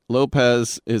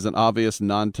Lopez is an obvious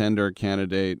non-tender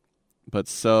candidate, but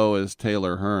so is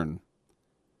Taylor Hearn.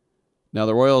 Now,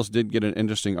 the Royals did get an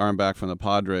interesting arm back from the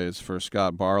Padres for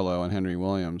Scott Barlow and Henry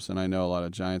Williams, and I know a lot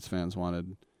of Giants fans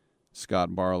wanted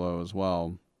Scott Barlow as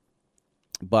well.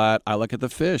 But I look at the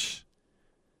fish.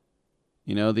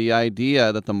 The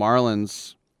idea that the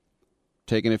Marlins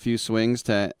taking a few swings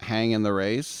to hang in the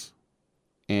race,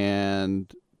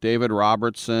 and David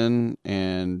Robertson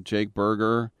and Jake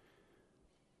Berger,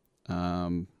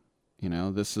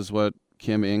 this is what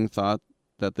Kim Ng thought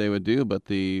that they would do, but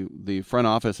the front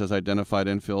office has identified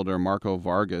infielder Marco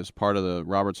Vargas, part of the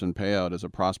Robertson payout, as a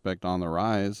prospect on the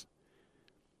rise.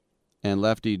 And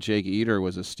lefty Jake Eater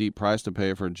was a steep price to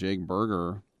pay for Jake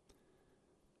Berger.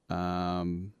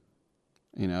 I'm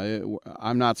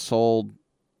not sold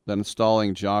that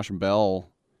installing Josh Bell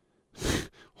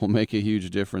will make a huge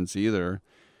difference either.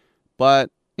 But,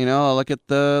 look at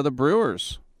the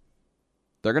Brewers.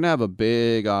 They're going to have a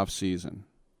big offseason.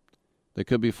 They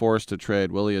could be forced to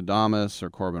trade Willie Adames or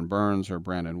Corbin Burns or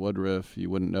Brandon Woodruff. You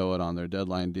wouldn't know it on their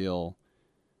deadline deal.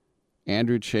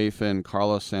 Andrew Chafin,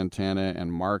 Carlos Santana,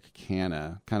 and Mark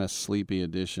Canha, kind of sleepy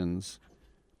additions.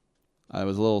 I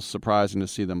was a little surprising to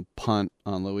see them punt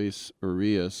on Luis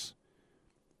Urias,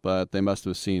 but they must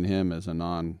have seen him as a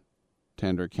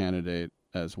non-tender candidate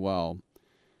as well.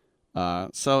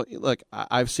 So, look,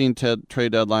 I've seen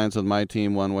trade deadlines with my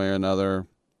team one way or another.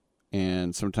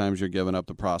 And sometimes you're giving up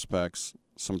the prospects.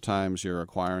 Sometimes you're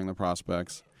acquiring the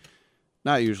prospects.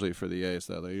 Not usually for the A's,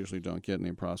 though. They usually don't get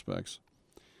any prospects.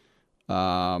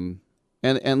 And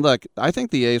look, I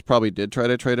think the A's probably did try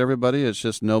to trade everybody. It's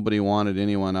just nobody wanted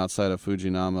anyone outside of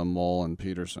Fujinama, Mole, and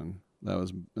Peterson. That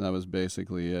was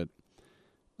basically it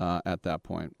at that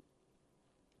point.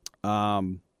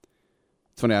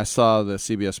 It's funny, I saw the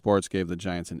CBS Sports gave the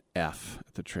Giants an F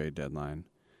at the trade deadline.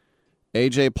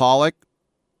 A.J. Pollock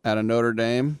out of Notre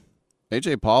Dame.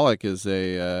 A.J. Pollock is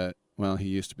he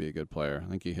used to be a good player. I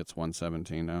think he hits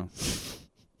 117 now.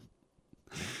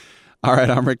 All right,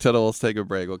 I'm Rick Tittle. Let's take a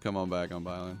break. We'll come on back on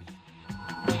Byline.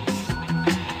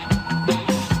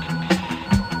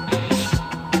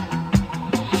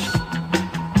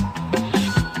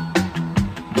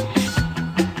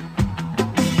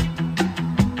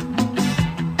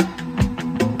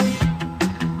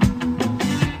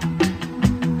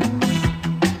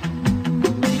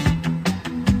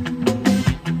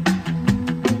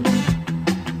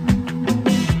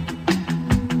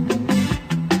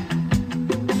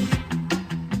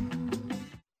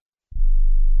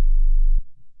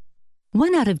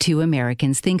 One out of 2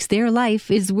 Americans thinks their life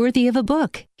is worthy of a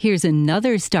book. Here's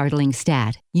another startling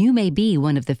stat. You may be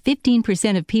one of the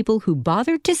 15% of people who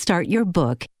bothered to start your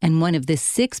book and one of the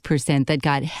 6% that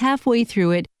got halfway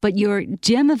through it, but your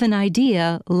gem of an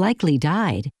idea likely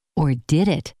died. Or did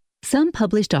it? Some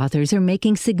published authors are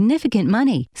making significant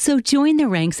money, so join the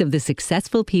ranks of the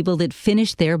successful people that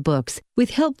finish their books with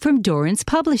help from Dorrance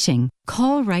Publishing.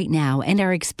 Call right now and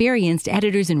our experienced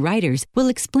editors and writers will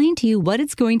explain to you what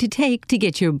it's going to take to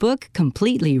get your book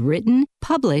completely written,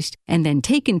 published, and then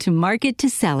taken to market to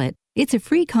sell it. It's a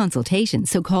free consultation,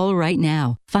 so call right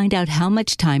now. Find out how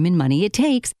much time and money it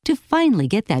takes to finally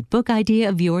get that book idea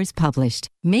of yours published.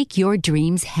 Make your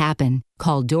dreams happen.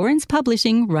 Call Dorrance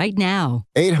Publishing right now.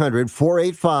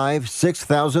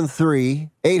 800-485-6003.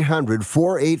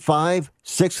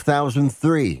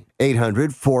 800-485-6003.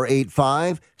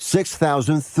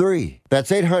 800-485-6003.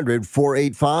 That's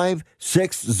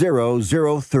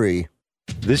 800-485-6003.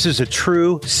 This is a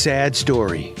true, sad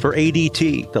story for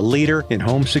ADT, the leader in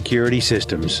home security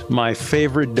systems. My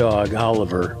favorite dog,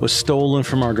 Oliver, was stolen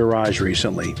from our garage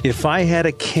recently. If I had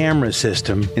a camera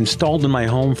system installed in my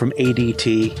home from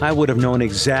ADT, I would have known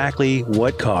exactly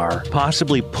what car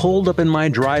possibly pulled up in my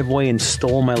driveway and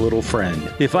stole my little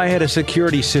friend. If I had a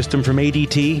security system from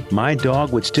ADT, my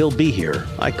dog would still be here.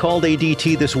 I called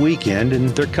ADT this weekend, and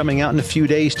they're coming out in a few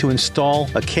days to install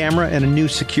a camera and a new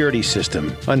security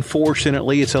system. Unfortunately,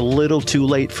 it's a little too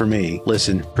late for me.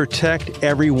 Listen, protect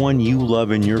everyone you love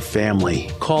in your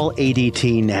family. Call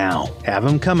ADT now. Have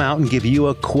them come out and give you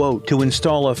a quote to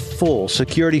install a full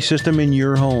security system in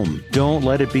your home. Don't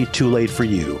let it be too late for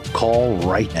you. Call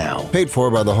right now. Paid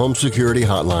for by the Home Security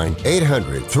Hotline.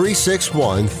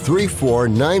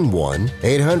 800-361-3491.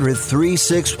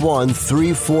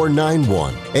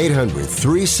 800-361-3491.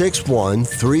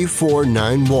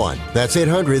 800-361-3491. That's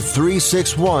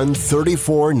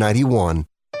 800-361-3491.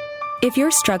 If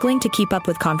you're struggling to keep up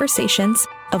with conversations,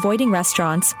 avoiding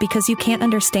restaurants because you can't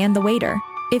understand the waiter,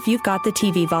 if you've got the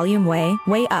TV volume way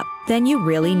up, then you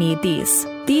really need these.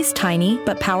 These tiny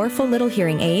but powerful little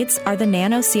hearing aids are the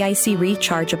Nano CIC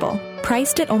Rechargeable,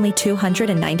 priced at only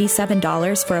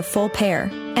 $297 for a full pair.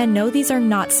 And no, these are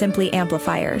not simply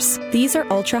amplifiers. These are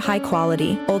ultra high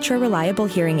quality, ultra reliable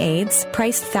hearing aids,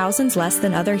 priced thousands less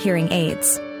than other hearing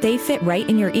aids. They fit right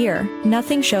in your ear,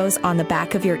 nothing shows on the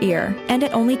back of your ear, and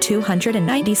at only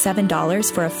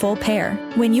 $297 for a full pair.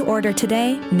 When you order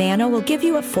today, Nano will give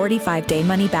you a 45-day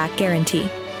money-back guarantee.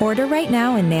 Order right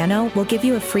now and Nano will give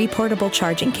you a free portable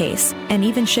charging case and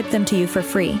even ship them to you for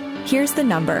free. Here's the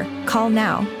number. Call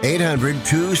now.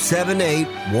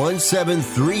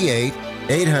 800-278-1738.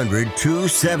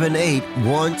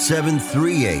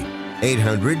 800-278-1738.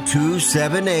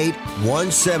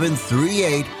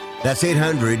 800-278-1738. That's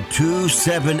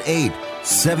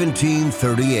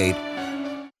 800-278-1738.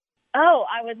 Oh,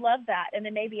 I would love that. And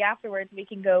then maybe afterwards we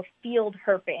can go field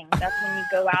herping. That's when you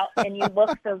go out and you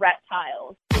look for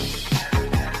reptiles.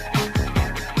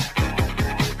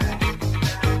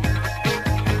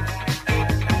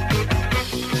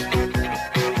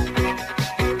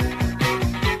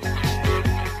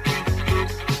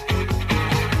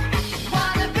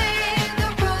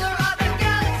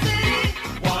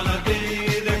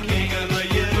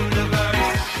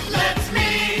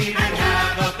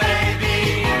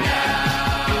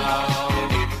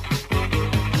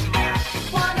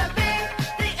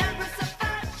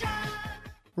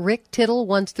 Rick Tittle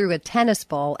once threw a tennis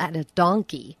ball at a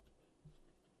donkey.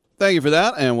 Thank you for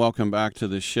that, and welcome back to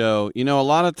the show. You know, a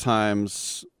lot of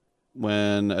times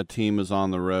when a team is on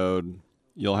the road,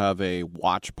 you'll have a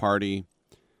watch party,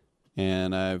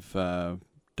 and I've done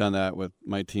that with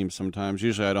my team sometimes.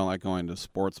 Usually I don't like going to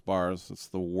sports bars. It's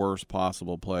the worst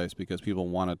possible place because people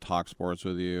want to talk sports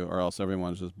with you, or else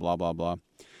everyone's just blah, blah, blah.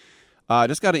 I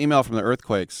just got an email from the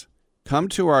Earthquakes. Come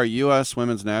to our U.S.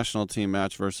 Women's National Team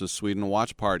match versus Sweden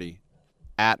watch party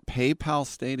at PayPal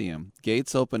Stadium.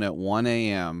 Gates open at 1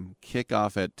 a.m.,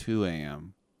 kickoff at 2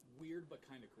 a.m. Weird but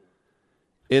kind of cool.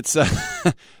 It's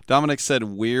Dominic said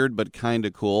weird but kind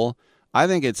of cool. I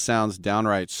think it sounds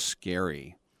downright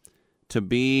scary to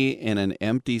be in an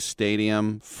empty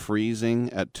stadium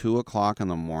freezing at 2 o'clock in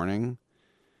the morning.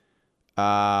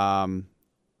 I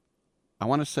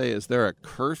want to say, is there a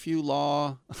curfew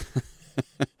law?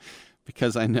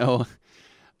 Because I know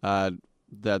that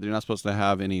they're not supposed to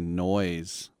have any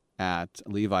noise at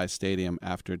Levi Stadium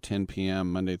after 10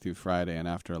 p.m. Monday through Friday and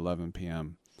after 11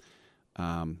 p.m.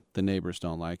 The neighbors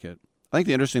don't like it. I think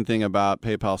the interesting thing about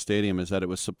PayPal Stadium is that it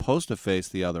was supposed to face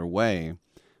the other way,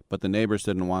 but the neighbors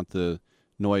didn't want the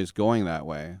noise going that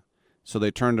way. So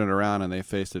they turned it around and they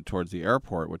faced it towards the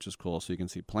airport, which is cool, so you can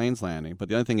see planes landing. But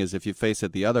the other thing is if you face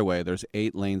it the other way, there's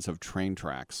 8 lanes of train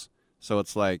tracks. So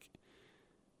it's like,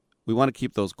 we want to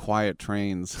keep those quiet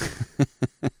trains.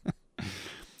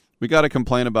 We got to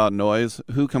complain about noise.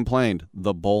 Who complained?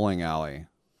 The bowling alley.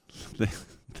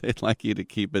 They'd like you to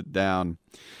keep it down.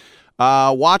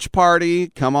 Watch party.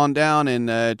 Come on down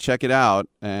and check it out.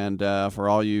 And for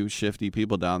all you shifty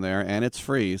people down there, and it's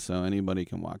free, so anybody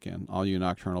can walk in. All you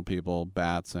nocturnal people,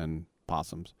 bats and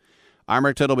possums. I'm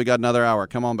Rick Tittle. We got another hour.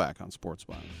 Come on back on Sports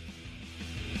Spot.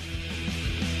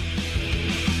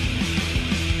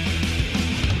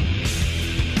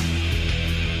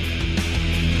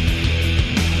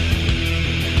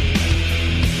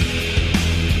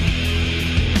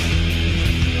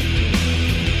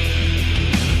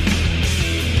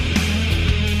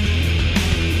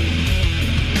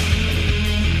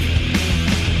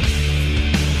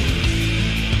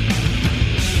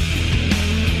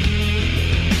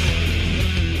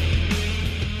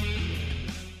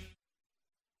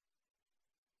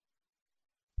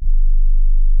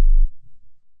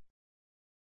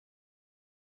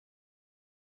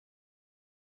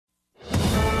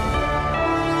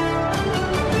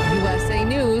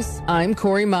 I'm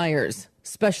Corey Myers.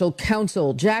 Special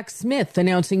counsel Jack Smith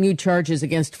announcing new charges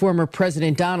against former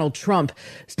President Donald Trump,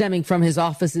 stemming from his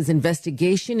office's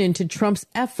investigation into Trump's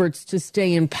efforts to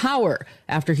stay in power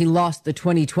after he lost the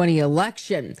 2020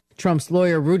 election. Trump's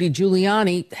lawyer, Rudy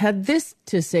Giuliani, had this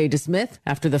to say to Smith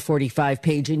after the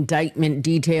 45-page indictment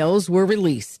details were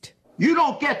released. You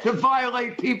don't get to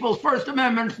violate people's First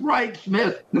Amendment rights,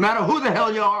 Smith, no matter who the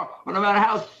hell you are or no matter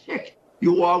how sick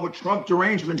you are with Trump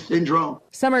derangement syndrome.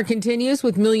 Summer continues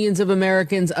with millions of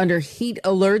Americans under heat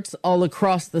alerts all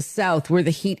across the South, where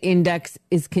the heat index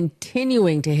is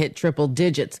continuing to hit triple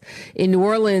digits. In New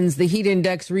Orleans, the heat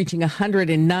index reaching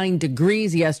 109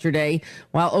 degrees yesterday,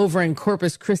 while over in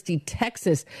Corpus Christi,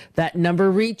 Texas, that number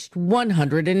reached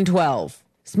 112.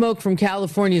 Smoke from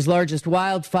California's largest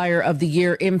wildfire of the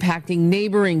year impacting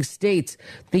neighboring states.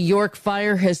 The York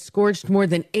fire has scorched more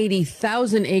than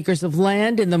 80,000 acres of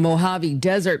land in the Mojave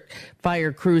Desert.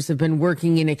 Fire crews have been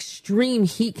working in extreme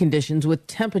heat conditions with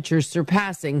temperatures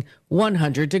surpassing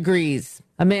 100 degrees.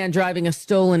 A man driving a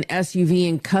stolen SUV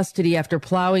in custody after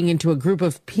plowing into a group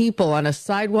of people on a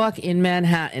sidewalk in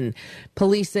Manhattan.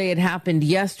 Police say it happened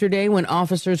yesterday when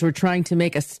officers were trying to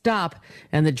make a stop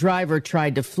and the driver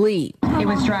tried to flee. He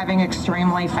was driving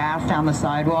extremely fast down the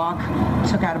sidewalk,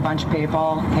 took out a bunch of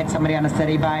people, hit somebody on a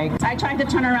city bike. I tried to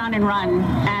turn around and run,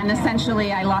 and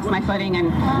essentially I lost my footing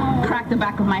and cracked the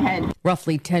back of my head.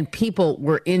 Roughly 10 people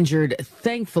were injured.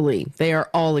 Thankfully, they are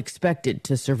all expected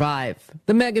to survive.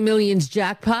 The Mega Millions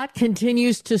jackpot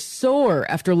continues to soar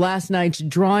after last night's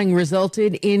drawing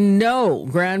resulted in no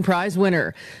grand prize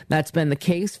winner. That's been the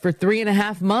case for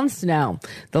 3.5 months now.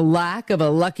 The lack of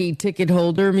a lucky ticket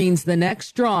holder means the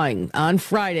next drawing on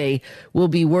Friday will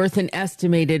be worth an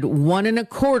estimated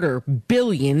 $1.25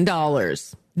 billion.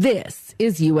 This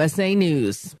is USA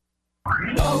News.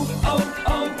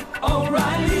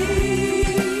 O'Reilly.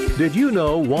 Did you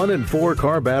know 1 in 4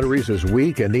 car batteries is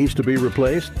weak and needs to be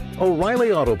replaced?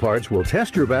 O'Reilly Auto Parts will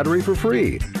test your battery for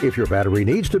free. If your battery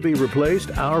needs to be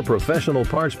replaced, our professional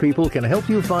parts people can help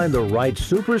you find the right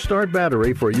Super Start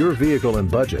battery for your vehicle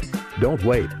and budget. Don't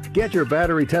wait. Get your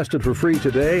battery tested for free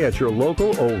today at your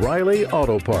local O'Reilly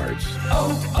Auto Parts.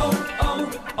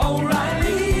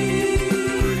 O'Reilly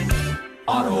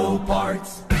Auto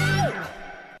Parts.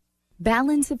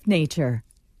 Balance of nature.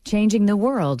 Changing the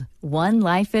world, one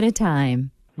life at a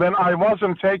time. When I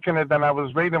wasn't taking it and I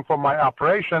was waiting for my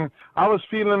operation, I was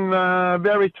feeling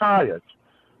very tired.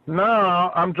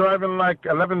 Now I'm driving like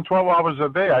 11, 12 hours a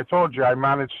day. I told you I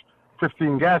manage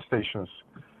 15 gas stations.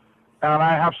 And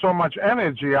I have so much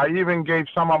energy. I even gave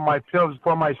some of my pills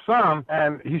for my son,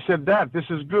 and he said, Dad, this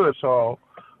is good, so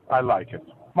I like it.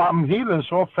 I'm healing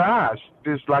so fast.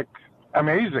 It's like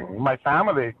amazing. My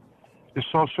family is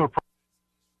so surprised.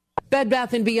 Bed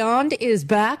Bath & Beyond is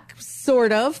back,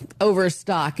 sort of.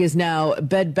 Overstock is now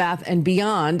Bed Bath &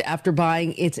 Beyond after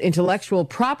buying its intellectual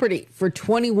property for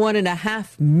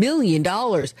 $21.5 million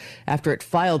after it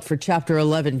filed for Chapter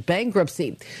 11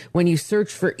 bankruptcy. When you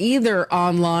search for either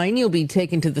online, you'll be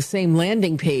taken to the same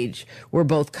landing page where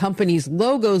both companies'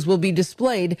 logos will be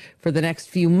displayed for the next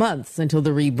few months until the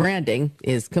rebranding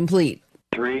is complete.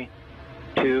 3,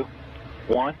 2,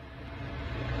 1.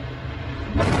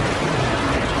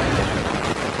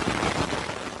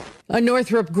 A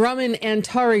Northrop Grumman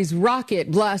Antares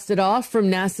rocket blasted off from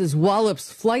NASA's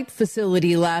Wallops Flight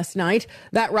Facility last night.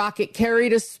 That rocket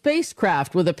carried a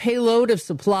spacecraft with a payload of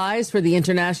supplies for the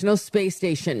International Space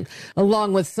Station.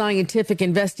 Along with scientific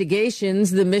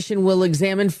investigations, the mission will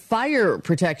examine fire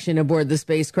protection aboard the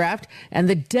spacecraft and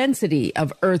the density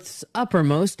of Earth's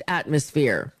uppermost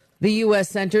atmosphere. The U.S.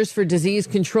 Centers for Disease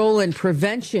Control and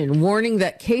Prevention warning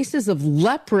that cases of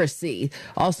leprosy,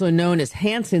 also known as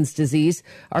Hansen's disease,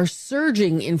 are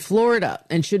surging in Florida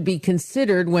and should be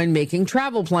considered when making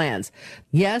travel plans.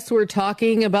 Yes, we're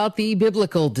talking about the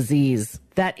biblical disease.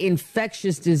 That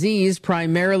infectious disease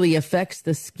primarily affects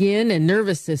the skin and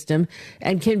nervous system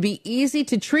and can be easy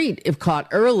to treat if caught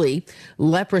early.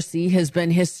 Leprosy has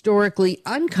been historically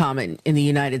uncommon in the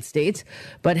United States,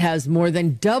 but has more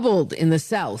than doubled in the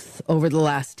South over the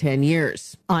last 10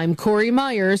 years. I'm Corey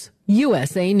Myers,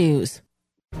 USA News.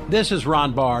 This is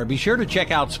Ron Barr. Be sure to check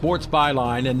out Sports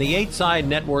Byline and the 8-Side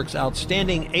Network's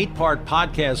outstanding 8-part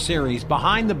podcast series,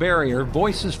 Behind the Barrier,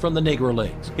 Voices from the Negro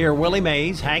Leagues. Hear Willie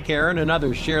Mays, Hank Aaron, and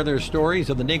others share their stories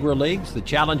of the Negro Leagues, the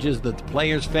challenges that the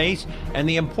players face, and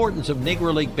the importance of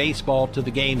Negro League baseball to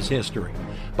the game's history.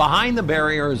 Behind the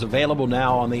Barrier is available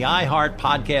now on the iHeart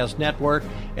Podcast Network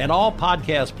and all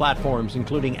podcast platforms,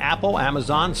 including Apple,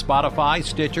 Amazon, Spotify,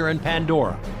 Stitcher, and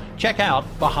Pandora. Check out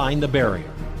Behind the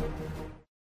Barrier.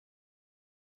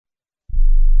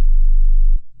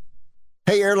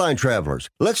 Hey, airline travelers,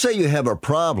 let's say you have a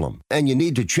problem and you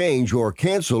need to change or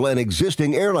cancel an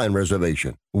existing airline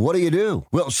reservation. What do?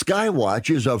 Well, Skywatch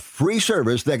is a free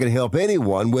service that can help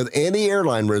anyone with any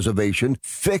airline reservation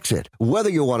fix it. Whether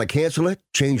you want to cancel it,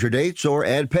 change your dates, or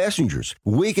add passengers,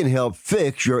 we can help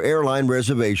fix your airline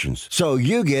reservations so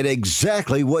you get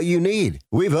exactly what you need.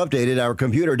 We've updated our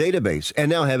computer database and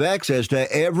now have access to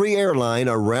every airline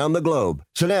around the globe.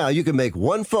 So now you can make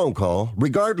one phone call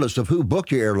regardless of who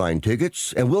booked your airline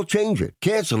tickets, and we'll change it,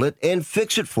 cancel it, and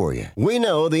fix it for you. We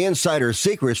know the insider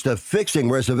secrets to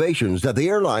fixing reservations that the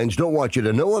airlines don't want you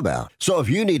to know about. So if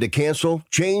you need to cancel,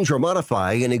 change, or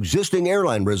modify an existing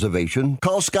airline reservation,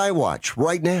 call Skywatch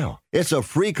right now. It's a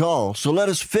free call, so let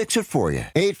us fix it for you.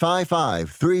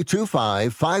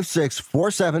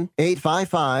 855-325-5647.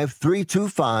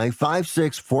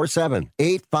 855-325-5647.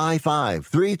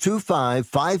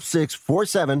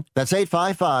 855-325-5647. That's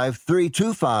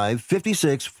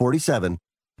 855-325-5647.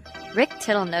 Rick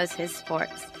Tittle knows his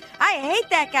sports. I hate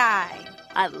that guy.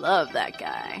 I love that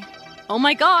guy. Oh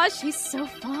my gosh, he's so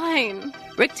fine.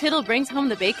 Rick Tittle brings home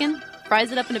the bacon,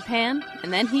 fries it up in a pan,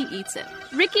 and then he eats it.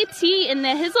 Ricky T in the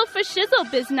hizzle for shizzle,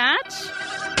 biznatch.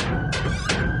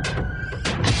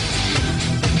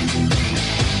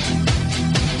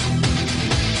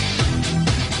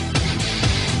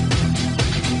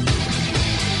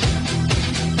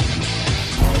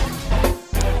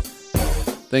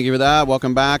 Thank you for that.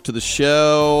 Welcome back to the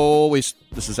show.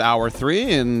 This is hour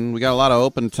 3, and we got a lot of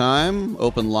open time,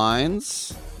 open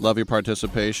lines. Love your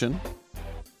participation.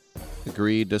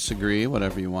 Agree, disagree,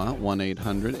 whatever you want.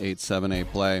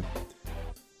 1-800-878-PLAY.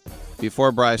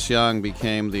 Before Bryce Young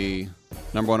became the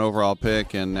number 1 overall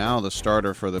pick and now the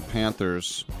starter for the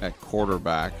Panthers at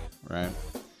quarterback, right?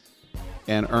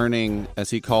 And earning,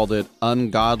 as he called it,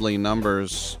 ungodly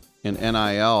numbers in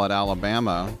NIL at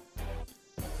Alabama.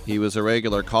 He was a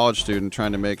regular college student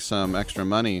trying to make some extra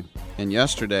money. And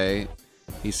yesterday,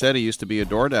 he said he used to be a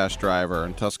DoorDash driver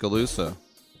in Tuscaloosa.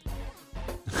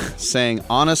 Saying,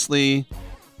 honestly,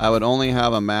 I would only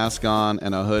have a mask on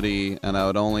and a hoodie, and I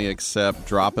would only accept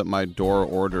drop-at-my-door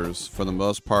orders. For the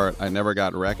most part, I never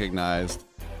got recognized.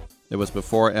 It was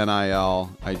before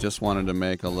NIL. I just wanted to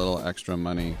make a little extra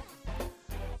money.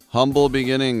 Humble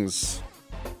beginnings.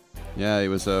 Yeah, he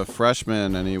was a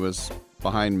freshman, and he was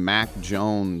behind Mac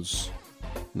Jones.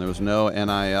 And there was no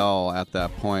NIL at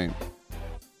that point.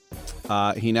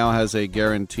 He now has a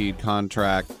guaranteed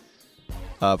contract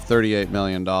of $38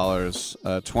 million,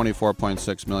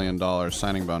 $24.6 million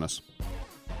signing bonus.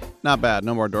 Not bad.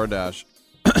 No more DoorDash.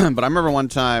 But I remember one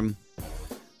time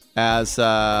as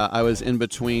I was in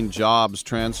between jobs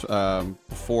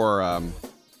before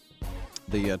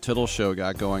the Tittle show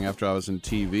got going after I was in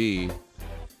TV.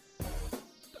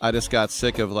 I just got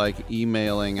sick of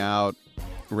emailing out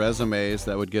resumes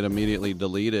that would get immediately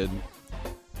deleted.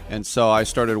 And so I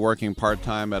started working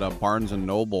part-time at a Barnes &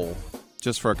 Noble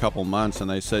just for a couple months. And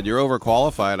they said, you're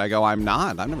overqualified. I go, I'm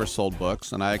not. I've never sold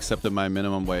books. And I accepted my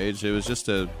minimum wage. It was just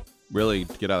to really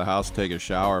get out of the house, take a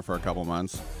shower for a couple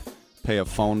months, pay a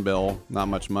phone bill, not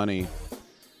much money.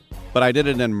 But I did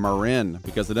it in Marin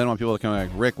because I didn't want people to come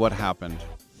like, Rick, what happened?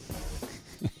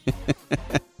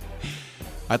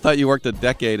 I thought you worked a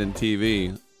decade in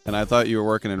TV, and I thought you were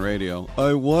working in radio.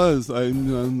 I was.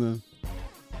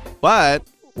 But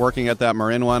working at that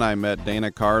Marin one, I met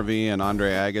Dana Carvey and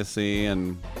Andre Agassi,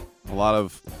 and I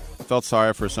felt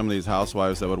sorry for some of these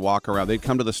housewives that would walk around. They'd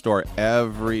come to the store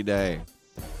every day,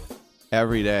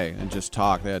 and just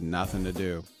talk. They had nothing to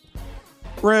do.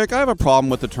 Rick, I have a problem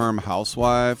with the term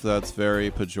housewife. That's very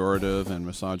pejorative and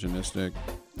misogynistic.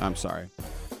 I'm sorry.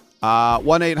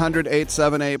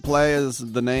 1-800-878-PLAY is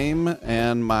the name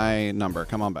and my number.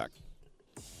 Come on back.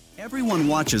 Everyone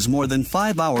watches more than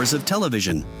 5 hours of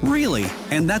television. Really?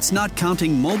 And that's not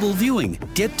counting mobile viewing.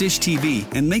 Get Dish TV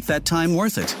and make that time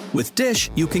worth it. With Dish,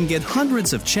 you can get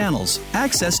hundreds of channels,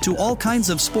 access to all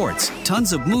kinds of sports,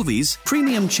 tons of movies,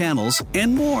 premium channels,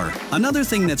 and more. Another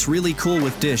thing that's really cool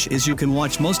with Dish is you can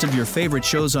watch most of your favorite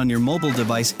shows on your mobile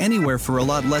device anywhere for a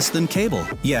lot less than cable.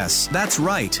 Yes, that's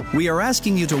right. We are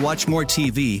asking you to watch more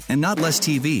TV and not less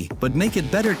TV, but make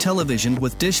it better television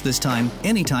with Dish this time,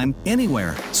 anytime,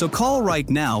 anywhere. So call right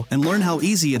now and learn how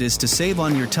easy it is to save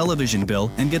on your television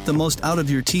bill and get the most out of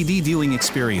your TV viewing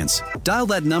experience. Dial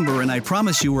that number and I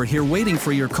promise you we're here waiting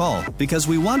for your call because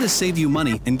we want to save you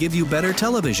money and give you better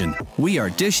television. We are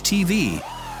Dish TV.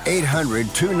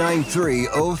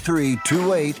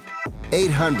 800-293-0328.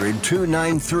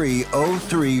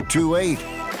 800-293-0328.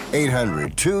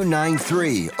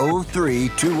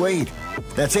 800-293-0328.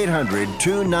 That's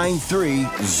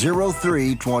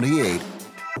 800-293-0328.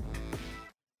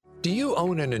 Do you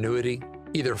own an annuity?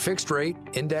 Either fixed rate,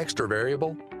 indexed, or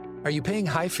variable? Are you paying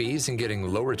high fees and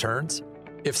getting low returns?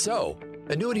 If so,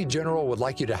 Annuity General would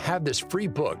like you to have this free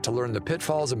book to learn the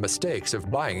pitfalls and mistakes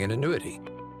of buying an annuity.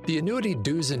 The Annuity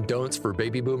Do's and Don'ts for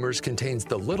Baby Boomers contains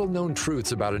the little-known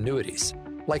truths about annuities,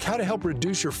 like how to help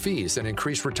reduce your fees and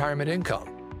increase retirement income.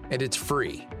 And it's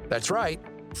free. That's right,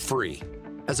 free.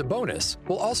 As a bonus,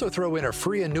 we'll also throw in a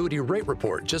free annuity rate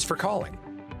report just for calling.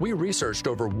 We researched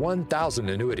over 1,000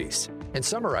 annuities and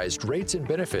summarized rates and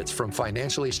benefits from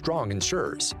financially strong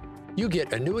insurers. You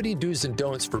get Annuity Do's and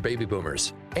Don'ts for Baby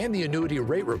Boomers and the Annuity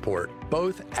Rate Report,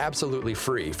 both absolutely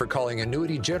free for calling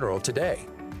Annuity General today.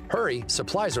 Hurry,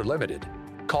 supplies are limited.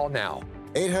 Call now.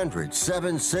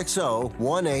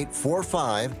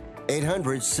 800-760-1845.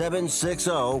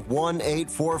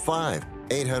 800-760-1845.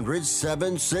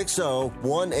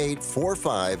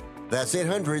 800-760-1845. That's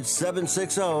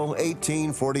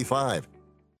 800-760-1845.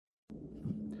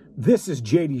 This is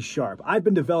JD Sharp. I've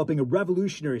been developing a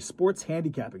revolutionary sports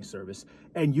handicapping service,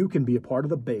 and you can be a part of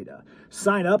the beta.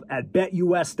 Sign up at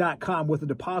betus.com with a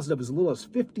deposit of as little as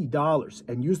 $50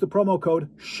 and use the promo code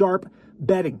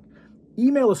SHARPBetting.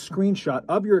 Email a screenshot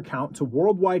of your account to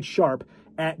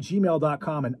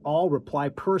worldwidesharp@gmail.com, and I'll reply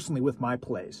personally with my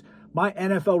plays. My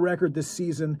NFL record this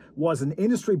season was an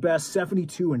industry best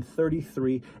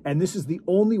 72-33, and this is the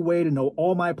only way to know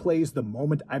all my plays the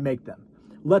moment I make them.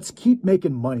 Let's keep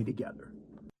making money together.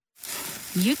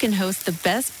 You can host the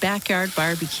best backyard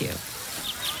barbecue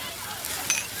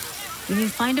when you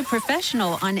find a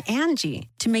professional on Angie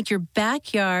to make your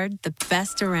backyard the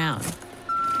best around.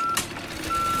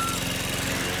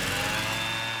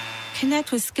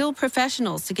 Connect with skilled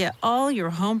professionals to get all your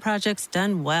home projects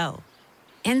done well.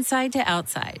 Inside to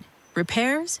outside,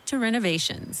 repairs to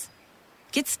renovations.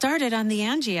 Get started on the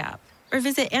Angie app or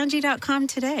visit Angie.com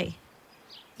today.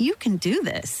 You can do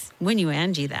this when you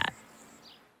Angie that.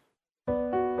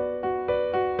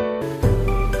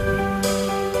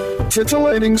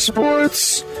 Titillating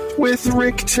Sports with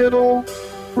Rick Tittle.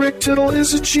 Rick Tittle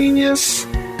is a genius,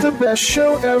 the best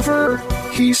show ever.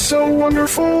 He's so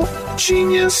wonderful,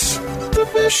 genius, the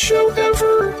best show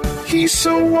ever. He's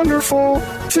so wonderful.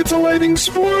 Titillating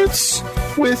Sports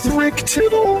with Rick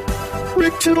Tittle.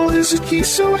 Rick Tittle he's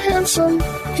so handsome,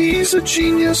 he's a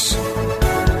genius.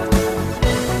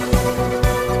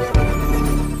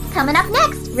 Coming up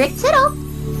next, Rick Tittle.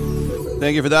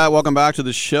 Thank you for that. Welcome back to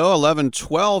the show.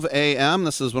 11:12 a.m.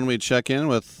 This is when we check in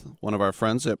with one of our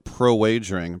friends at Pro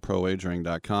Wagering,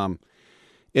 prowagering.com.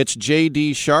 It's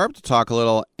J.D. Sharp to talk a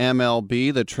little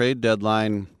MLB. The trade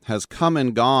deadline has come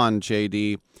and gone,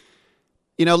 J.D.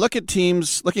 You know, looking at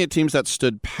teams that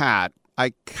stood pat,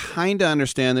 I kind of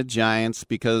understand the Giants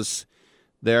because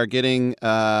they're getting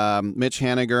Mitch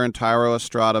Haniger and Tyro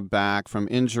Estrada back from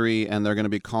injury, and they're going to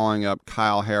be calling up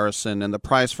Kyle Harrison, and the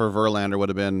price for Verlander would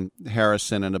have been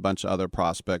Harrison and a bunch of other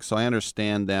prospects. So I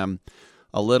understand them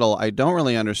a little. I don't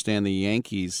really understand the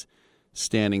Yankees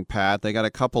standing pat. They got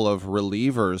a couple of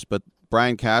relievers, but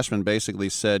Brian Cashman basically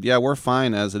said, yeah, we're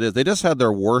fine as it is. They just had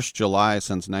their worst July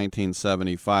since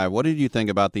 1975. What did you think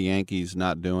about the Yankees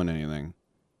not doing anything?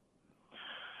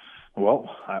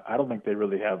 Well, I don't think they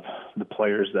really have the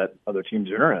players that other teams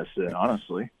are interested in,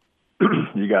 honestly.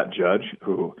 You got Judge,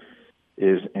 who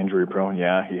is injury prone.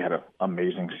 Yeah, he had an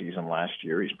amazing season last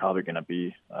year. He's probably going to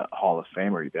be a Hall of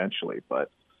Famer eventually,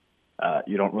 but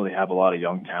you don't really have a lot of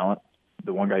young talent.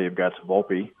 The one guy you've got is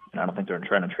Volpe, and I don't think they're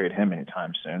trying to trade him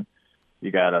anytime soon.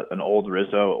 You got an old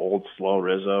slow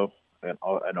Rizzo,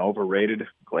 an overrated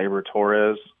Gleyber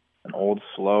Torres, an old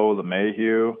slow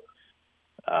LeMahieu,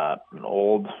 an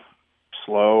old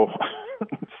slow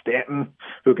Stanton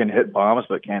who can hit bombs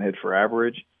but can't hit for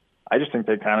average. I just think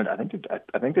they I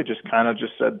think they just kind of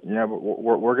just said, yeah,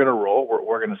 we're going to roll.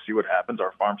 We're going to see what happens.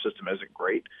 Our farm system isn't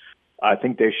great. I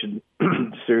think they should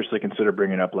seriously consider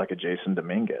bringing up like a Jason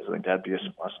Dominguez. I think that'd be a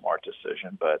smart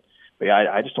decision. But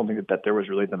yeah, I just don't think that there was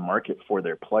really the market for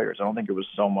their players. I don't think it was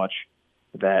so much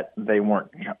that they weren't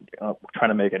trying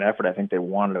to make an effort. I think they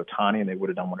wanted Ohtani, and they would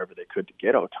have done whatever they could to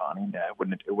get Ohtani. It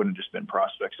wouldn't have just been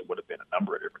prospects. It would have been a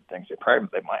number of different things.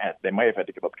 They might have had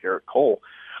to give up Garrett Cole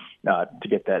to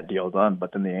get that deal done.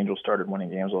 But then the Angels started winning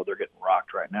games. Well, they're getting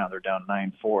rocked right now. They're down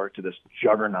 9-4 to this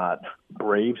juggernaut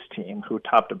Braves team, who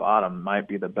top to bottom might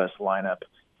be the best lineup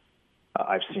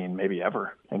I've seen maybe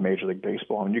ever in Major League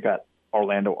Baseball. And you got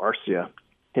Orlando Arcia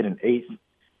hitting eighth.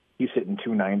 He's hitting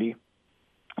 .290.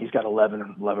 He's got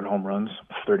 11 home runs,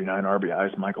 39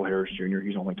 RBIs. Michael Harris Jr.,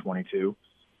 he's only 22.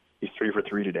 He's 3 for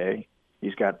 3 today.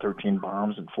 He's got 13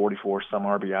 bombs and 44 some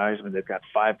RBIs. I mean, they've got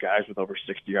 5 guys with over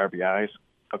 60 RBIs.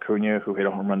 Acuna, who hit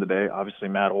a home run today. Obviously,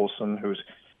 Matt Olson, who's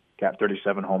got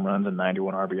 37 home runs and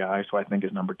 91 RBI, so I think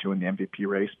is number 2 in the MVP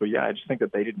race. But, yeah, I just think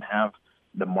that they didn't have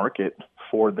the market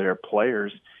for their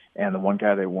players, and the one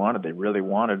guy they really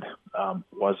wanted,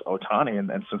 was Ohtani.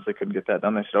 And since they couldn't get that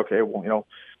done, they said, okay, well,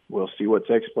 we'll see what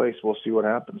takes place. We'll see what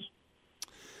happens.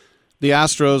 The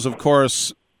Astros, of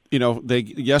course,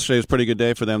 yesterday was a pretty good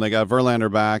day for them. They got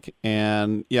Verlander back,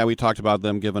 and, yeah, we talked about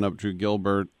them giving up Drew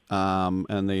Gilbert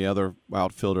and the other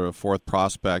outfielder, a fourth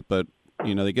prospect. But,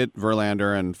 they get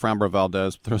Verlander, and Framber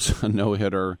Valdez throws a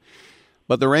no-hitter.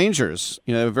 But the Rangers,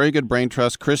 a very good brain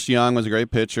trust. Chris Young was a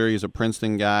great pitcher. He's a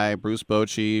Princeton guy. Bruce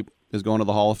Bochy is going to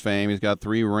the Hall of Fame. He's got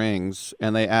 3 rings.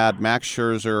 And they add Max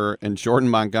Scherzer and Jordan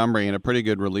Montgomery and a pretty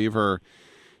good reliever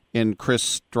in Chris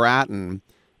Stratton.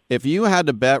 If you had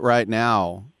to bet right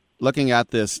now, looking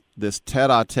at this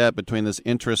tete-a-tete between this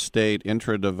intrastate,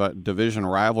 intra-division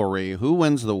rivalry, who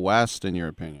wins the West in your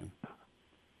opinion?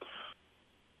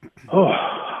 Oh,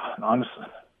 honestly,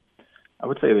 I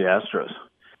would say the Astros.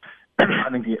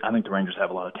 I think the Rangers have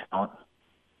a lot of talent,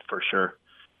 for sure.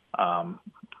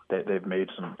 They've made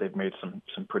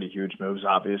some pretty huge moves,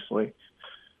 obviously.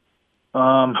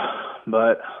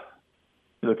 But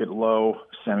you look at Lowe,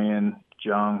 Semien,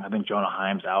 Jung. I think Jonah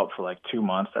Heim's out for like 2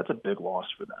 months. That's a big loss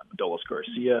for them. Adolis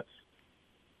Garcia.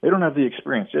 They don't have the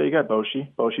experience. Yeah, you got Bochy.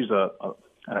 Bochy's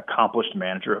an accomplished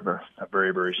manager, a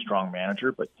very, very strong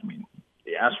manager. But I mean,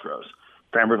 the Astros.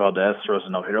 Framber Valdez throws a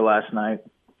no-hitter last night.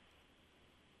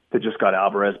 They just got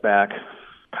Alvarez back.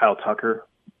 Kyle Tucker,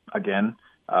 again.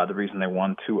 The reason they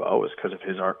won 2-0 is because of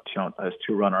his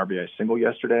 2-run RBI single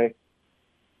yesterday.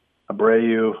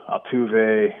 Abreu,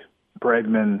 Altuve,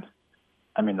 Bregman.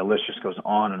 I mean, the list just goes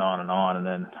on and on and on. And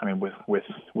then, I mean,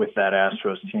 with that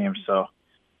Astros team, so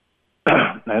they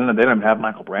don't even have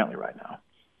Michael Brantley right now.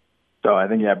 So I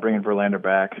think, bringing Verlander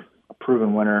back, a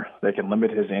proven winner. They can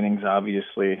limit his innings,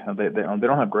 obviously. They don't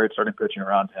have great starting pitching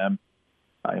around him.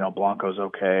 Blanco's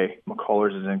okay.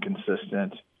 McCullers is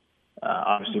inconsistent.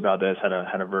 Obviously, Valdez had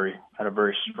a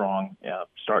very strong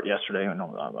start yesterday.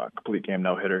 A complete game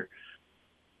no hitter.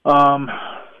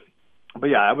 But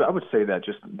yeah, I would say that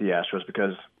just the Astros,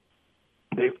 because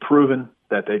they've proven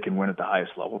that they can win at the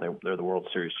highest level. They're the World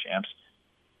Series champs.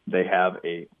 They have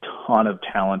a ton of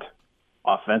talent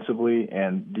offensively,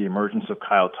 and the emergence of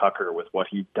Kyle Tucker with what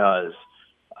he does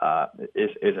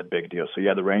is a big deal. So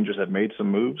yeah, the Rangers have made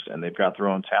some moves and they've got their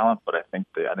own talent, but I think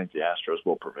the Astros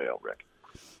will prevail, Rick.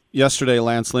 Yesterday,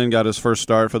 Lance Lynn got his first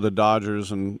start for the Dodgers,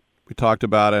 and we talked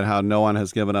about it, how no one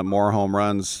has given up more home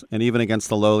runs. And even against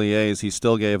the lowly A's, he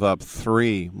still gave up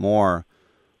 3 more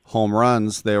home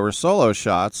runs. They were solo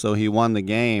shots, so he won the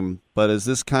game. But is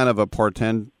this kind of a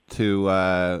portend to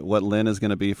what Lynn is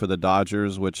going to be for the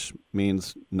Dodgers, which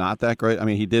means not that great? I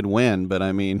mean, he did win, but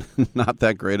I mean, not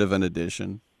that great of an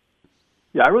addition.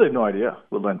 Yeah, I really have no idea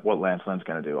what Lance Lynn's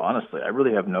going to do. Honestly, I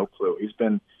really have no clue. He's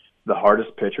been the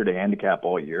hardest pitcher to handicap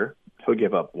all year. He'll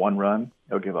give up 1 run.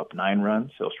 He'll give up 9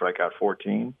 runs. He'll strike out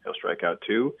 14. He'll strike out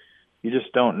 2. You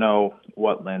just don't know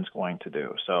what Lynn's going to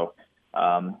do. So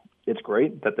it's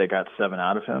great that they got 7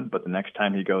 out of him, but the next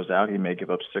time he goes out, he may give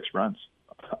up 6 runs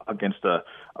against a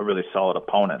really solid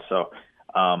opponent. So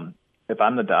if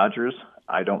I'm the Dodgers,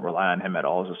 I don't rely on him at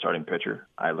all as a starting pitcher.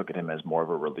 I look at him as more of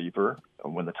a reliever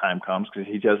when the time comes, because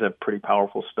he does have pretty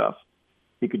powerful stuff.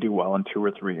 He could do well in 2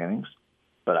 or 3 innings,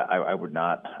 but I would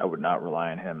not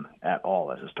rely on him at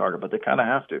all as a starter. But they kind of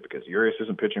have to, because Urias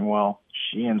isn't pitching well.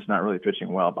 Sheehan's not really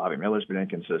pitching well. Bobby Miller's been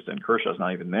inconsistent. Kershaw's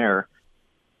not even there.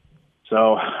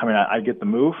 So, I mean, I get the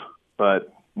move,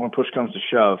 but when push comes to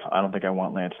shove, I don't think I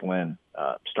want Lance Lynn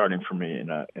starting for me in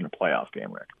a playoff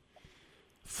game, Rick.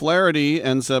 Flaherty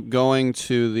ends up going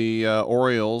to the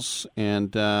Orioles,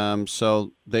 and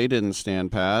so they didn't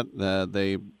stand pat.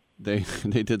 They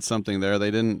did something there.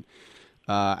 They didn't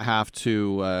have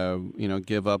to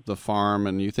give up the farm.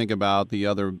 And you think about the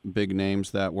other big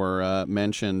names that were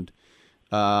mentioned.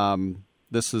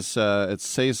 This is it's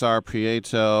Cesar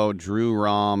Prieto, Drew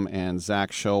Rom, and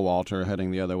Zach Showalter heading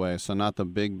the other way. So not the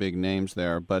big names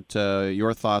there. But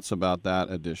your thoughts about that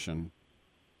addition?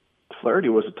 Flaherty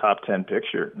was a top 10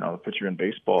 pitcher in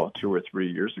baseball 2 or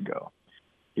 3 years ago.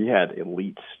 He had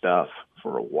elite stuff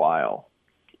for a while,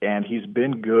 and he's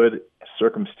been good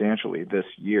circumstantially this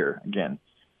year. Again,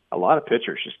 a lot of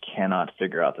pitchers just cannot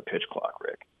figure out the pitch clock,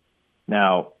 Rick.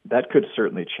 Now, that could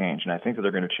certainly change, and I think that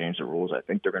they're going to change the rules. I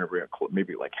think they're going to bring it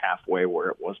maybe like halfway where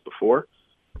it was before.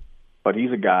 But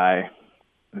he's a guy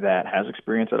that has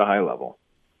experience at a high level.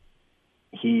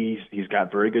 He's got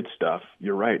very good stuff.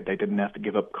 You're right. They didn't have to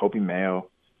give up Kobe Mayo,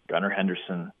 Gunnar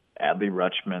Henderson, Adley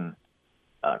Rutschman,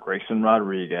 Grayson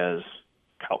Rodriguez,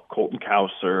 Colton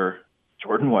Cowser,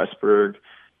 Jordan Westberg.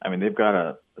 I mean, they've got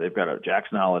a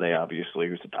Jackson Holiday, obviously,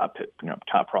 who's the top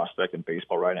prospect in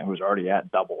baseball right now, who's already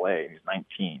at Double-A. He's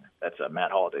 19. That's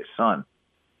Matt Holiday's son.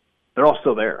 They're all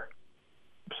still there.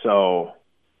 So,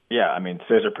 yeah, I mean,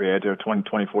 Cesar Prieto,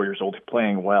 24 years old,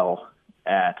 playing well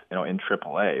in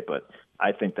Triple-A, but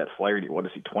I think that Flaherty, what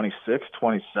is he, 26,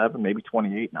 27, maybe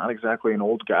 28, not exactly an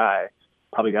old guy,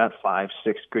 probably got 5-6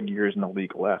 good years in the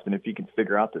league left. And if he can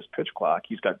figure out this pitch clock,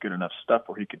 he's got good enough stuff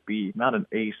where he could be not an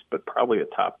ace, but probably a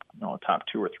top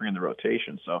 2 or 3 in the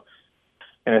rotation. So,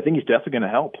 and I think he's definitely going to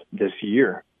help this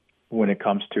year when it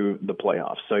comes to the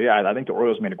playoffs. So, yeah, I think the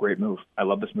Orioles made a great move. I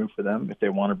love this move for them. If they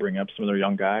want to bring up some of their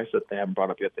young guys that they haven't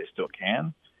brought up yet, they still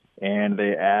can. And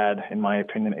they add, in my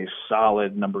opinion, a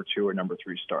solid number 2 or number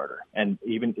 3 starter. And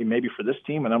even maybe for this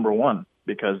team, a number 1,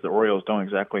 because the Orioles don't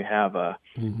exactly have an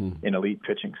elite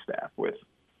pitching staff with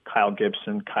Kyle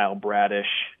Gibson, Kyle Bradish,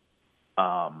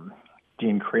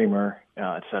 Dean Kremer,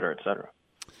 et cetera, et cetera.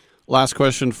 Last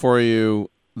question for you.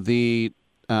 The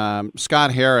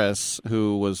Scott Harris,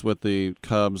 who was with the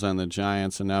Cubs and the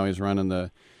Giants, and now he's running the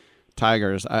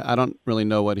Tigers. I don't really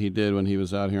know what he did when he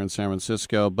was out here in San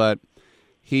Francisco, but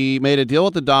he made a deal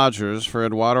with the Dodgers for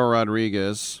Eduardo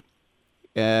Rodriguez.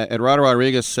 Eduardo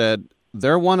Rodriguez said,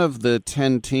 they're one of the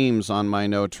 10 teams on my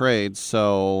no trade,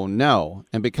 so no.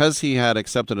 And because he had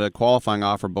accepted a qualifying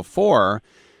offer before,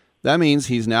 that means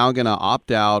he's now going to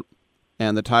opt out,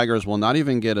 and the Tigers will not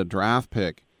even get a draft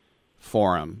pick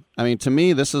for him. I mean, to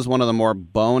me, this is one of the more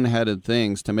boneheaded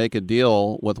things, to make a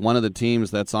deal with one of the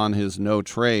teams that's on his no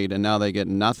trade, and now they get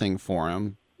nothing for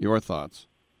him. Your thoughts?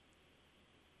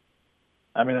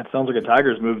 I mean, that sounds like a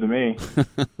Tigers move to me.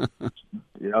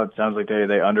 It sounds like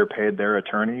they underpaid their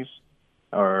attorneys,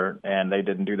 and they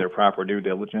didn't do their proper due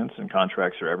diligence, and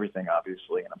contracts are everything,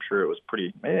 obviously. And I'm sure it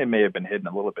may have been hidden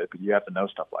a little bit, but you have to know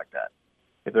stuff like that.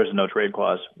 If there's a no trade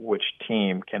clause, which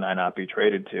team can I not be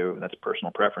traded to? That's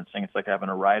personal preference thing. It's like having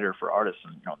a rider for artists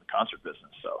in the concert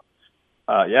business. So,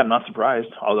 I'm not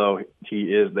surprised. Although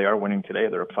they are winning today.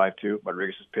 They're up 5-2.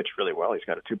 Rodriguez has pitched really well. He's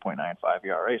got a 2.95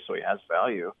 ERA, so he has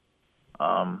value.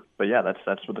 But yeah,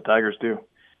 that's what the Tigers do.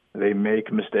 They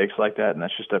make mistakes like that, and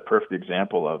that's just a perfect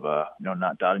example of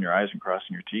not dotting your I's and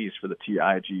crossing your T's for the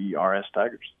Tigers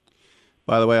Tigers.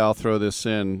 By the way, I'll throw this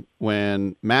in.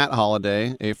 When Matt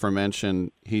Holliday,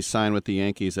 aforementioned, he signed with the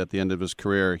Yankees at the end of his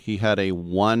career, he had a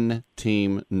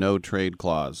 1-team no-trade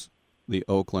clause, the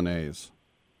Oakland A's.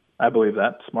 I believe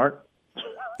that. Smart.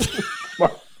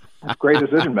 Smart. Great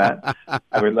decision, Matt.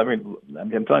 I'm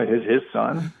telling you, his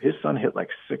son hit like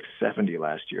 670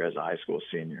 last year as a high school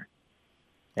senior.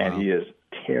 And he is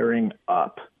tearing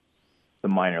up the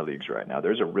minor leagues right now.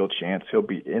 There's a real chance he'll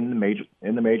be in the major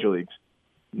leagues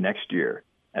next year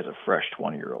as a fresh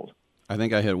 20-year-old. I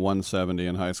think I hit 170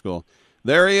 in high school.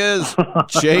 There he is,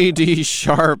 J.D.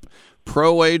 Sharp,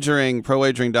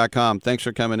 prowagering.com. Thanks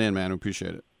for coming in, man. We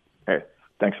appreciate it. Hey,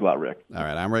 thanks a lot, Rick. All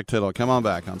right, I'm Rick Tittle. Come on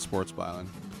back on Sports Byline.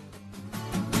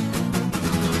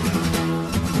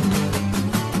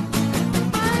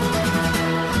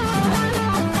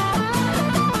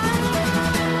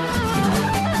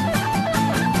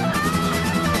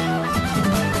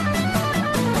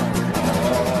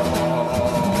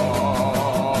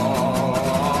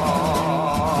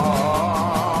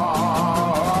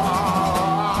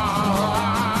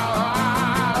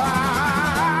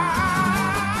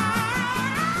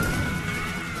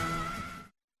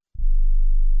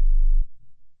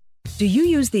 Do you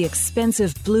use the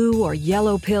expensive blue or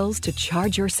yellow pills to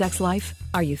charge your sex life?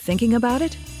 Are you thinking about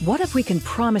it? What if we can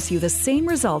promise you the same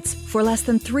results for less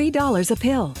than $3 a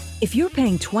pill? If you're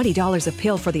paying $20 a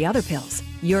pill for the other pills,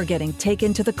 you're getting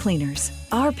taken to the cleaners.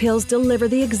 Our pills deliver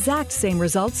the exact same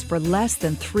results for less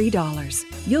than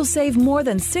 $3. You'll save more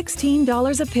than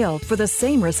 $16 a pill for the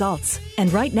same results.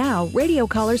 And right now, radio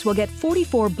callers will get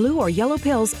 44 blue or yellow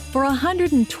pills for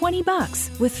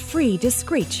 $120 with free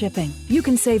discreet shipping. You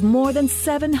can save more than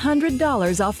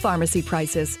 $700 off pharmacy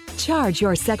prices. Charge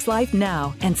your sex life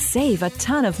now and save a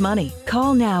ton of money.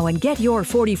 Call now and get your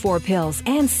 44 pills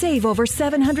and save over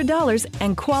 $700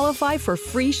 and qualify for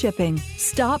free shipping.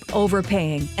 Stop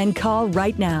overpaying and call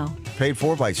right now. Paid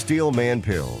for by Steel Man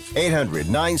Pills.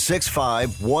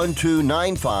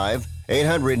 800-965-1295.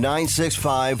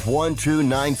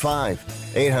 800-965-1295.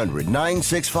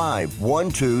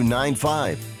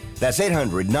 800-965-1295. That's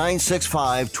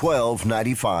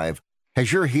 800-965-1295.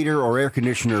 Has your heater or air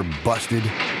conditioner busted?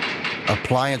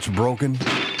 Appliance broken?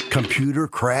 Computer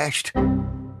crashed?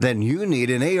 Then you need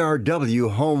an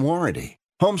ARW home warranty.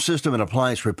 Home system and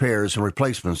appliance repairs and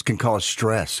replacements can cause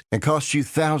stress and cost you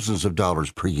thousands of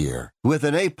dollars per year. With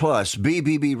an A-plus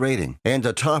BBB rating and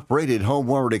a top-rated home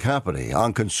warranty company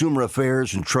on Consumer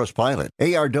Affairs and Trustpilot,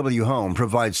 ARW Home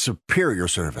provides superior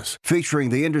service, featuring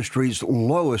the industry's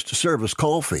lowest service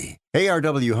call fee.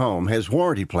 ARW Home has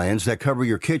warranty plans that cover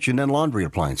your kitchen and laundry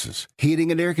appliances,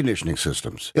 heating and air conditioning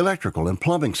systems, electrical and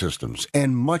plumbing systems,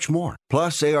 and much more.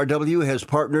 Plus, ARW has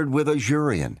partnered with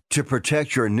Azurian to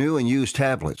protect your new and used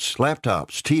tablets,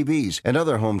 laptops, TVs, and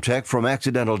other home tech from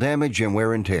accidental damage and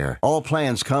wear and tear. All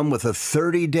plans come with a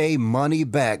 30-day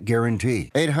money-back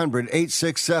guarantee.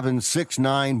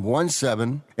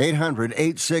 800-867-6917.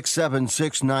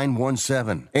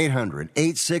 800-867-6917.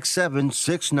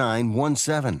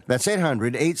 800-867-6917. That's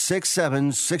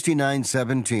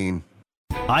 800-867-6917.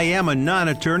 I am a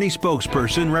non-attorney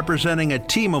spokesperson representing a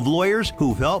team of lawyers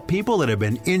who've helped people that have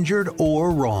been injured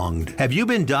or wronged. Have you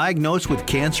been diagnosed with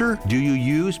cancer? Do you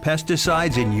use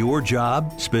pesticides in your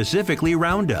job? Specifically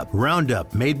Roundup.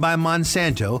 Roundup, made by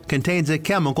Monsanto, contains a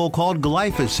chemical called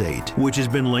glyphosate, which has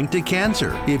been linked to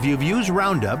cancer. If you've used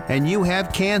Roundup and you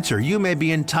have cancer, you may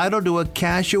be entitled to a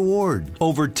cash award.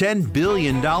 Over $10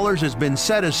 billion has been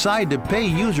set aside to pay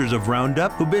users of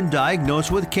Roundup who've been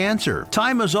diagnosed with cancer.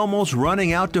 Time is almost running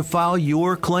out to file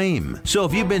your claim. So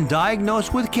if you've been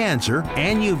diagnosed with cancer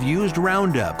and you've used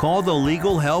Roundup, call the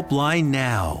legal helpline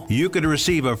now. You could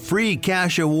receive a free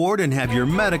cash award and have your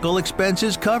medical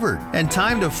expenses covered. And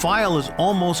time to file is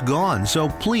almost gone, so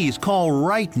please call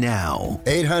right now.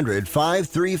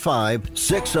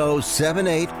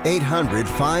 800-535-6078.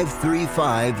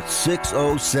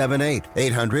 800-535-6078.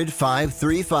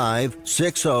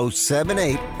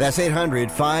 800-535-6078. That's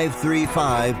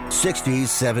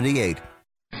 800-535-6078.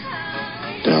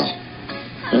 Del.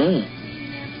 Huh?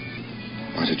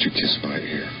 Why did you kiss my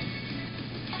ear?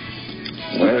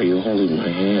 Why are you holding my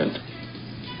hand?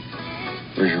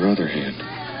 Where's your other hand?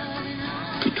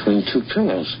 Between two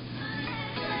pillows.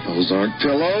 Those aren't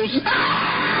pillows.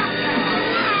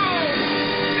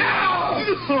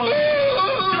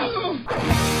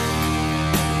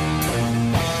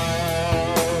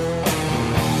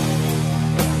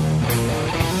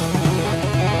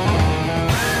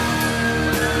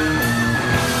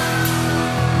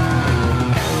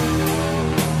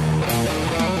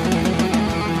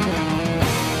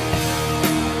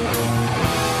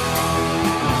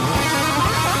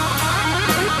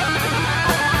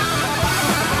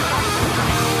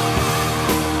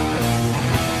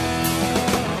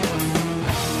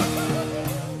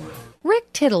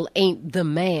 Rick Tittle ain't the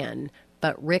man,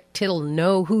 but Rick Tittle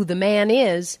know who the man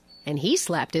is, and he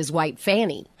slapped his white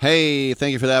fanny. Hey,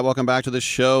 thank you for that. Welcome back to the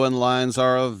show, and lines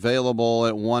are available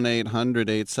at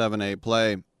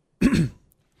 1-800-878-PLAY.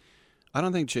 I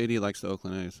don't think JD likes the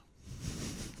Oakland A's.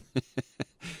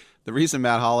 The reason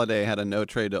Matt Holliday had a no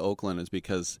trade to Oakland is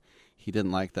because he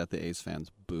didn't like that the A's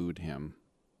fans booed him.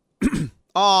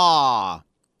 Aww!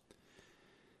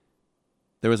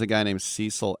 There was a guy named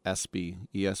Cecil Espy,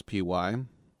 E-S-P-Y,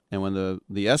 and when the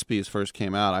ESPYs first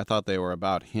came out, I thought they were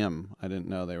about him. I didn't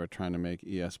know they were trying to make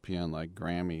ESPN like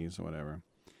Grammys or whatever.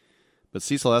 But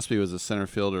Cecil Espy was a center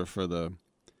fielder for the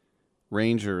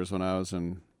Rangers when I was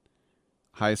in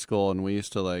high school, and we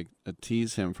used to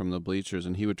tease him from the bleachers,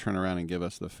 and he would turn around and give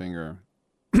us the finger.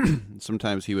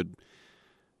 Sometimes he would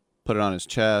put it on his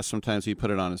chest, sometimes he'd put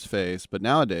it on his face, but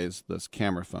nowadays this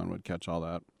camera phone would catch all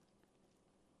that.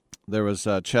 There was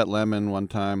Chet Lemon one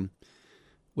time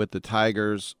with the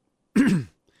Tigers.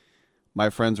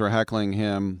 My friends were heckling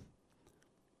him.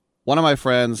 One of my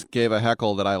friends gave a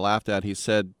heckle that I laughed at. He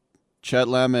said, "Chet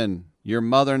Lemon, your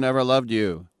mother never loved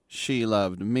you. She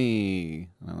loved me."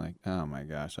 And I'm like, oh my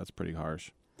gosh, that's pretty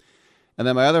harsh. And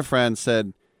then my other friend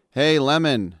said, "Hey,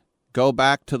 Lemon, go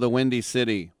back to the Windy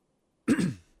City."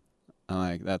 I'm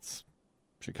like, that's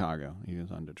Chicago. He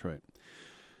was on Detroit.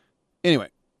 Anyway.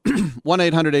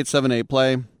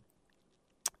 1-800-878-PLAY.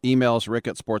 Emails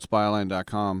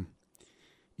rick@sportsbyline.com.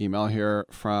 Email here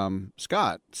from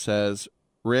Scott says,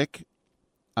 "Rick,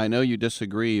 I know you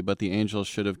disagree, but the Angels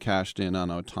should have cashed in on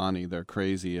Ohtani. They're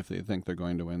crazy if they think they're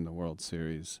going to win the World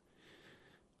Series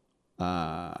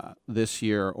this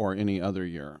year or any other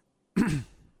year."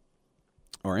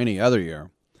 Or any other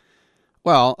year.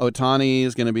 Well, Ohtani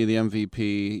is going to be the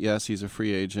MVP. Yes, he's a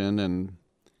free agent, and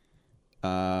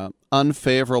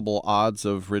unfavorable odds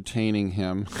of retaining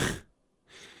him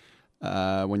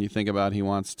when you think about he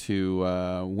wants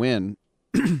to win.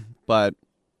 But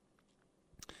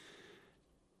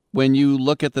when you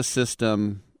look at the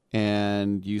system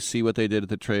and you see what they did at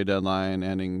the trade deadline,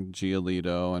 ending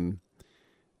Giolito, and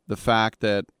the fact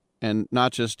that, and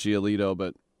not just Giolito,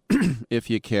 but if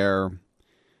you care,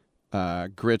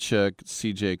 Grichuk,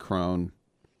 C.J. Crone.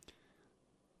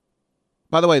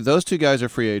 By the way, those two guys are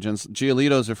free agents.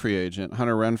 Giolito's a free agent.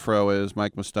 Hunter Renfroe is.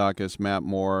 Mike Moustakas, Matt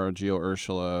Moore, Gio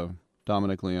Urshela,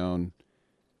 Dominic Leone.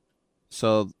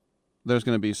 So there's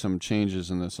going to be some changes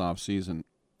in this offseason.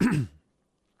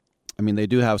 I mean, they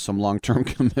do have some long-term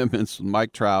commitments with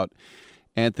Mike Trout,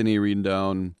 Anthony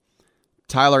Rendon,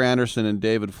 Tyler Anderson, and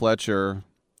David Fletcher.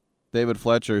 David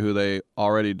Fletcher, who they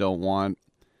already don't want.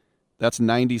 That's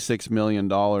 $96 million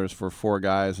for 4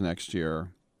 guys next year.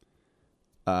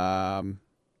 Trout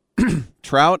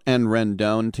and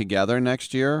Rendon together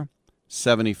next year,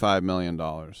 $75 million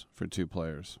for 2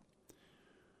 players.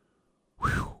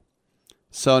 Whew.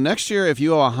 So next year, if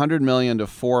you owe $100 million to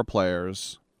 4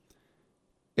 players,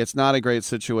 it's not a great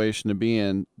situation to be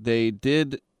in. They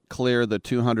did clear the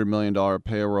 $200 million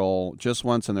payroll just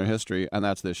once in their history, and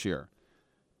that's this year.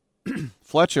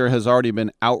 Fletcher has already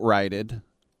been outrighted.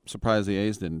 I'm surprised the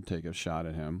A's didn't take a shot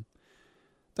at him.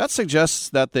 That suggests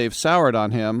that they've soured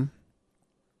on him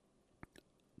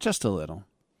just a little.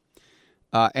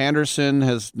 Anderson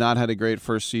has not had a great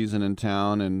first season in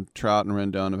town, and Trout and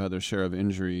Rendon have had their share of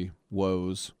injury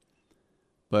woes.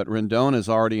 But Rendon is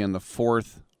already in the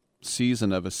 4th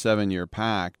season of a 7-year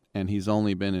pact, and he's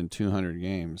only been in 200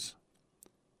 games.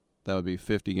 That would be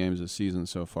 50 games a season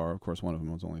so far. Of course, one of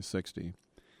them was only 60.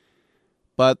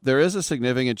 But there is a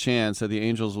significant chance that the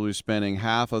Angels will be spending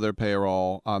half of their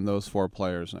payroll on those 4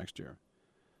 players next year.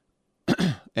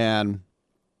 And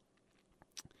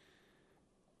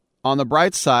on the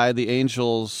bright side, the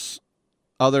Angels'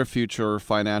 other future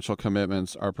financial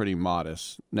commitments are pretty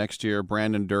modest. Next year,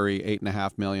 Brandon Dury,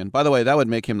 $8.5 million. By the way, that would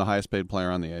make him the highest paid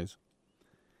player on the A's.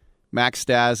 Max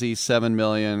Stassi, $7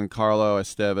 million. Carlo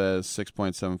Estevez,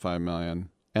 $6.75 million.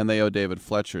 And they owe David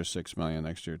Fletcher $6 million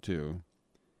next year, too.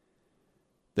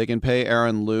 They can pay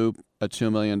Aaron Loop a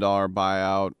 $2 million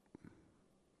buyout.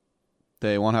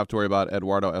 They won't have to worry about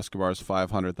Eduardo Escobar's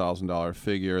 $500,000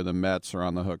 figure. The Mets are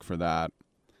on the hook for that.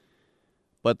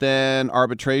 But then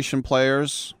arbitration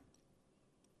players,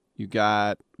 you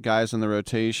got guys in the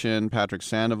rotation, Patrick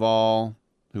Sandoval,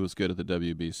 who was good at the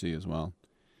WBC as well,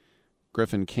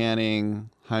 Griffin Canning,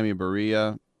 Jaime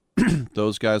Barria.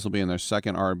 Those guys will be in their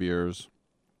second ARB years.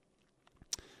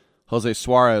 Jose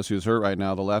Suarez, who's hurt right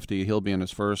now, the lefty, he'll be in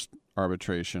his first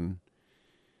arbitration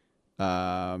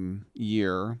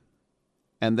year.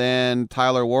 And then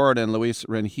Tyler Ward and Luis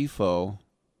Rengifo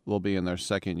will be in their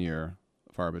second year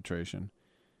of arbitration.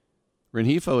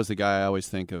 Rengifo is the guy I always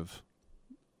think of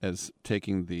as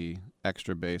taking the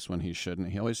extra base when he shouldn't.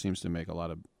 He always seems to make a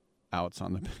lot of outs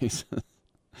on the bases.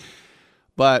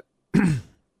 But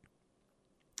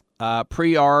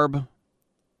pre-ARB,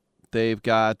 they've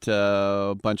got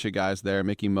a bunch of guys there.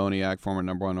 Mickey Moniak, former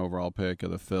number 1 overall pick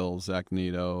of the Phils, Zach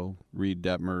Neto, Reed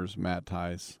Detmers, Matt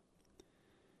Tice.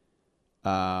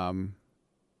 But,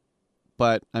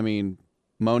 I mean,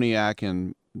 Moniak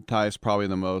and Tice probably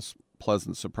the most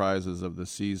pleasant surprises of the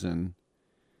season.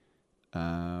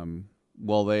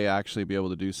 Will they actually be able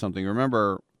to do something?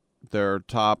 Remember, their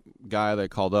top guy they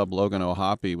called up, Logan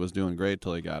O'Hoppe, was doing great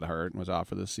till he got hurt and was out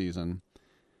for the season.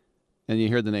 And you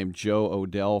hear the name Joe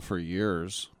Odell for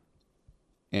years.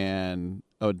 And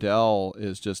Odell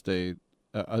is just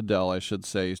Odell, I should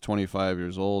say. He's 25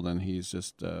 years old, and he's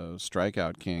just a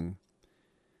strikeout king.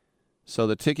 So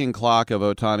the ticking clock of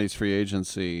Ohtani's free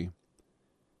agency,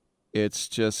 it's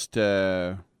just,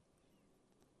 they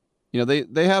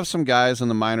have some guys in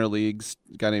the minor leagues,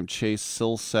 a guy named Chase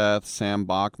Silseth, Sam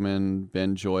Bachman,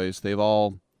 Ben Joyce. They've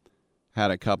all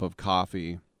had a cup of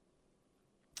coffee.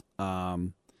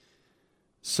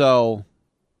 So,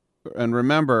 and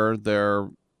remember, their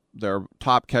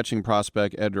top catching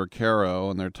prospect, Edgar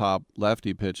Caro, and their top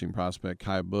lefty pitching prospect,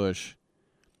 Kai Bush,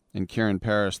 and Kieran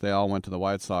Parrish, they all went to the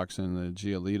White Sox in the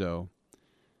Giolito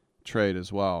trade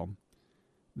as well.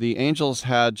 The Angels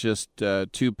had just 2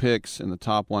 picks in the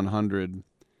top 100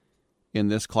 in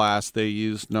this class. They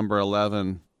used number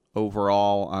 11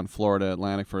 overall on Florida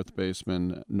Atlantic first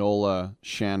baseman Nola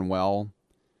Shanwell.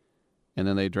 And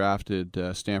then they drafted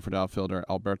Stanford outfielder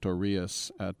Alberto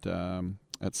Rios at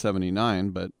 79.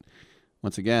 But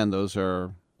once again, those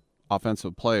are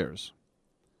offensive players.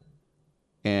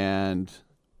 And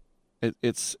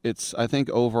it's I think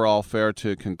overall fair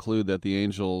to conclude that the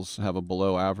Angels have a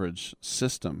below average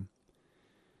system.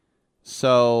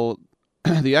 So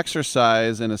the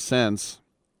exercise, in a sense,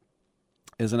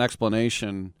 is an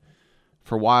explanation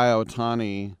for why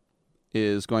Ohtani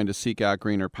is going to seek out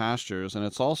greener pastures, and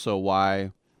it's also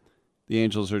why the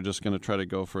Angels are just going to try to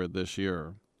go for it this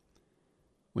year.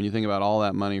 When you think about all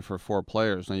that money for 4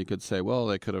 players, now you could say, well,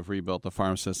 they could have rebuilt the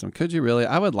farm system. Could you really?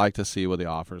 I would like to see what the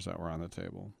offers that were on the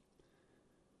table.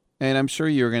 And I'm sure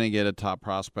you're going to get a top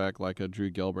prospect like a Drew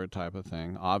Gilbert type of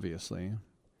thing, obviously.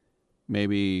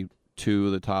 Maybe 2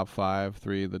 of the top 5,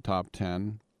 3 of the top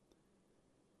 10.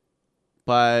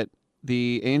 But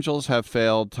the Angels have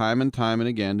failed time and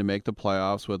again to make the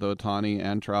playoffs with Ohtani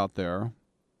and Trout there.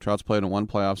 Trout's played in one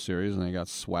playoff series and they got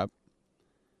swept.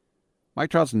 Mike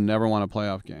Trout's never won a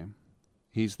playoff game.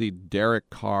 He's the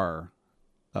Derek Carr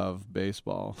of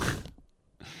baseball.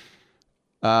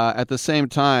 At the same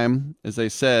time, as they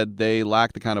said, they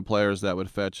lack the kind of players that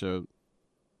would fetch a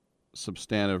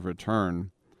substantive return.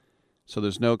 So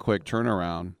there's no quick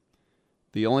turnaround.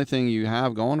 The only thing you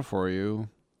have going for you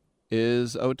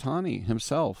is Ohtani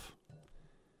himself.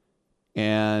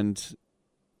 And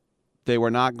they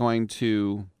were not going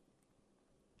to...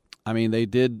 I mean, they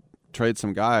did trade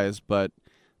some guys, but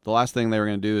the last thing they were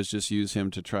going to do is just use him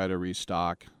to try to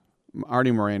restock.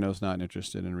 Artie Moreno's not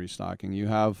interested in restocking. You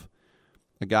have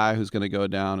a guy who's going to go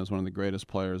down as one of the greatest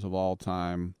players of all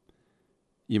time.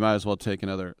 You might as well take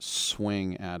another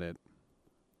swing at it.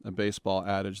 A baseball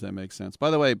adage that makes sense. By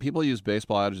the way, people use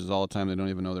baseball adages all the time. They don't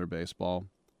even know their baseball.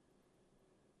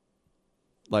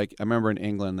 Like, I remember in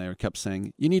England, they kept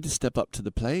saying, you need to step up to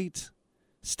the plate.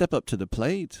 Step up to the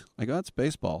plate. I go, that's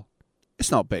baseball. It's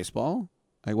not baseball.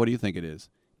 Like, what do you think it is?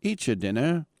 Eat your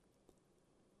dinner.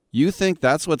 You think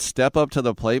that's what step up to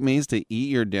the plate means, to eat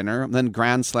your dinner? And then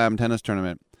Grand Slam tennis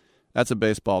tournament. That's a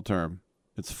baseball term.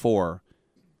 It's 4.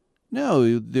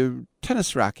 No, the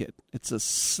tennis racket. It's a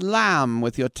slam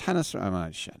with your tennis racket.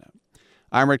 Oh, shut up.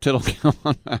 I'm Rick Tittle. Come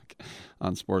on back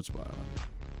on Sports Byline.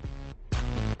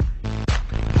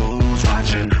 Who's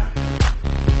watching?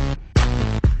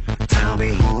 Tell me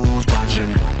who's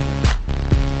watching?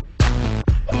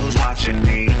 Who's watching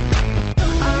me?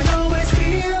 I always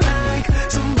feel like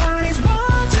somebody's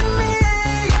watching me,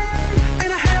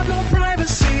 and I have no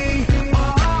privacy.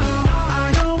 Oh,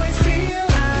 I always feel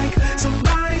like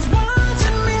somebody's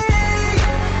watching me.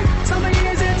 Tell me,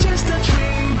 is it just a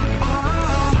dream?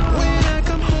 Oh, when I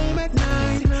come home at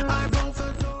night, I roll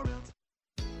the door.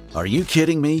 Are you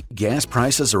kidding me? Gas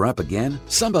prices are up again?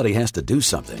 Somebody has to do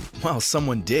something. Well,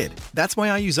 someone did. That's why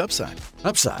I use Upside.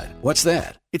 Upside? What's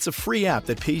that? It's a free app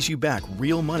that pays you back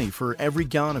real money for every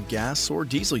gallon of gas or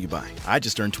diesel you buy. I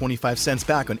just earned 25 cents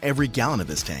back on every gallon of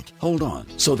this tank. Hold on.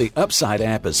 So the Upside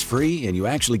app is free and you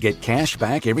actually get cash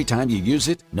back every time you use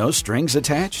it? No strings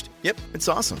attached? Yep, it's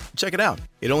awesome. Check it out.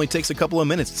 It only takes a couple of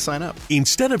minutes to sign up.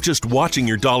 Instead of just watching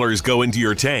your dollars go into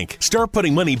your tank, start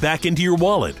putting money back into your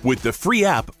wallet with the free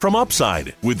app from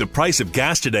Upside. With the price of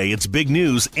gas today, it's big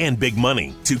news and big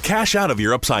money. To cash out of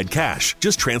your Upside cash,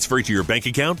 just transfer it to your bank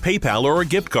account, PayPal, or a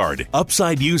gift card.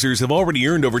 Upside users have already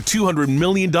earned over $200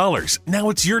 million. Now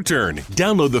it's your turn.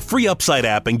 Download the free Upside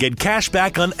app and get cash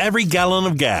back on every gallon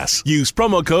of gas. Use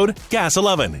promo code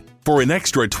GAS11 for an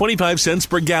extra 25 cents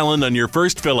per gallon on your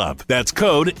first fill-up. That's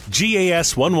code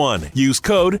GAS11. Use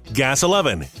code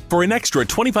GAS11 for an extra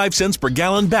 25 cents per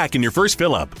gallon back in your first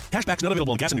fill-up. Cashback's not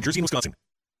available in gas in New Jersey and Wisconsin.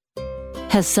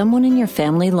 Has someone in your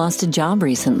family lost a job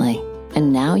recently,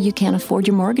 and now you can't afford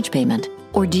your mortgage payment?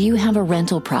 Or do you have a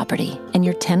rental property and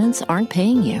your tenants aren't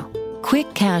paying you?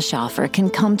 Quick Cash Offer can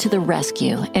come to the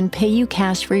rescue and pay you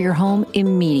cash for your home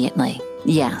immediately.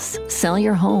 Yes, sell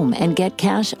your home and get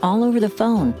cash all over the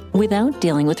phone without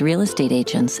dealing with real estate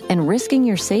agents and risking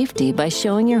your safety by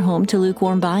showing your home to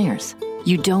lukewarm buyers.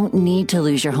 You don't need to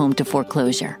lose your home to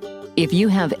foreclosure. If you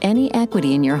have any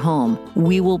equity in your home,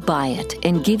 we will buy it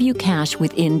and give you cash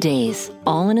within days,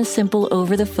 all in a simple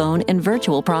over-the-phone and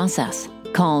virtual process.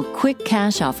 Call Quick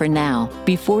Cash Offer now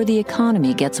before the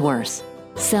economy gets worse.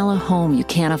 Sell a home you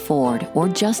can't afford or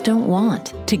just don't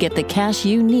want to get the cash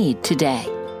you need today.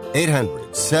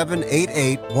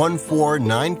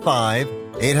 800-788-1495.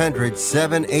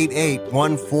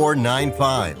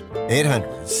 800-788-1495.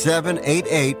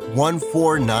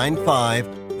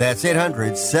 800-788-1495. That's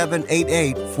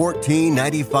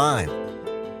 800-788-1495.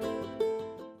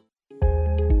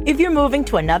 If you're moving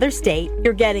to another state,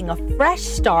 you're getting a fresh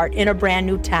start in a brand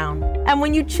new town. And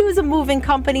when you choose a moving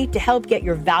company to help get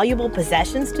your valuable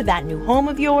possessions to that new home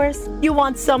of yours, you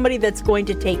want somebody that's going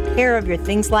to take care of your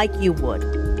things like you would.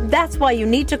 That's why you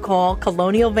need to call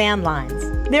Colonial Van Lines.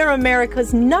 They're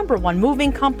America's #1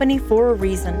 moving company for a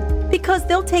reason. Because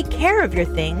they'll take care of your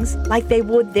things like they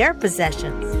would their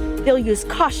possessions. They'll use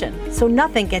caution so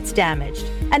nothing gets damaged.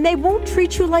 And they won't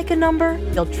treat you like a number,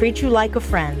 they'll treat you like a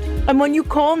friend. And when you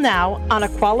call now on a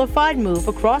qualified move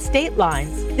across state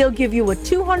lines, they'll give you a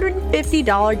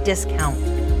 $250 discount.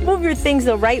 Move your things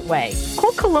the right way.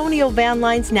 Call Colonial Van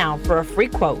Lines now for a free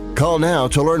quote. Call now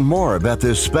to learn more about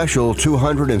this special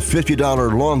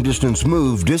 $250 long-distance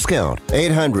move discount.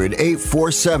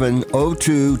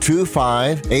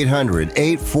 800-847-0225.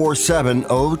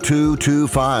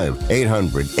 800-847-0225.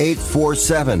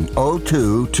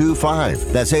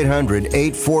 800-847-0225. That's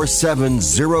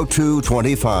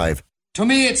 800-847-0225. To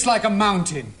me, it's like a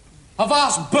mountain, a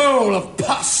vast bowl of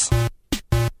pus.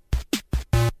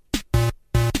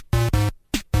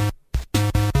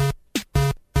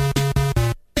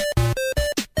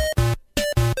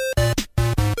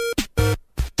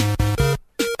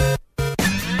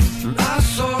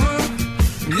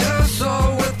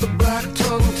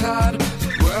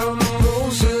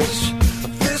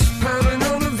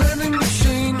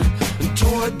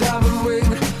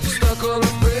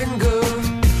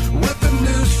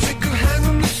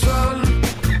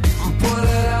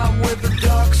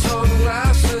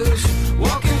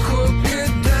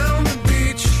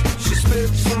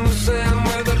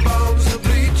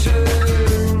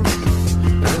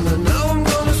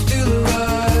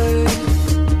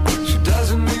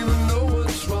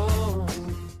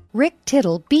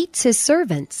 Tittle beats his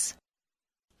servants.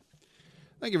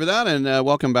 Thank you for that, and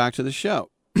welcome back to the show.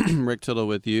 Rick Tittle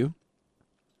with you,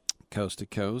 coast to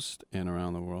coast and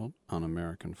around the world on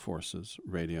American Forces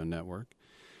Radio Network.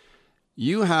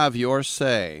 You have your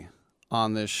say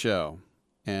on this show,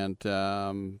 and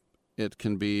it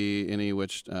can be any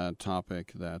which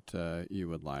topic that you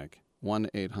would like.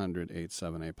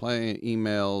 1-800-878-PLAY.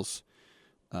 Emails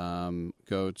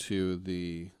go to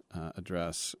the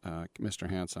address Mr.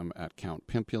 Handsome at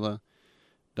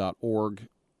countpimpula.org.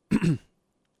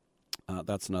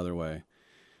 That's another way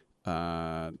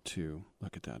to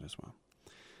look at that as well.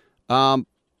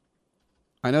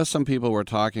 I know some people were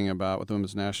talking about with the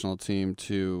women's national team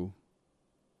to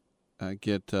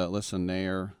get Alyssa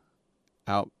Nair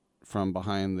out from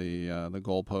behind the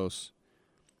goalposts,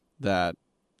 that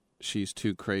she's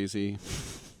too crazy.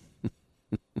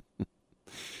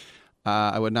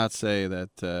 I would not say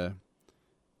that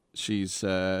she's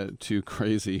too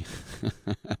crazy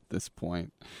at this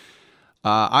point.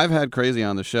 I've had crazy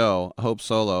on the show, Hope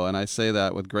Solo, and I say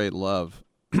that with great love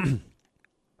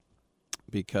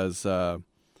because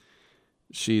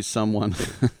she's someone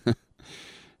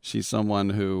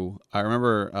who I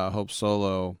remember. Hope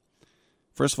Solo,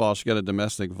 first of all, she got a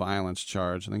domestic violence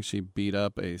charge. I think she beat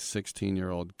up a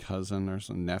 16-year-old cousin or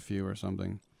some nephew or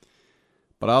something.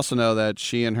 But I also know that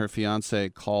she and her fiance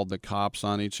called the cops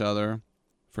on each other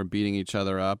for beating each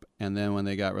other up, and then when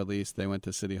they got released, they went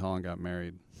to City Hall and got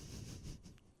married.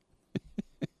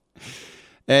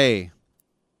 Hey,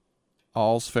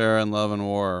 all's fair in love and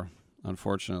war,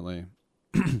 unfortunately.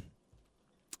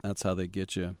 That's how they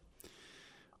get you.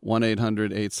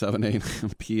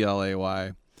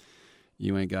 1-800-878-PLAY.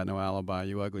 You ain't got no alibi,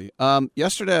 you ugly.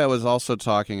 Yesterday I was also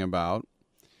talking about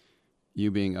you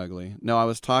being ugly. No, I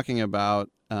was talking about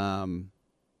the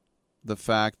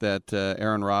fact that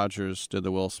Aaron Rodgers did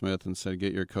the Will Smith and said,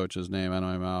 "Get your coach's name out of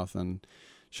my mouth." And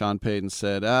Sean Payton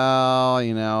said, "Oh,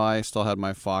 I still had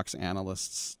my Fox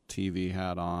Analysts TV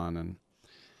hat on, and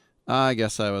I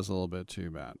guess I was a little bit too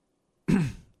bad."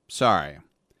 Sorry.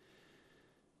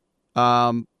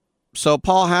 So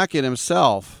Paul Hackett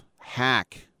himself,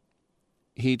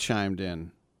 he chimed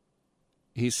in.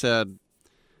 He said,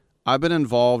 "I've been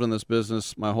involved in this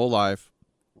business my whole life,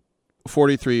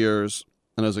 43 years,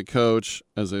 and as a coach's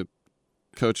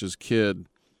kid,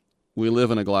 we live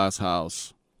in a glass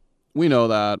house. We know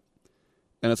that,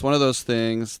 and it's one of those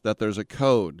things that there's a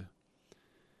code.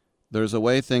 There's a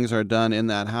way things are done in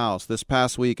that house. This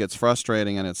past week, it's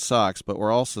frustrating and it sucks, but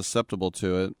we're all susceptible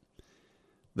to it.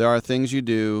 There are things you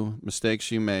do,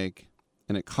 mistakes you make,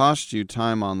 and it costs you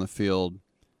time on the field,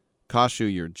 costs you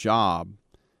your job,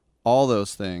 all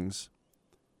those things,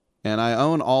 and I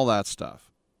own all that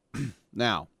stuff."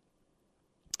 Now,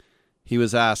 he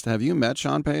was asked, "Have you met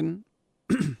Sean Payton?"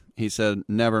 He said,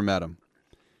 "Never met him."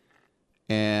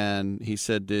 And he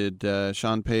said, "Did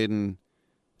Sean Payton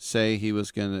say he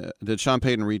was going to... Did Sean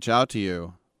Payton reach out to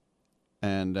you?"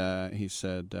 And he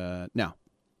said, "No,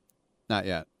 not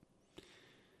yet."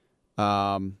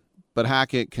 But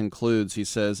Hackett concludes, he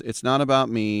says, "It's not about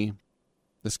me.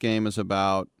 This game is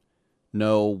about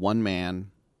no one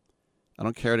man. I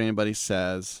don't care what anybody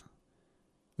says.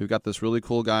 We've got this really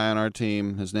cool guy on our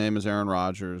team. His name is Aaron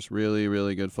Rodgers. Really,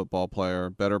 really good football player,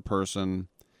 better person.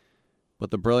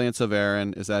 But the brilliance of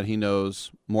Aaron is that he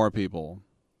knows more people.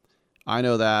 I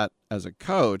know that as a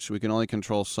coach, we can only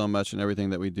control so much in everything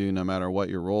that we do, no matter what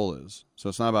your role is. So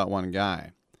it's not about one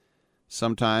guy.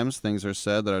 Sometimes things are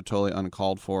said that are totally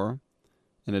uncalled for.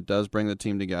 and it does bring the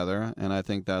team together, and I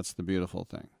think that's the beautiful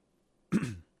thing.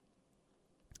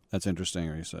 That's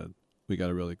interesting, he said. We got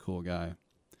a really cool guy.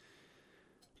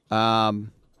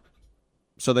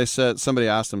 So they said, somebody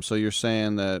asked him, so you're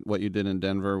saying that what you did in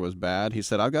Denver was bad? He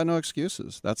said, I've got no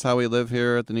excuses. That's how we live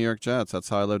here at the New York Jets. That's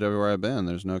how I lived everywhere I've been.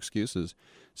 There's no excuses.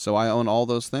 So I own all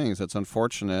those things. It's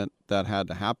unfortunate that had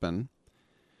to happen,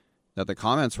 that the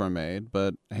comments were made,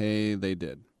 but hey, they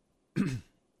did.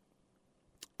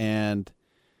 And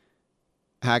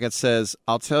Hackett says,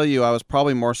 I'll tell you, I was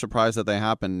probably more surprised that they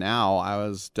happened now. I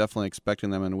was definitely expecting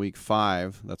them in week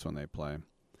 5. That's when they play.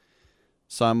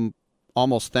 So I'm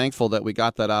almost thankful that we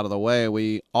got that out of the way.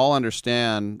 We all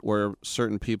understand where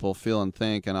certain people feel and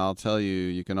think, and I'll tell you,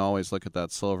 you can always look at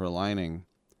that silver lining.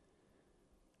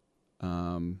 He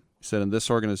said, in this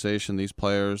organization, these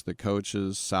players, the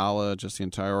coaches, Salah, just the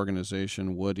entire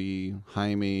organization, Woody,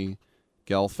 Jaime,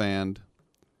 Gelfand,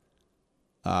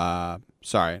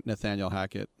 Nathaniel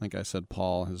Hackett. I think I said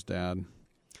Paul, his dad.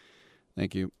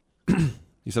 Thank you.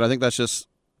 He said, I think that's just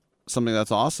something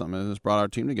that's awesome. It has brought our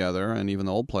team together, and even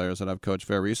the old players that I've coached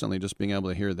very recently, just being able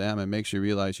to hear them, it makes you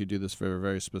realize you do this for a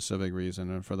very specific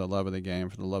reason, and for the love of the game,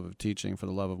 for the love of teaching, for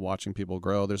the love of watching people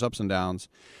grow. There's ups and downs.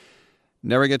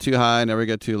 Never get too high, never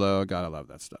get too low. God, I love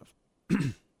that stuff.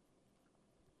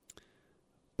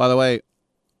 By the way,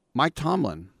 Mike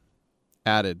Tomlin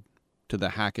added to the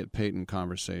Hackett-Payton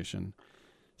conversation,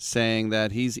 saying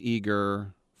that he's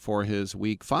eager for his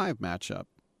Week 5 matchup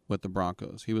with the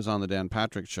Broncos. He was on the Dan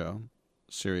Patrick Show,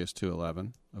 Sirius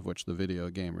 211, of which the video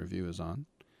game review is on,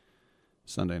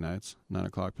 Sunday nights, 9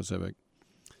 o'clock Pacific.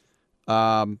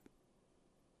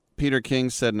 Peter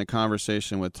King said in a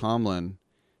conversation with Tomlin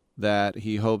that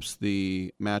he hopes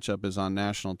the matchup is on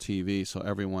national TV so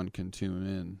everyone can tune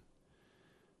in.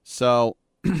 So,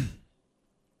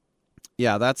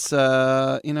 yeah, that's,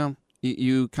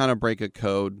 you kind of break a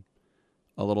code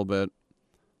a little bit,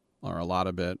 or a lot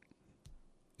of it.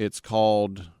 It's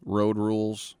called road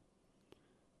rules.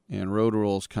 And road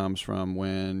rules comes from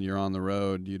when you're on the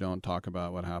road, you don't talk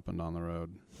about what happened on the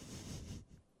road.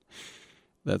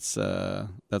 That's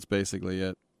basically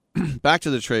it. Back to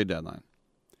the trade deadline.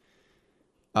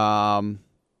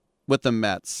 With the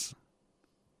Mets,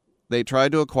 they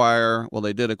tried to acquire, well,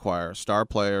 they did acquire star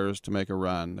players to make a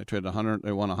run.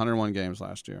 They won 101 games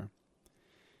last year.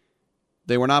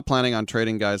 They were not planning on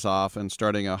trading guys off and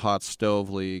starting a hot stove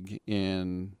league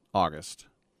in August.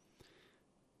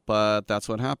 But that's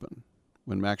what happened.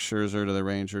 When Max Scherzer to the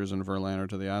Rangers and Verlander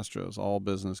to the Astros, all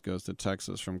business goes to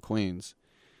Texas from Queens.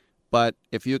 But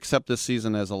if you accept this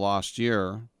season as a lost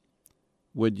year,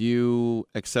 would you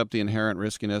accept the inherent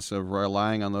riskiness of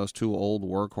relying on those two old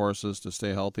workhorses to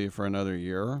stay healthy for another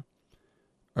year?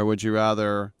 Or would you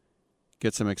rather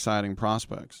get some exciting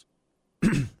prospects?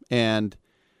 And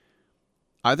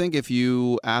I think if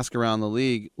you ask around the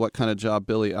league what kind of job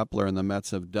Billy Epler and the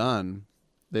Mets have done,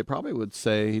 they probably would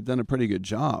say he's done a pretty good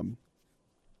job.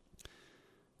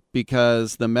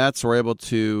 Because the Mets were able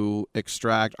to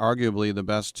extract arguably the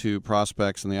best two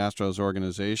prospects in the Astros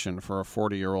organization for a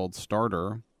 40-year-old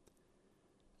starter.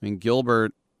 I mean,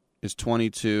 Gilbert is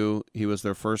 22. He was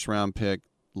their first-round pick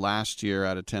last year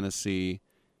out of Tennessee.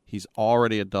 He's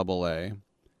already at Double-A.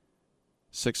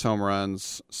 6 home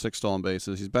runs, 6 stolen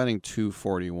bases. He's batting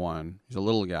 .241. He's a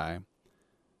little guy.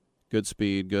 Good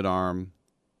speed, good arm,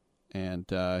 and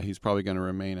he's probably going to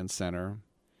remain in center.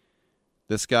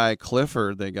 This guy,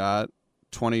 Clifford, they got,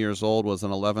 20 years old, was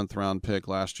an 11th round pick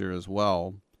last year as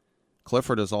well.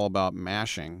 Clifford is all about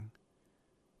mashing.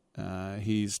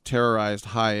 He's terrorized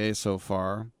high A so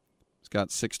far. He's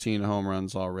got 16 home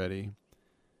runs already,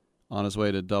 on his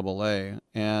way to Double-A.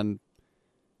 And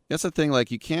that's the thing,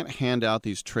 like, you can't hand out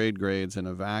these trade grades in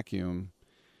a vacuum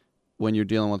when you're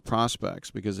dealing with prospects,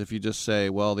 because if you just say,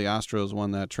 well, the Astros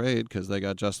won that trade because they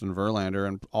got Justin Verlander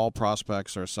and all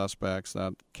prospects are suspects,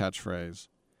 that catchphrase.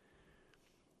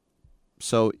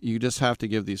 So you just have to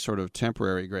give these sort of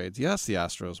temporary grades. Yes, the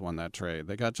Astros won that trade.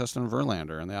 They got Justin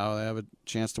Verlander, and they have a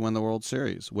chance to win the World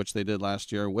Series, which they did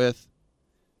last year with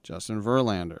Justin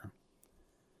Verlander.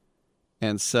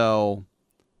 And so,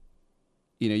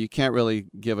 you can't really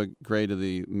give a grade to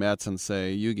the Mets and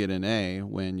say you get an A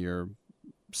when you're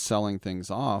selling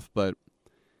things off. But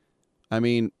I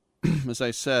mean, as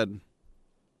I said,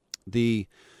 the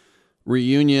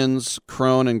reunions,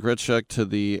 Crone and Grichuk to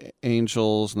the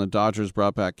Angels, and the Dodgers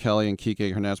brought back Kelly and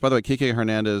Kike Hernandez. By the way, Kike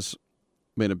Hernandez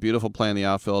made a beautiful play in the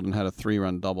outfield and had a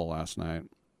 3-run double last night.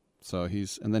 So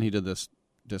and then he did this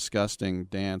disgusting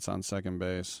dance on second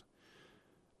base.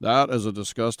 That is a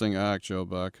disgusting act, Joe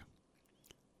Buck.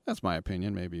 That's my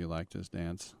opinion. Maybe you liked his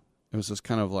dance. It was this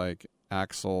kind of like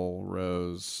Axl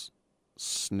Rose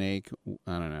snake.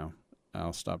 I don't know.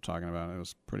 I'll stop talking about it. It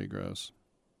was pretty gross.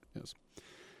 Yes.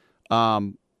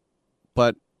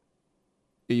 But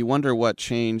you wonder what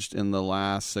changed in the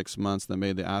last 6 months that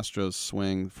made the Astros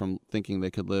swing from thinking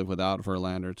they could live without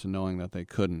Verlander to knowing that they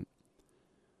couldn't.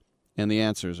 And the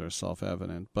answers are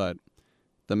self-evident. But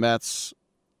the Mets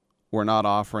were not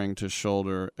offering to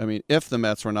shoulder. I mean, if the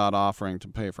Mets were not offering to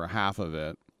pay for half of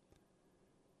it,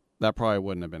 that probably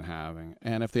wouldn't have been happening.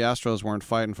 And if the Astros weren't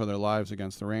fighting for their lives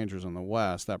against the Rangers in the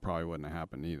West, that probably wouldn't have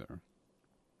happened either.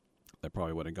 They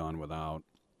probably would have gone without.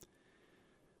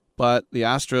 But the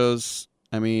Astros,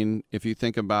 I mean, if you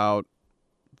think about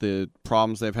the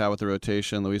problems they've had with the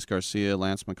rotation, Luis Garcia,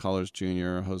 Lance McCullers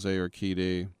Jr., Jose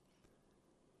Urquidy,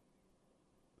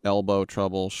 elbow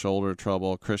trouble, shoulder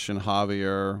trouble, Christian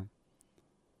Javier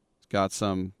got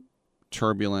some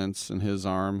turbulence in his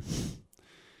arm.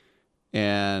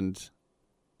 And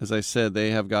as I said,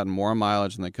 they have gotten more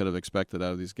mileage than they could have expected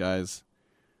out of these guys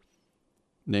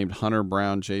named Hunter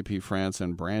Brown, J.P. France,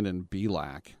 and Brandon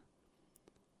Bielak.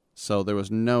 So there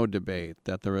was no debate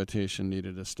that the rotation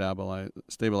needed a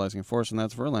stabilizing force, and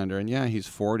that's Verlander. And yeah, he's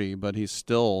 40, but he's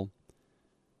still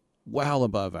well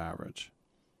above average.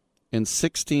 In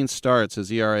 16 starts,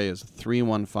 his ERA is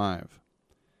 3.15.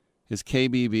 His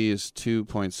KBB is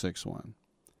 2.61.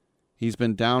 He's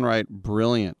been downright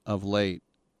brilliant of late.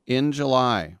 In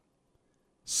July,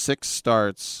 6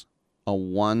 starts, a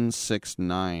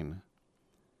 1.69.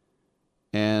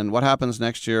 And what happens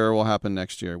next year will happen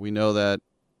next year. We know that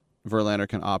Verlander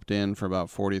can opt in for about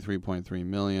 $43.3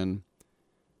 million,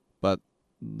 but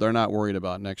they're not worried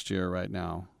about next year right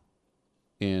now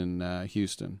in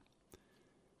Houston.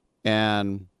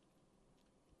 And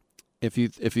if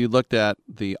you looked at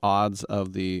the odds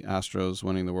of the Astros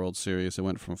winning the World Series, it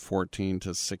went from 14 to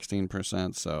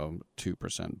 16%, so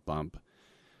 2% bump.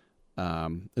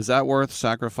 Is that worth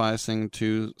sacrificing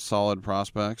 2 solid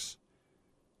prospects,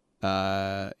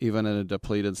 even in a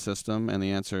depleted system? And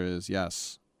the answer is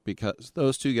yes, because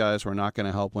those 2 guys were not going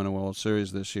to help win a World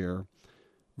Series this year.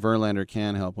 Verlander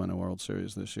can help win a World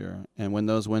Series this year. And when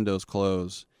those windows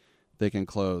close, they can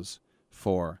close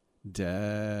for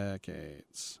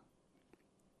decades.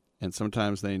 And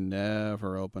sometimes they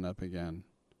never open up again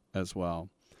as well.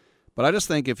 But I just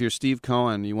think if you're Steve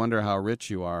Cohen, you wonder how rich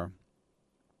you are,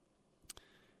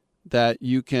 that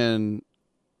you can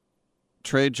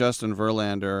trade Justin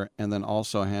Verlander and then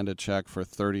also hand a check for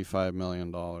 $35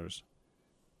 million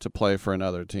to play for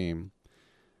another team.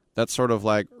 That's sort of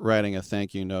like writing a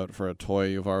thank you note for a toy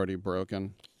you've already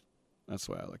broken. That's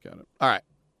the way I look at it. All right,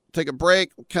 take a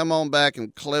break. Come on back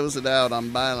and close it out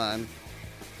on Byline.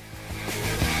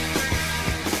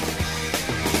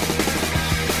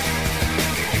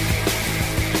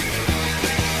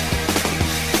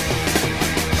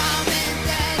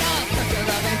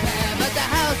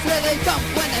 They jump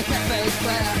when they set face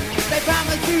square. They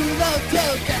promise you love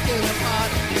till death do them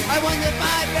part. I wonder if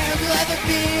my parents will ever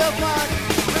be apart.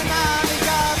 When mommy's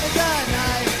off at the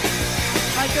night,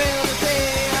 I thrill to see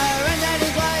her and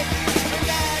daddy's wife. And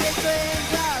daddy's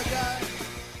twins are gone.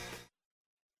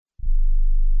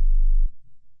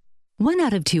 1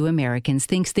 out of 2 Americans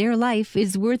thinks their life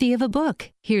is worthy of a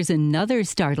book. Here's another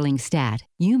startling stat.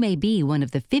 You may be one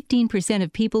of the 15%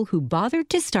 of people who bothered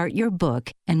to start your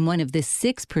book and one of the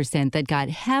 6% that got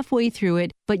halfway through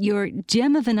it, but your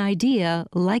gem of an idea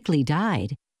likely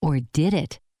died. Or did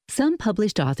it? Some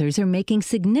published authors are making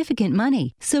significant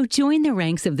money, so join the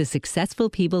ranks of the successful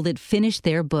people that finish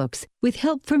their books with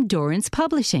help from Dorrance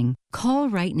Publishing. Call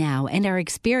right now and our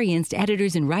experienced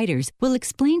editors and writers will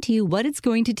explain to you what it's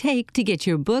going to take to get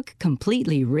your book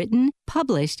completely written,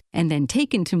 published, and then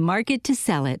taken to market to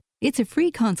sell it. It's a free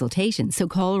consultation, so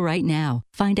call right now.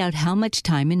 Find out how much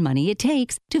time and money it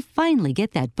takes to finally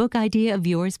get that book idea of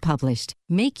yours published.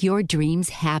 Make your dreams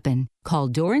happen. Call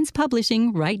Dorrance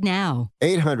Publishing right now.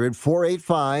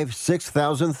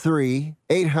 800-485-6003.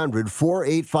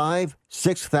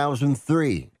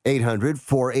 800-485-6003.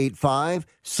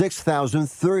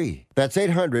 800-485-6003. That's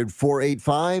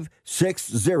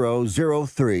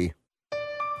 800-485-6003.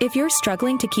 If you're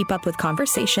struggling to keep up with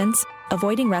conversations,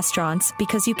 avoiding restaurants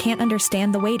because you can't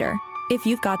understand the waiter, if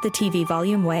you've got the TV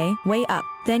volume way up,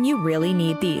 then you really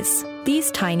need these. These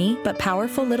tiny but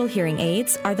powerful little hearing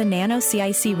aids are the Nano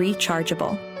CIC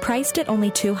Rechargeable, priced at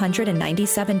only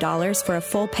 $297 for a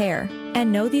full pair.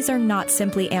 And no, these are not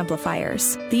simply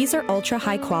amplifiers. These are ultra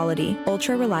high quality,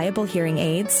 ultra reliable hearing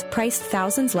aids, priced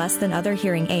thousands less than other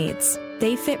hearing aids.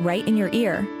 They fit right in your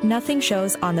ear. Nothing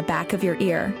shows on the back of your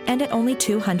ear. And at only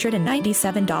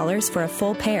 $297 for a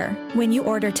full pair. When you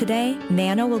order today,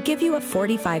 Nano will give you a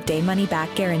 45-day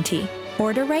money-back guarantee.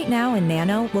 Order right now and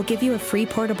Nano will give you a free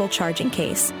portable charging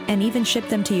case and even ship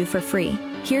them to you for free.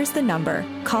 Here's the number.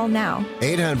 Call now.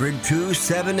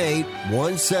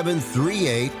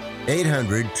 800-278-1738.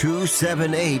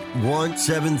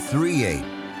 800-278-1738.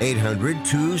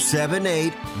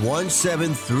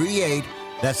 800-278-1738.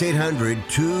 That's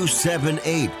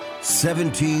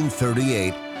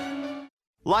 800-278-1738.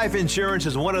 Life insurance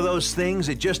is one of those things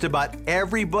that just about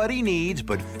everybody needs,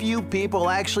 but few people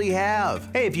actually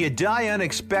have. Hey, if you die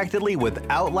unexpectedly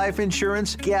without life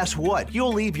insurance, guess what?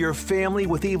 You'll leave your family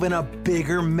with even a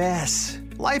bigger mess.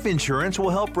 Life insurance will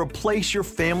help replace your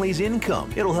family's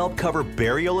income. It'll help cover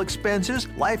burial expenses.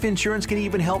 Life insurance can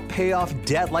even help pay off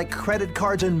debt like credit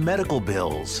cards and medical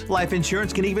bills. Life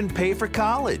insurance can even pay for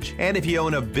college. And if you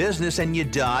own a business and you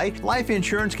die, life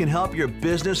insurance can help your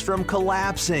business from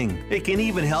collapsing. It can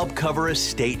even help cover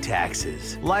estate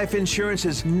taxes. Life insurance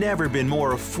has never been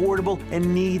more affordable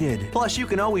and needed. Plus, you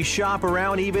can always shop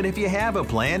around even if you have a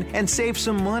plan and save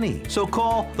some money. So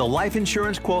call the Life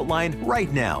Insurance Quote Line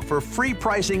right now for free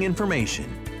pricing information.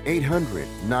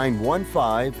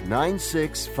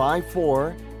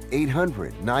 800-915-9654.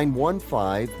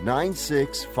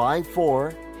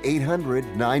 800-915-9654.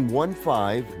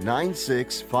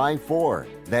 800-915-9654.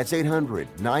 That's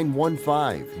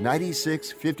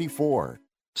 800-915-9654.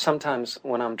 Sometimes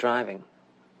when I'm driving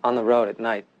on the road at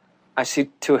night, I see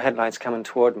two headlights coming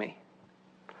toward me.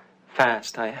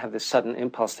 Fast, I have this sudden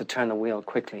impulse to turn the wheel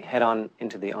quickly, head on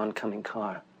into the oncoming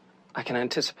car. I can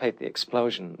anticipate the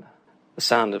explosion, the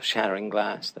sound of shattering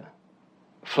glass, the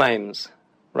flames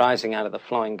rising out of the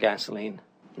flowing gasoline.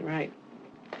 Right.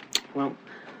 Well,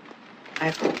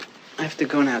 I have to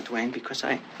go now, Dwayne, because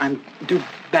I'm due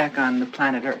back on the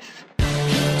planet Earth.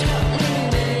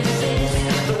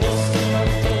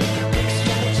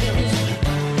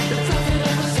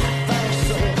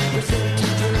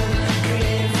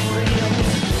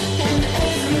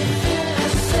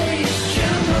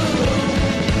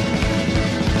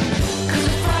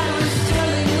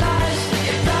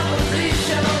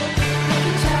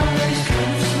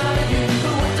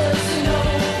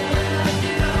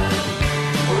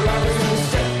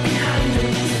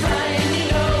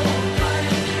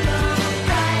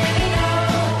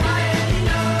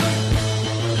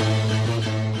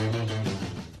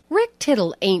 Rick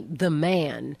Tittle ain't the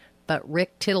man, but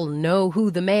Rick Tittle know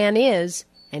who the man is,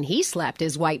 and he slapped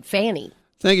his white fanny.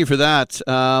 Thank you for that.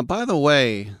 By the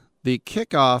way, the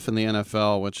kickoff in the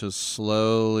NFL, which has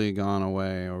slowly gone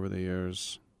away over the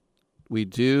years, we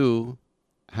do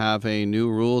have a new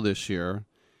rule this year,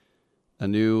 a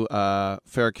new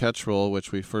fair catch rule,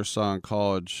 which we first saw in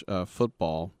college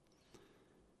football.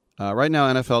 Right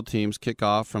now, NFL teams kick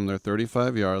off from their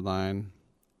 35-yard line,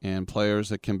 and players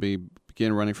that can begin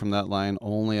running from that line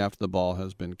only after the ball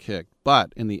has been kicked.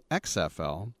 But in the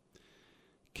XFL,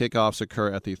 kickoffs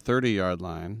occur at the 30-yard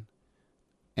line,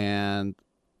 and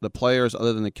the players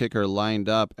other than the kicker lined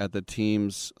up at the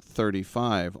team's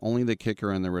 35. Only the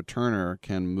kicker and the returner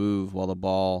can move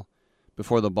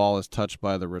before the ball is touched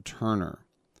by the returner.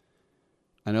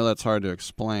 I know that's hard to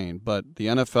explain, but the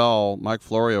NFL, Mike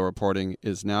Florio reporting,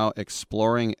 is now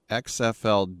exploring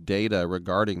XFL data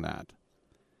regarding that.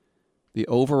 The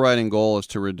overriding goal is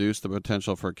to reduce the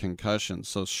potential for concussions,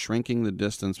 so shrinking the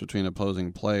distance between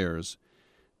opposing players.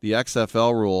 The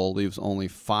XFL rule leaves only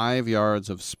 5 yards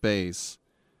of space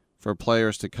for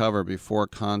players to cover before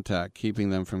contact, keeping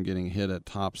them from getting hit at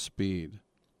top speed.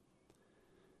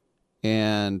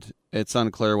 And it's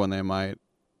unclear when they might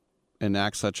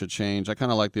enact such a change. I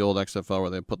kind of like the old XFL where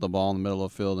they put the ball in the middle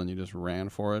of the field and you just ran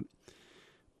for it.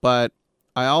 But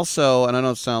I also, and I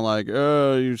don't sound like,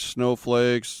 oh, you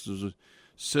snowflakes,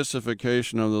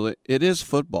 sissification of the it is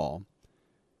football.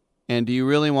 And do you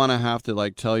really want to have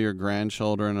to tell your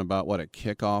grandchildren about what a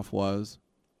kickoff was?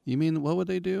 You mean, what would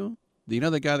they do? You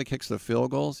know the guy that kicks the field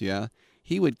goals? Yeah.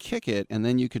 He would kick it, and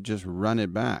then you could just run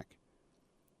it back.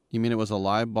 You mean it was a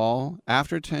live ball?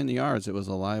 After 10 yards, it was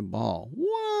a live ball.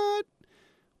 What?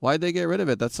 Why'd they get rid of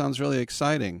it? That sounds really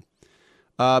exciting.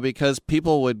 Because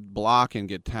people would block and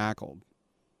get tackled.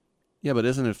 Yeah, but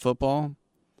isn't it football?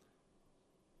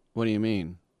 What do you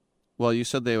mean? Well, you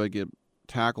said they would get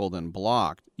tackled and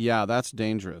blocked. Yeah, that's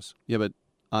dangerous. Yeah, but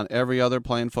on every other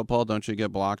play in football, don't you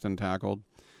get blocked and tackled?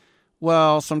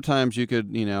 Well, sometimes you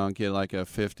could, get like a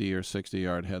 50 or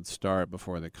 60-yard head start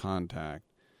before the contact.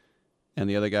 And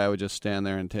the other guy would just stand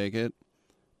there and take it.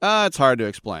 It's hard to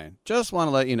explain. Just want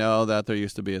to let you know that there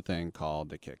used to be a thing called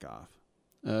the kickoff.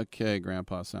 Okay,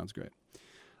 Grandpa, sounds great.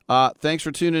 Thanks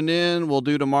for tuning in. We'll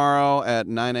do tomorrow at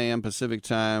 9 a.m. Pacific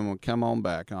time. We'll come on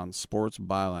back on Sports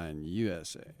Byline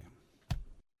USA.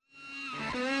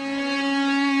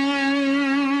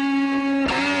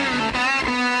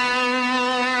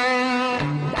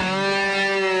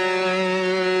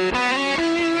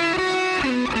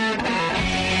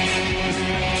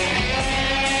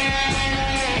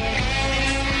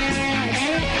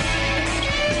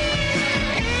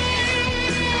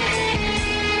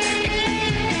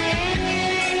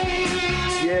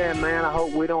 man, I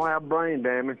hope we don't have brain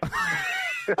damage.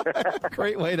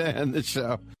 Great way to end the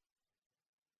show.